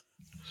yeah.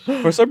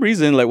 for some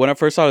reason, like when I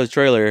first saw the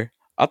trailer,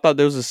 I thought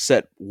there was a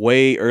set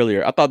way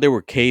earlier. I thought they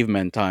were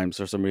cavemen times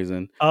for some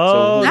reason.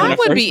 Oh, when I That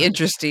would first- be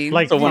interesting.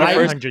 like So when I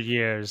first- 500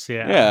 years.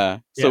 Yeah.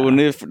 So when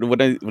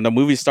the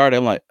movie started,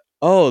 I'm like,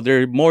 oh,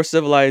 they're more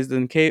civilized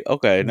than cave.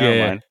 Okay, never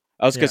Yeah. mind.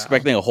 I was Yeah.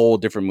 expecting a whole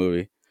different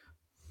movie.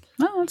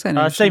 Oh, that's kind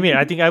of Same here.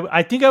 I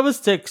think I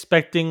was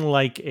expecting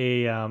like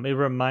a. It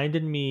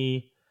reminded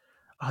me.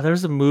 Oh,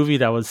 there's a movie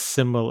that was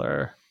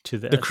similar to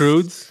this. The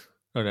Crudes?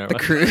 Oh, never the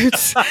mind.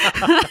 Croods.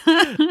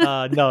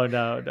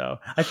 No.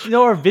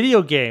 Or a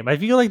video game. I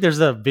feel like there's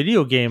a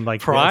video game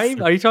like Prime?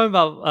 this. Are you talking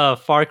about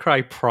Far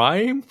Cry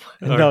Prime?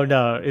 Or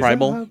No. Is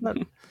Primal?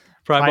 that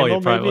Primal, yeah,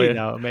 Primal, Primal, maybe? yeah.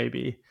 No,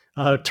 maybe.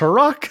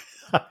 Turok?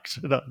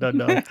 Actually,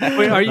 no.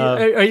 Wait,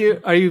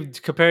 are you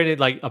comparing it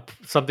like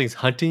something's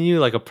hunting you,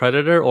 like a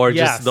predator, or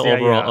Yes, just the yeah,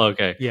 overall? yeah.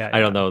 Okay, Yeah, I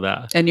don't yeah. know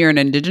that. And you're an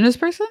indigenous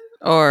person,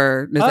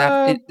 or does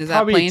that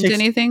Probably play it into takes-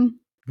 anything?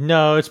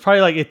 No, it's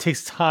probably like it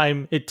takes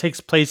time. It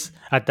takes place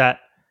at that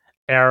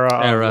era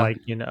of Era. like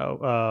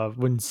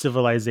when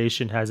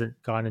civilization hasn't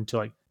gone into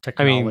like I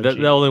technology.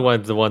 mean, the only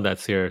one's the one that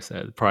Sear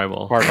said,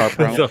 Primal. Far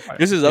Primal. So-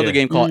 There's this other yeah.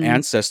 game called Mm.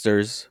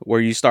 Ancestors where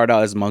you start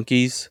out as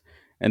monkeys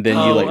and then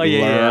you Oh, like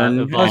yeah, learn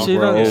yeah. and Oh, so you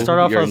grow don't start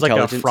off your as like a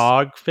intelligence.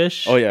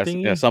 frogfish? Oh yes,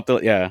 thingy? yeah,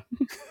 something. Yeah,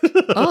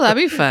 Oh,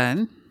 that'd be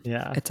fun.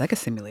 Yeah. It's like a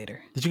simulator.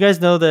 Did you guys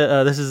know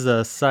that this is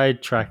a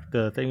sidetrack?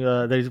 The thing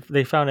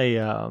they found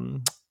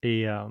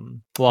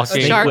Walking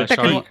snake shark with that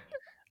can feet. wa-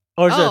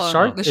 Or is it a Oh,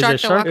 shark? the Is shark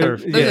it a that shark walk- or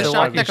There's Yeah, a the shark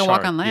walking that can walk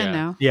shark, on land yeah.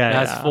 now. Yeah, It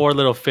has yeah. 4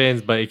 little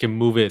fins, but it can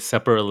move it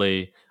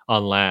separately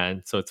on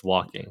land, so it's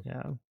walking.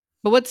 Yeah.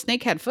 But what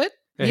snake had foot?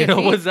 He You had know,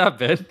 feet? what's that,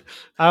 Ben?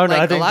 I don't know.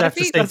 Like I a think lot of that's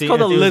the feet? same That's thing.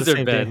 called I a think it was the lizard,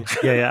 same Ben.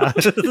 thing. Yeah,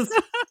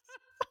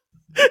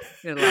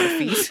 He had a lot of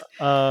feet.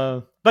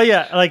 but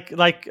yeah,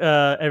 like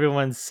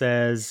everyone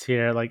says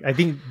here, like I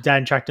think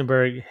Dan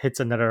Trachtenberg hits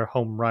another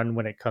home run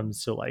when it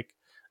comes to like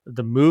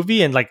the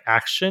movie and like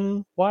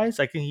action wise.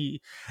 Like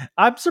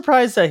I'm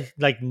surprised that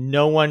like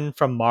no one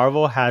from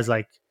Marvel has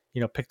like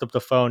picked up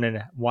the phone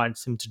and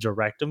wants him to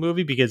direct a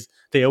movie, because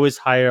they always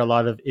hire a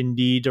lot of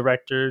indie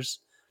directors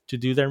to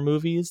do their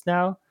movies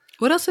now.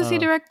 What else has he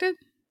directed?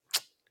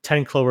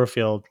 10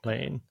 Cloverfield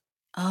Lane.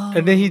 Oh,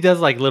 And then he does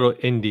like little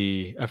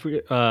indie. I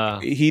forget.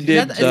 he Is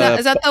did.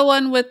 that the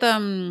one with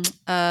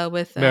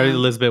Mary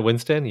Elizabeth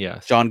Winstead.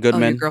 Yes. John oh, your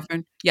Goodman.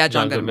 girlfriend? Yeah,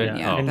 John John Goodman.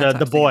 Goodman, Yeah, oh. And that's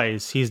the what I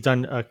was thinking. Boys. He's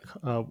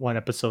done one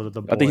episode of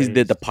the Boys. I think he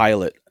did the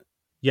pilot,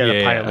 Yeah, the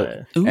Yeah.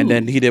 pilot. Ooh. and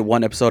then he did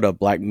one episode of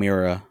Black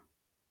Mirror,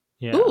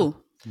 Yeah. Ooh,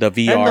 the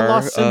VR And the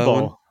Lost Symbol.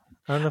 one.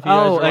 I don't know if you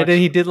guys Oh, watched- and then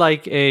he did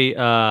like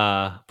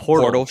a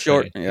portal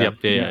short, thing. yeah.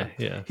 Yep.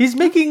 Yeah. He's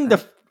making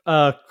the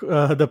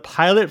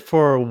pilot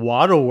for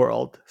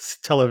Waterworld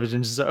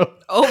television show.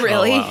 oh,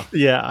 really? wow.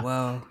 Yeah.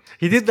 Whoa.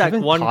 He did that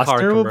Kevin one car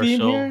Costner will be in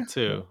commercial here?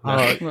 too.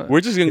 Oh,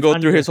 We're just gonna It's go through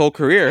under- his whole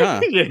career,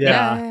 huh?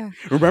 yeah.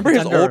 Remember his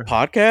It's under- old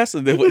podcast?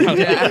 And then,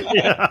 Yeah.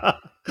 Yeah.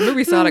 Remember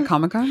we saw it at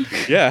Comic Con?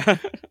 yeah.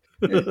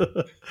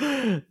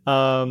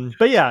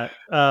 But yeah,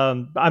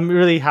 I'm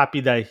really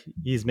happy that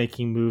he's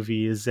making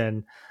movies,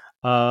 and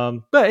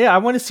but yeah, I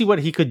want to see what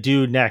he could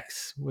do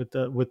next with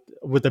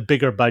a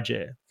bigger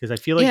budget, because I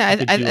feel like Yeah, he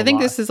could do I a think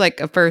lot. this is like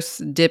a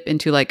first dip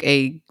into like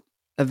a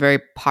very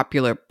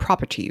popular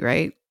property,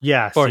 right?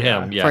 Yes, For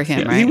yeah. him, yes, For him,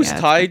 yes. right? He was Yeah.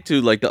 tied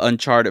to like the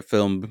Uncharted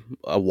film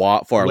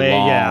for a Way,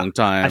 long yeah.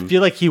 time. I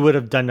feel like he would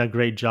have done a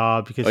great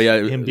job, because oh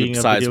yeah, him being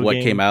besides a video what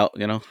game. came out,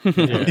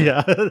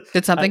 Yeah.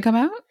 Did something come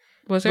out?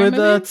 Was there a With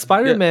movie?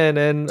 Spider-Man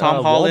and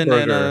Tom Holland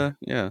Wahlberger.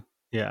 and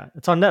Yeah,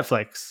 it's on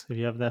Netflix if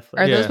you have Netflix.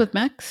 Are Yeah. those with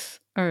mechs?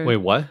 Or Wait,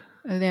 what?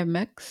 they have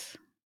mechs?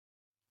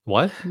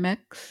 What?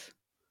 Mechs?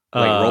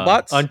 Like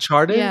robots?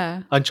 Uncharted?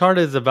 Yeah.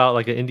 Uncharted is about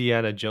like an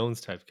Indiana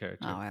Jones type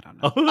character. Oh, I don't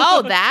know.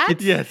 Oh, that?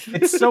 Yes.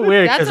 It's so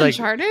weird That's because like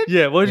Uncharted?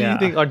 Yeah, what do Yeah. you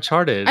think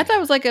Uncharted? I thought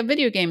it was like a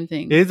video game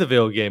thing. it is a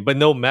video game, but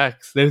no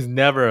mechs. There's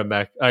never a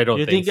mech. I don't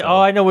you're think thinking. so. Oh,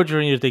 I know what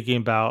you're thinking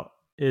about.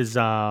 Is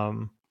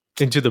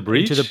Into the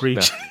Breach? Into the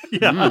Breach. No.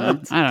 Yeah.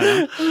 I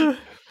don't know.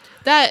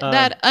 That Um,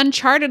 that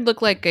Uncharted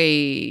looked like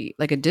a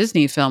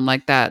Disney film,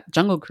 like that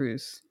Jungle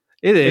Cruise.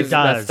 It is It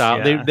that does,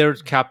 style. yeah. They're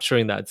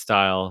capturing that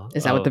style.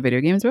 Is that what the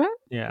video game's about?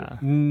 Yeah.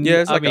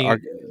 Yeah, it's I like mean,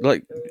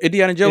 like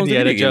Indiana Jones. the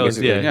Indiana video game, Jones,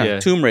 basically. yeah.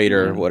 Tomb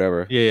Raider, Yeah. or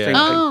whatever. Yeah. Same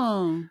thing.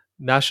 Oh,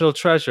 National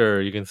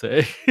Treasure, you can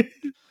say.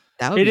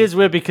 that would It be is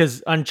weird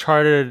because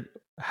Uncharted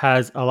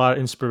has a lot of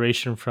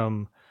inspiration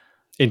from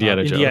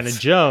Indiana Indiana Jones.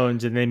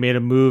 Jones, and they made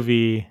a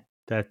movie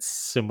that's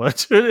similar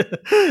to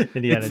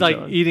Indiana It's like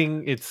Jones.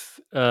 eating its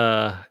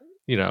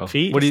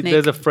Feet? what do you, Snake.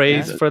 there's a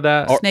phrase Yeah. for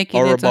that. Or- snake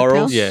eating its own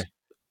Ouroboros? tail? Yeah.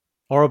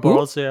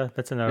 Ouroboros, yeah,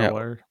 that's another Yeah.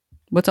 word.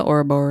 What's an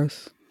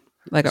Ouroboros?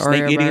 Like an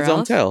Snake eating his own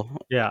Ouroboros? tail.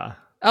 Yeah,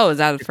 Oh, is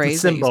that a it's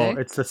phrase the that you symbol.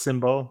 say? It's the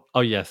symbol.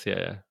 Oh yes,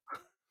 yeah.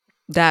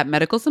 That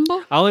medical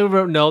symbol? I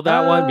only know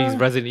that one because Uh,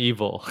 Resident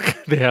Evil.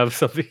 They have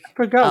something. I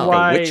forgot Oh.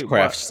 why. A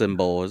witchcraft why-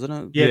 symbol, isn't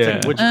it? Yeah, it's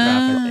like Yeah.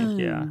 witchcraft. I think.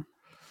 Yeah.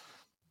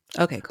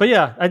 Okay, cool. But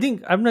yeah, I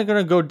think I'm not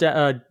gonna go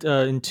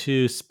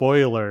into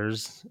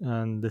spoilers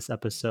on this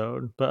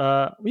episode.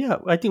 But yeah,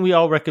 I think we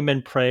all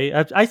recommend Prey.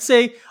 I'd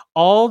say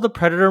all the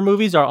Predator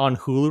movies are on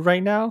Hulu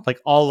right now, like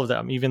all of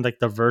them, even like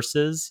the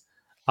Versus.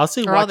 I'll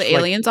say Are all watch, the like-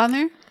 aliens on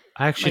there?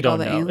 I actually like all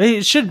don't the know. aliens?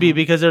 It should be Oh.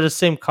 because they're the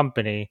same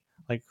company.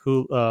 Like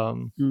who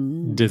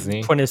Mm.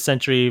 Disney. 20th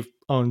Century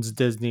owns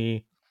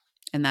Disney.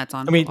 And that's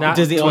on. I mean, all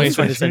Disney of owns 20th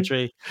 20th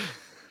Century.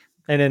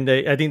 And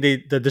then I think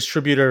the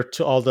distributor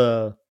to all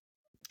the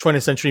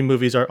 20th Century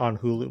movies are on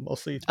Hulu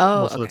most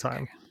of the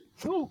time.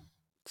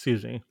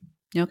 Excuse me.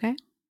 You okay?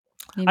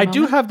 Need I a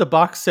do moment? have the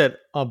box set,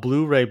 a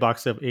Blu-ray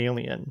box set of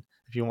Alien.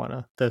 If you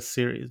wanna, the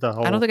series, the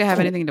whole. I don't think I have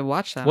anything to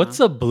watch that. What's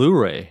on. a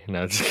Blu-ray?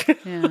 No, just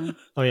kidding. Yeah,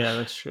 Oh yeah,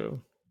 that's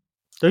true.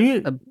 Don't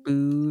you? a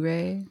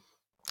Blu-ray.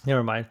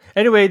 Never mind.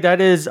 Anyway,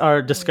 that is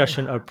our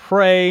discussion of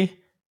Prey.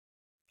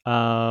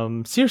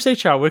 Sear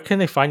Saechao, where can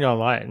they find you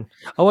online?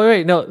 Oh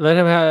wait, no. Let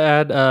him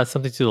add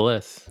something to the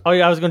list. Oh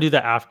yeah, I was gonna do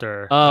that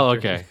after. Oh,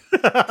 after.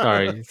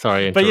 okay.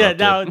 Sorry. But yeah,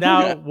 Interrupted.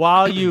 now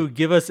while you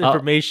give us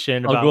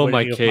information I'll about go where in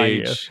my they can find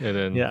you, cage and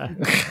then yeah.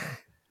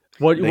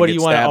 What They do get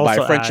you want to stabbed by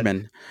also a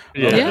Frenchman.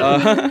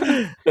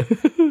 Yeah.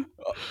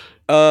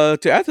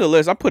 To add to the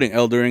list, I'm putting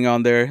Elden Ring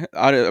on there.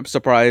 I'm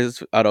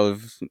surprised out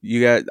of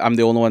you guys. I'm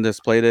the only one that's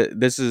played it.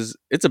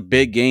 It's a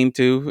big game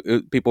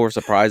too. People were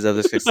surprised of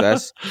the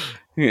success,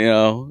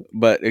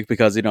 but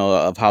because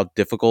of how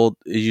difficult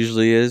it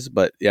usually is.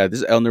 But yeah,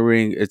 this Elden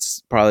Ring,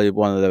 it's probably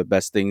one of the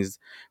best things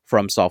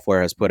From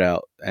Software has put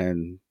out,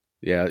 and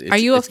yeah, Are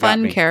you a it's got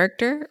fun me.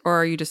 character or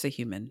are you just a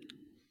human?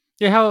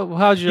 Yeah.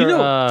 How's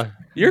your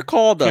You're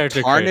called a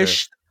character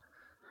tarnished,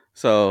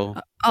 so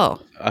Oh,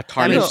 a that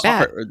tarnished means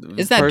bad.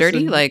 Is that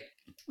dirty? person.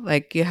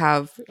 Like you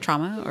have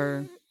trauma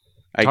or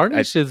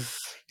tarnish is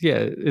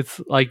it's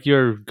like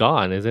you're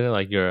gone, isn't it?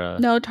 Like you're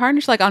no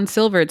tarnish? Like on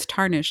silver, it's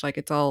tarnished. Like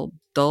it's all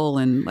dull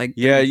and like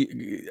yeah,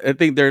 I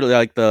think they're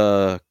like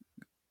the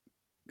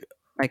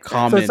like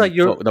common, So it's like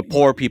the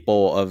poor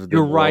people of the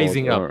you're world,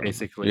 rising up or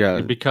basically. yeah,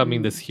 You're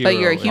becoming this hero. But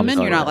you're a in this human.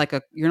 You're not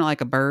world.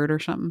 like a bird or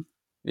something.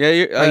 yeah,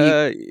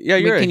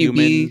 you're a Can you human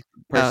be?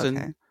 person.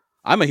 Oh, okay.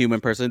 I'm a human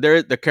person.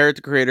 The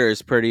character creator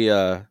is pretty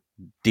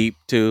deep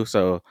too.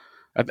 So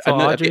So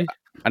Audrey,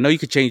 I know you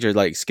could change your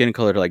like skin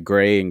color to like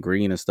gray and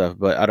green and stuff,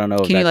 but I don't know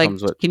if Can you that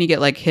comes with. Can you get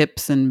like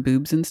hips and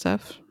boobs and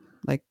stuff?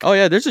 Like Oh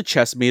yeah, there's a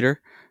chess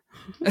meter.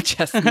 a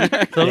chest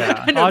meter. so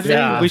Yeah. I know Audrey,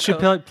 Yeah. we should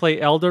play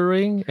Elden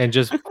Ring and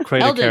just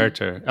create Elden. a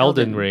character.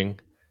 Elden Ring.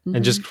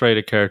 And just create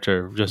a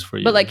character just for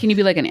you. But like, can you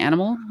be like an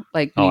animal?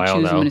 Like, can Oh, you I don't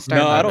choose when know. to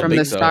start No, I don't from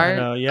think the so. start?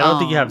 No, yeah, I don't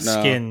think you have No.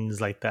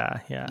 skins like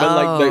that. Yeah. But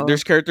like, Oh.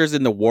 there's characters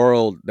in the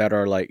world that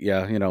are like,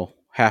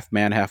 half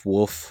man, half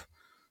wolf,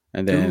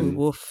 and Ooh, then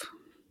wolf. So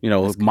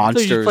you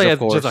monsters. play Of as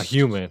course, just a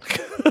human.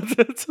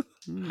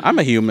 I'm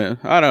a human.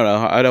 I don't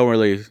know. I don't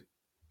really.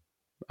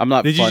 I'm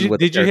not fun with.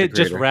 Did you hit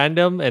just creator.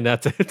 random and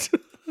that's it?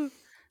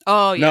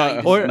 Oh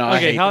yeah. No, you Or no, I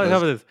okay, hate how those.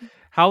 about this?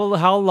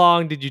 How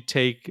long did you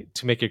take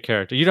to make your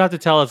character? You don't have to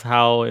tell us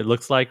how it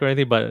looks like or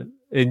anything, but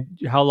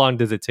how long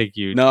does it take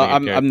you? No, to make a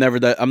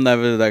character? I'm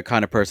never that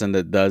kind of person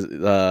that does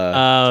spend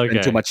too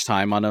Okay. much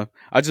time on them.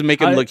 I just make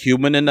them look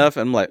human enough,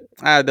 and I'm like,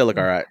 they look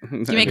all right. Do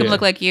you make him Yeah.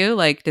 look like you?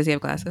 Like, does he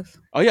have glasses?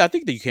 Oh yeah, I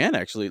think that you can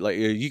actually. Like,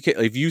 you can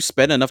if you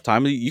spend enough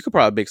time, you could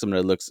probably make someone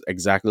that looks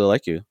exactly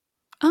like you.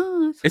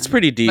 Oh, that's It's fine.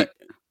 pretty deep.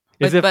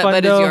 Is it fun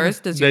but though? is yours?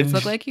 Does yours Then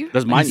look like you?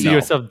 Does you mine see no.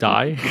 yourself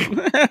die?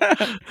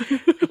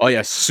 Oh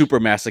yeah,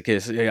 super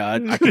masochist. Yeah,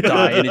 I could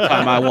die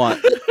anytime I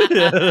want.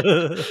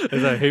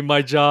 As I hate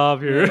my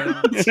job here.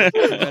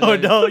 Oh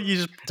no, you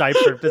just die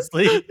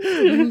purposely.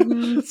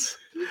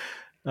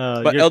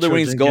 But your Elden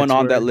Ring's children going get to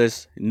on that wear-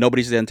 list.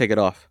 Nobody's gonna take it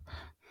off.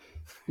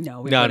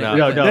 No, No.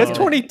 No, There's no.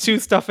 22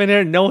 stuff in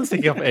there. No one's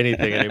thinking of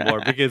anything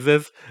anymore because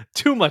there's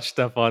too much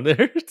stuff on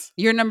there.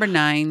 You're number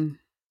 9.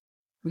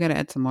 We gotta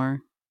add some more.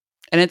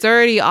 And it's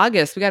already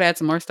August. We gotta add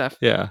some more stuff.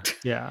 Yeah.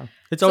 Yeah,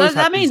 it's So always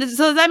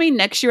does that mean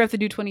next year we have to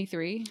do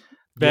 23?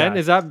 Ben,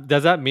 Yeah.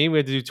 does that mean we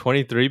have to do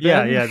 23,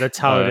 Yeah, Ben? yeah, that's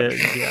how it Alright.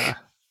 is. Yeah,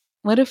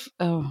 What if?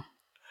 Oh,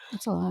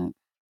 that's a lot.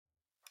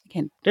 I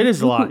can't. it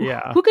is a lot. Who-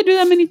 Yeah, Who could do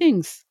that many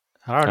things?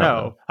 I don't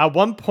know. At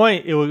one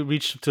point, it would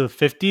reach to the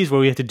 50s where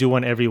we had to do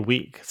one every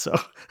week. So,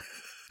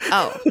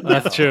 Oh,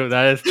 That's true.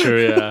 That is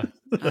true, yeah.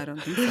 I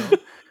don't think so.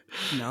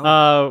 No.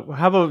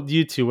 how about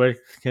you two? Where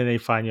can they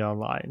find you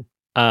online?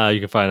 You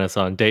can find us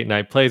on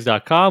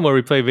datenightplays.com where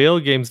we play video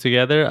games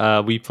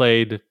together.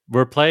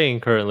 We're playing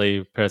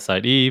currently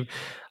Parasite Eve,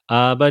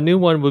 but a new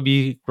one will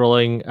be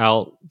rolling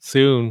out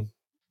soon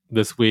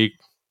this week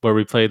where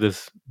we play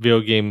this video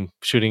game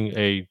shooting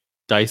a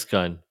dice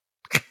gun.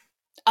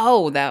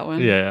 Oh, that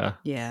one. Yeah.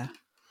 Yeah.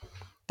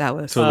 That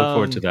was. So look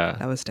forward to that.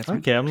 That was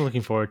different. Okay, I'm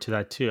looking forward to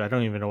that too. I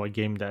don't even know what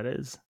game that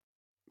is.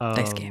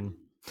 Dice game.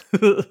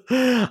 You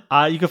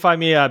can find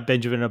me at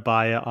Benjamin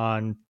Abaya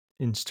on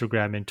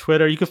Instagram and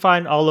Twitter. You can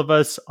find all of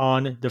us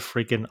on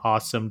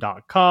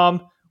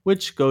thefreakinawesome.com,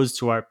 which goes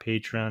to our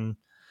Patreon.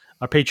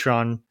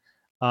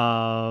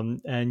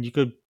 And you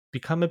could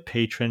become a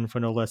patron for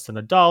no less than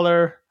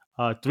 $1.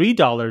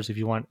 $3 if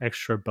you want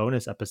extra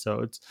bonus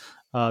episodes.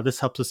 This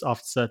helps us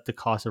offset the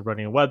cost of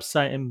running a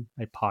website and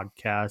my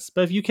podcast.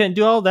 But if you can't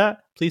do all that,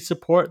 please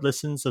support,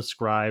 listen,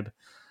 subscribe,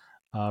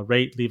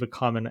 rate, leave a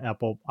comment on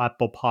Apple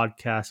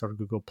Podcasts or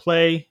Google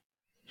Play.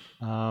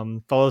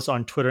 Follow us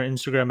on Twitter and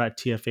Instagram at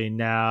TFA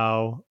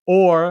Now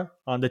or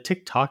on the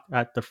TikTok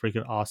at The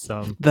Freaking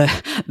Awesome.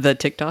 The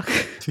TikTok.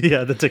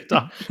 Yeah, the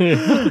TikTok.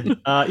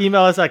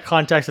 Email us at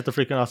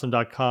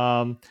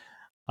contacts@thefreakinawesome.com.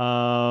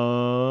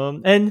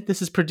 And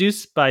this is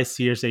produced by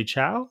Sear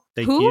Saechao.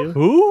 Thank Who? you.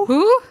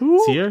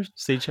 Who? Sear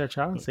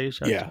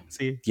Saechao. Yeah.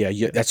 See.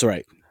 Yeah, that's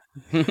right.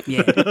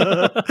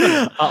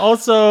 Yeah.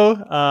 Also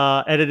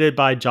edited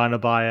by John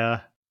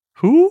Abaya.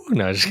 Who?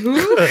 No, just-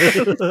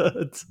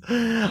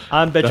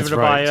 I'm Benjamin That's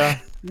right. Abaya,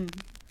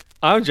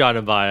 I'm John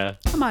Abaya.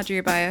 I'm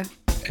Audrey Abaya.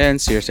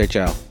 And Sear say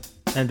ciao.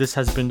 and this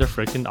has been The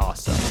Freaking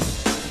Awesome.